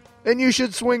 And you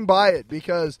should swing by it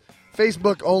because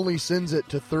Facebook only sends it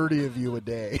to 30 of you a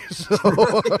day. So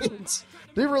Right.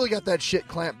 they really got that shit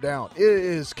clamped down. It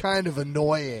is kind of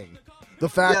annoying. The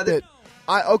fact that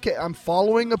I'm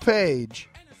following a page,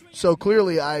 so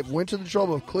clearly I went to the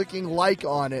trouble of clicking like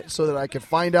on it so that I could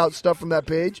find out stuff from that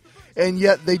page, and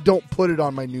yet they don't put it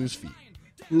on my newsfeed.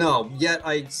 No, yet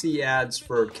I see ads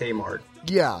for Kmart.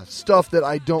 Yeah, stuff that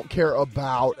I don't care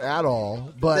about at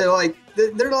all. But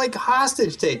they're like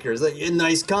hostage takers. Like,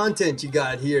 nice content you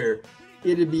got here.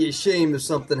 It'd be a shame if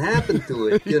something happened to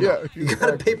it. You know, Yeah, you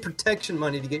got to pay protection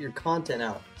money to get your content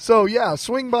out. So yeah,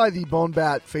 swing by the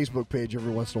BoneBat Facebook page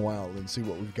every once in a while and see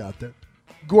what we've got there.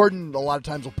 Gordon, a lot of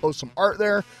times, will post some art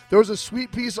there. There was a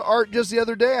sweet piece of art just the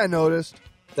other day I noticed.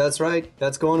 That's right.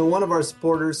 That's going to one of our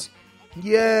supporters.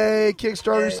 Yay,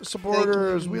 Kickstarter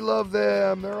supporters. We love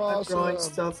them. They're awesome. I'm drawing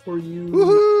stuff for you.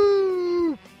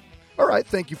 Woohoo! All right,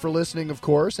 thank you for listening, of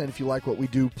course. And if you like what we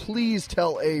do, please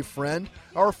tell a friend.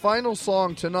 Our final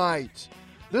song tonight,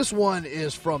 this one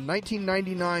is from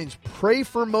 1999's Pray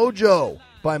for Mojo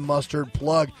by Mustard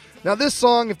Plug. Now, this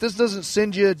song, if this doesn't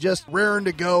send you just raring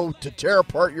to go to tear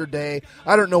apart your day,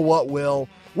 I don't know what will.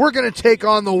 We're going to take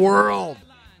on the world.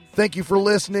 Thank you for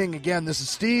listening. Again, this is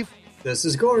Steve. This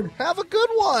is Gord. Have a good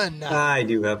one. I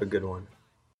do have a good one.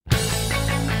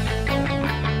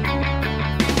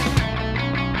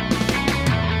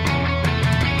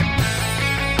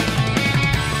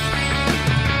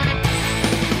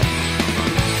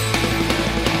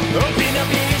 Open up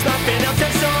ears, bumping up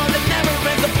their soul that never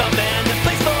ends up bumping the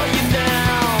place for you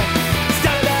now.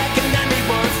 Started back in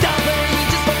 91, stopping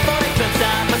just before I couldn't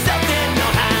stop myself, didn't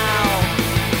know how.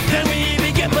 Then we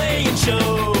began playing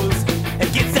shows and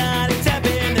get started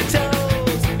tapping their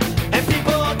toes. And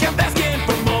people kept asking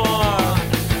for more.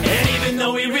 And even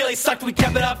though we really sucked, we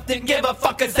kept it up, didn't give a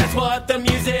fuck, cause that's what the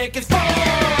music is for.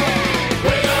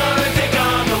 We're gonna take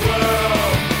on the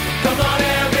world. Come on,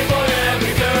 every boy,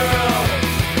 every girl.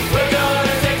 We're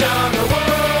gonna take on the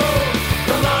world.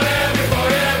 Come on, every boy,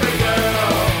 every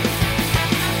girl.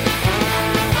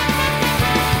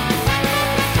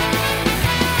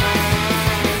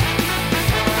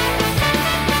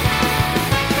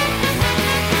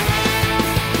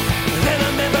 Then I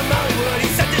remember Mollywood, he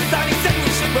said this song, he said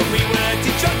we should, but we were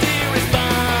too drunk to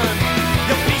respond.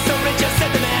 You'll be so rich, I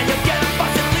said the man, you'll get a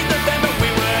bus and leave the van, but we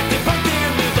were too drunk to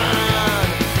move on.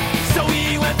 So we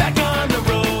went back on the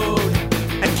road,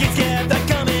 and kids kept on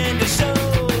coming to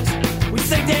shows. We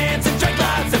sang, dance, and drank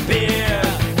lots of beer.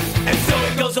 And so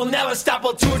it goes, we'll never stop,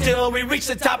 we'll tour till we reach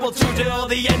the top, we'll tour till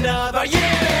the end of our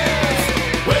years.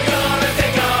 We're gonna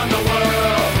take on the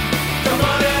world. Come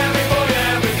on, every boy,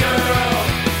 every girl.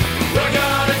 We're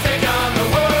gonna take on the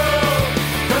world.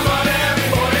 Come on, every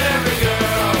boy, every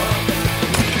girl.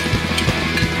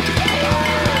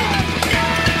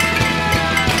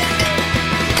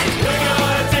 We're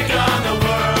gonna take on the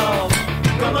world.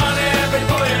 Come on, every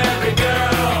boy, every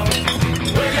girl.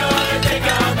 We're gonna take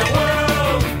on the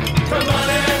world. Come on,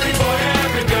 every boy,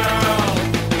 every girl.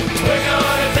 We're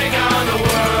gonna take on the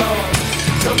world.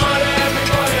 Come on, every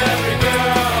boy, every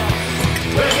girl.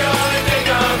 We're gonna take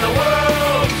on the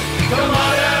world. Come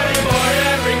on, every boy,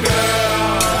 every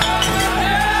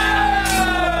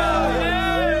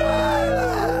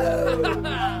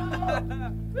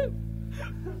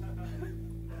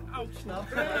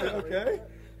Okay.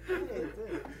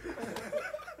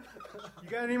 You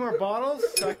got any more bottles?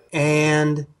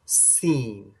 And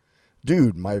scene.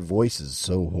 Dude, my voice is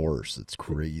so hoarse. It's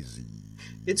crazy.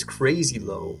 It's crazy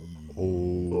low.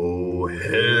 Oh,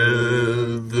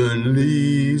 heavenly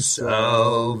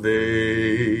salvation.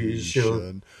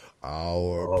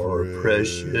 Our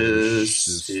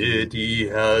precious city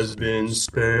has been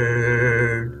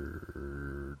spared.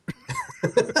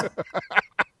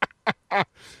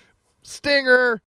 Stinger.